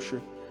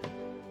scripture.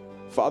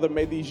 Father,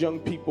 may these young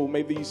people,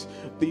 may these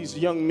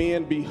young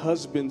men be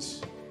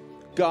husbands,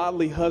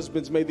 godly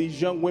husbands. May these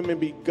young women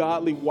be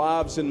godly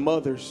wives and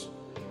mothers.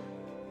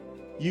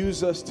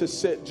 Use us to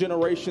set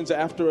generations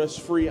after us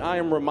free. I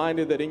am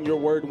reminded that in your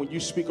word, when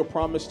you speak a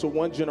promise to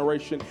one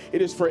generation,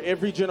 it is for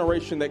every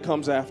generation that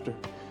comes after.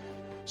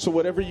 So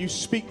whatever you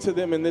speak to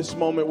them in this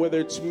moment, whether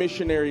it's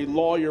missionary,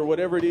 lawyer,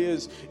 whatever it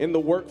is in the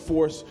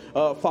workforce,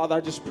 Father, I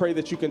just pray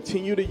that you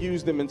continue to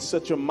use them in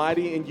such a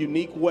mighty and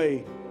unique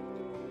way,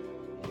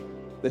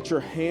 that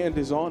your hand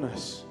is on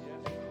us,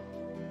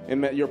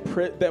 and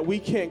that we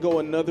can't go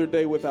another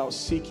day without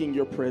seeking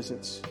your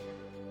presence.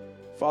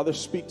 Father,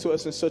 speak to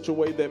us in such a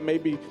way that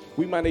maybe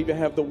we might even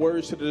have the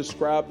words to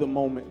describe the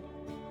moment,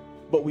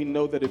 but we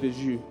know that it is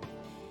you.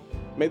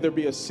 May there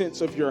be a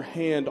sense of your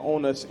hand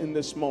on us in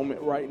this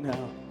moment right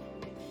now.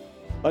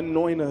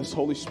 Anoint us,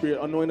 Holy Spirit.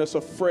 Anoint us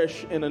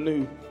afresh and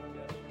anew,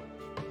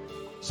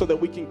 so that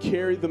we can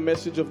carry the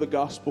message of the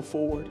gospel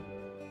forward.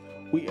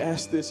 We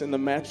ask this in the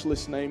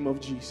matchless name of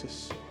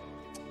Jesus.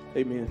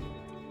 Amen.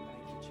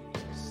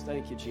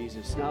 Thank you,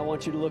 Jesus. Now I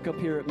want you to look up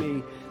here at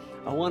me.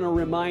 I want to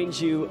remind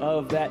you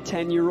of that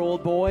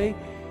 10-year-old boy.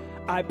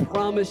 I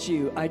promise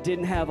you, I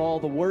didn't have all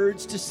the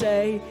words to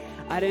say.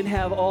 I didn't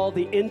have all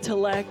the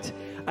intellect.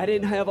 I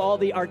didn't have all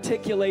the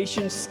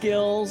articulation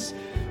skills,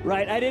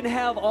 right? I didn't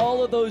have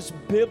all of those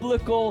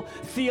biblical,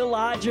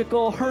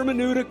 theological,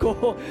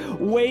 hermeneutical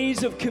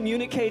ways of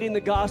communicating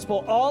the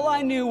gospel. All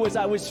I knew was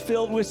I was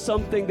filled with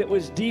something that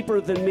was deeper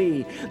than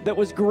me, that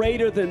was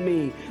greater than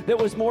me, that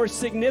was more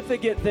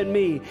significant than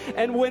me.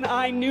 And when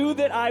I knew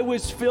that I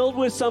was filled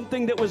with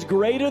something that was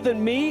greater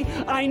than me,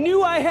 I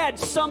knew I had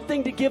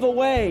something to give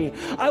away.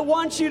 I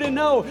want you to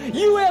know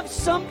you have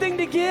something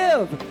to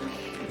give.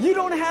 You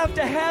don't have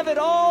to have it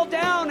all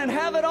down and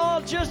have it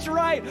all just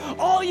right.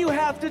 All you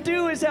have to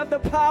do is have the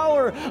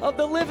power of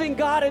the living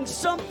God, and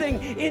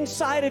something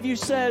inside of you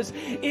says,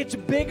 it's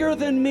bigger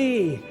than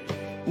me.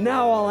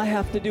 Now all I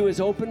have to do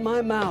is open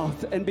my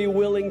mouth and be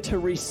willing to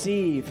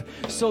receive,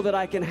 so that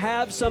I can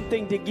have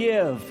something to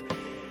give.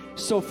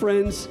 So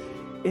friends,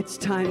 it's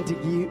time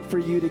for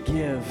you to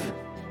give.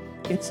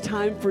 It's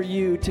time for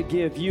you to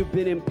give. You've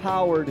been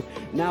empowered.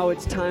 Now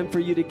it's time for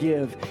you to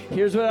give.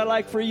 Here's what I'd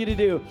like for you to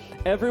do.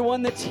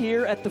 Everyone that's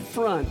here at the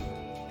front,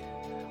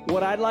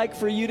 what I'd like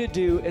for you to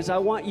do is I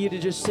want you to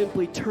just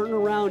simply turn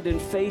around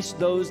and face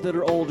those that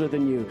are older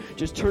than you.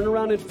 Just turn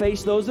around and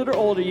face those that are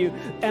older than you,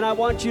 and I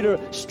want you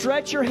to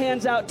stretch your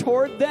hands out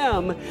toward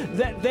them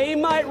that they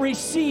might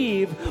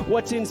receive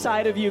what's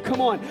inside of you.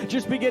 Come on,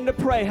 just begin to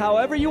pray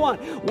however you want.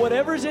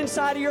 Whatever's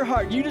inside of your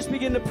heart, you just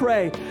begin to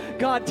pray.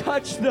 God,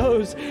 touch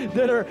those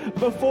that are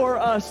before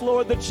us,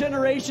 Lord, the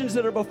generations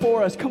that are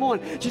before us. Come on,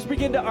 just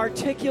begin to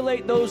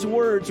articulate those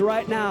words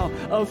right now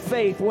of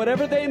faith,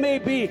 whatever they may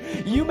be.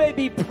 You may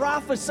be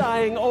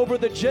prophesying over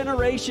the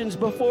generations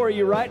before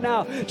you right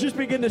now. Just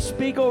begin to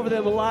speak over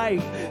them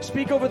life,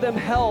 speak over them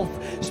health,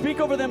 speak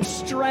over them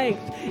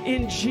strength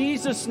in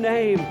Jesus'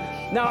 name.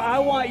 Now, I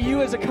want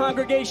you as a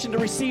congregation to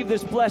receive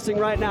this blessing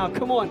right now.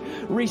 Come on,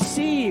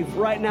 receive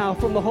right now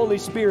from the Holy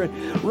Spirit.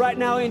 Right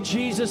now, in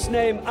Jesus'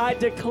 name, I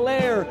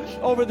declare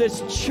over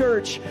this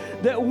church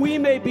that we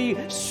may be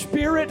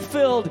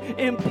Spirit-filled,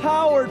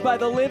 empowered by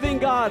the living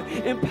God,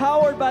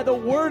 empowered by the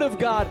Word of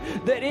God,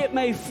 that it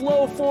may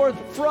flow forth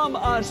from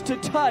us to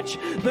touch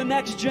the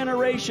next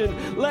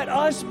generation. Let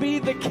us be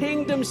the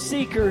kingdom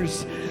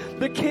seekers,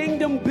 the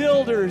kingdom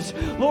builders.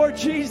 Lord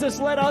Jesus,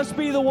 let us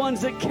be the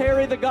ones that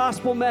carry the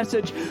gospel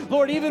message.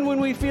 Lord, even when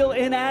we feel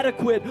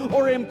inadequate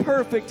or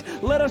imperfect,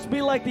 let us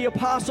be like the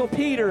Apostle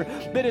Peter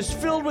that is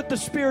filled with the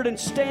Spirit and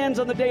stands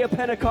on the day of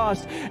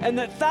Pentecost, and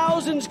that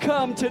thousands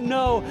come to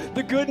know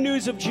the good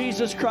news of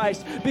Jesus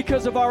Christ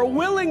because of our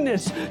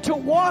willingness to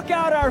walk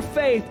out our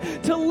faith,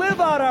 to live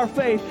out our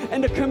faith,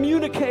 and to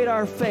communicate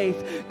our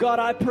faith. God,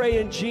 I pray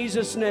in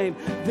Jesus' name,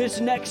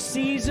 this next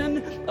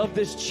season of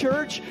this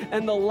church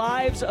and the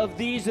lives of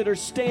these that are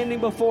standing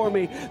before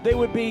me, they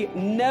would be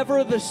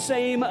never the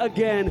same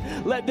again.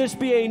 Let this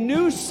be a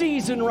new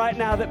season right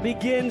now that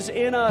begins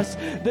in us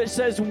that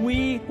says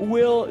we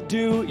will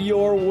do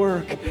your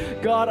work.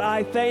 God,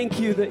 I thank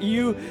you that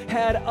you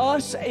had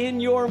us in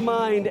your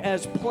mind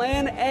as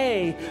plan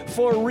A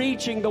for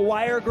reaching the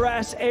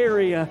Wiregrass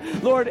area,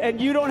 Lord, and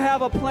you don't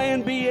have a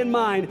plan B in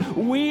mind.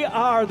 We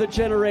are the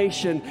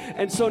generation,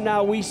 and so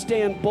now we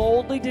stand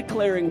boldly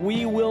declaring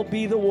we will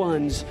be the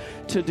ones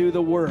to do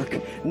the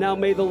work. Now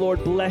may the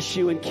Lord bless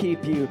you and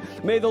keep you.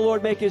 May the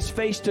Lord make his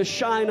face to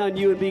shine on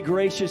you and be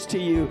gracious to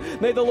you.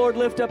 May the Lord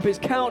lift up his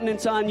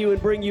countenance on you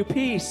and bring you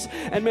peace.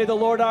 And may the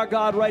Lord our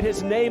God write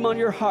his name on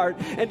your heart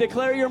and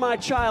declare you're my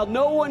child.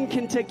 No one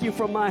can take you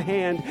from my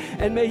hand.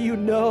 And may you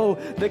know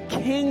the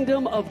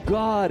kingdom of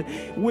God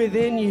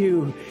within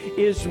you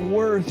is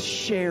worth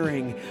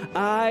sharing.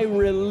 I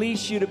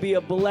release you to be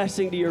a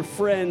blessing to your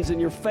friends and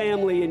your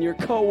family and your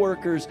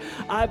coworkers.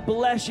 I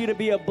bless you to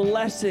be a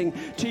blessing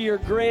to your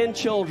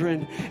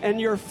grandchildren and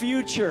your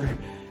future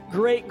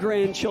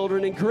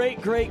great-grandchildren and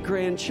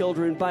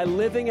great-great-grandchildren by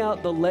living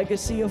out the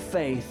legacy of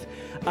faith.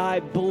 I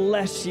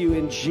bless you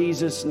in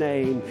Jesus'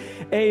 name.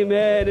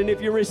 Amen. And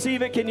if you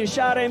receive it, can you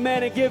shout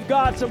amen and give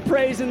God some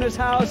praise in this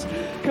house?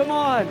 Come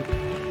on.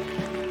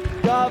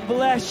 God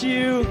bless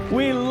you.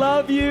 We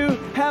love you.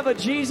 Have a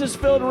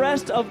Jesus-filled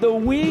rest of the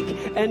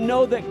week and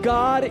know that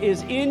God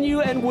is in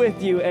you and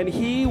with you, and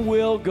he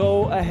will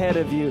go ahead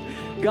of you.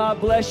 God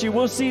bless you.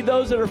 We'll see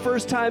those that are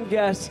first-time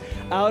guests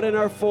out in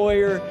our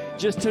foyer.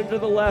 Just turn to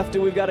the left,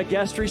 and we've got a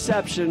guest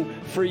reception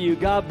for you.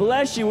 God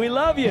bless you. We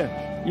love you.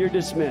 You're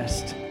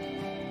dismissed.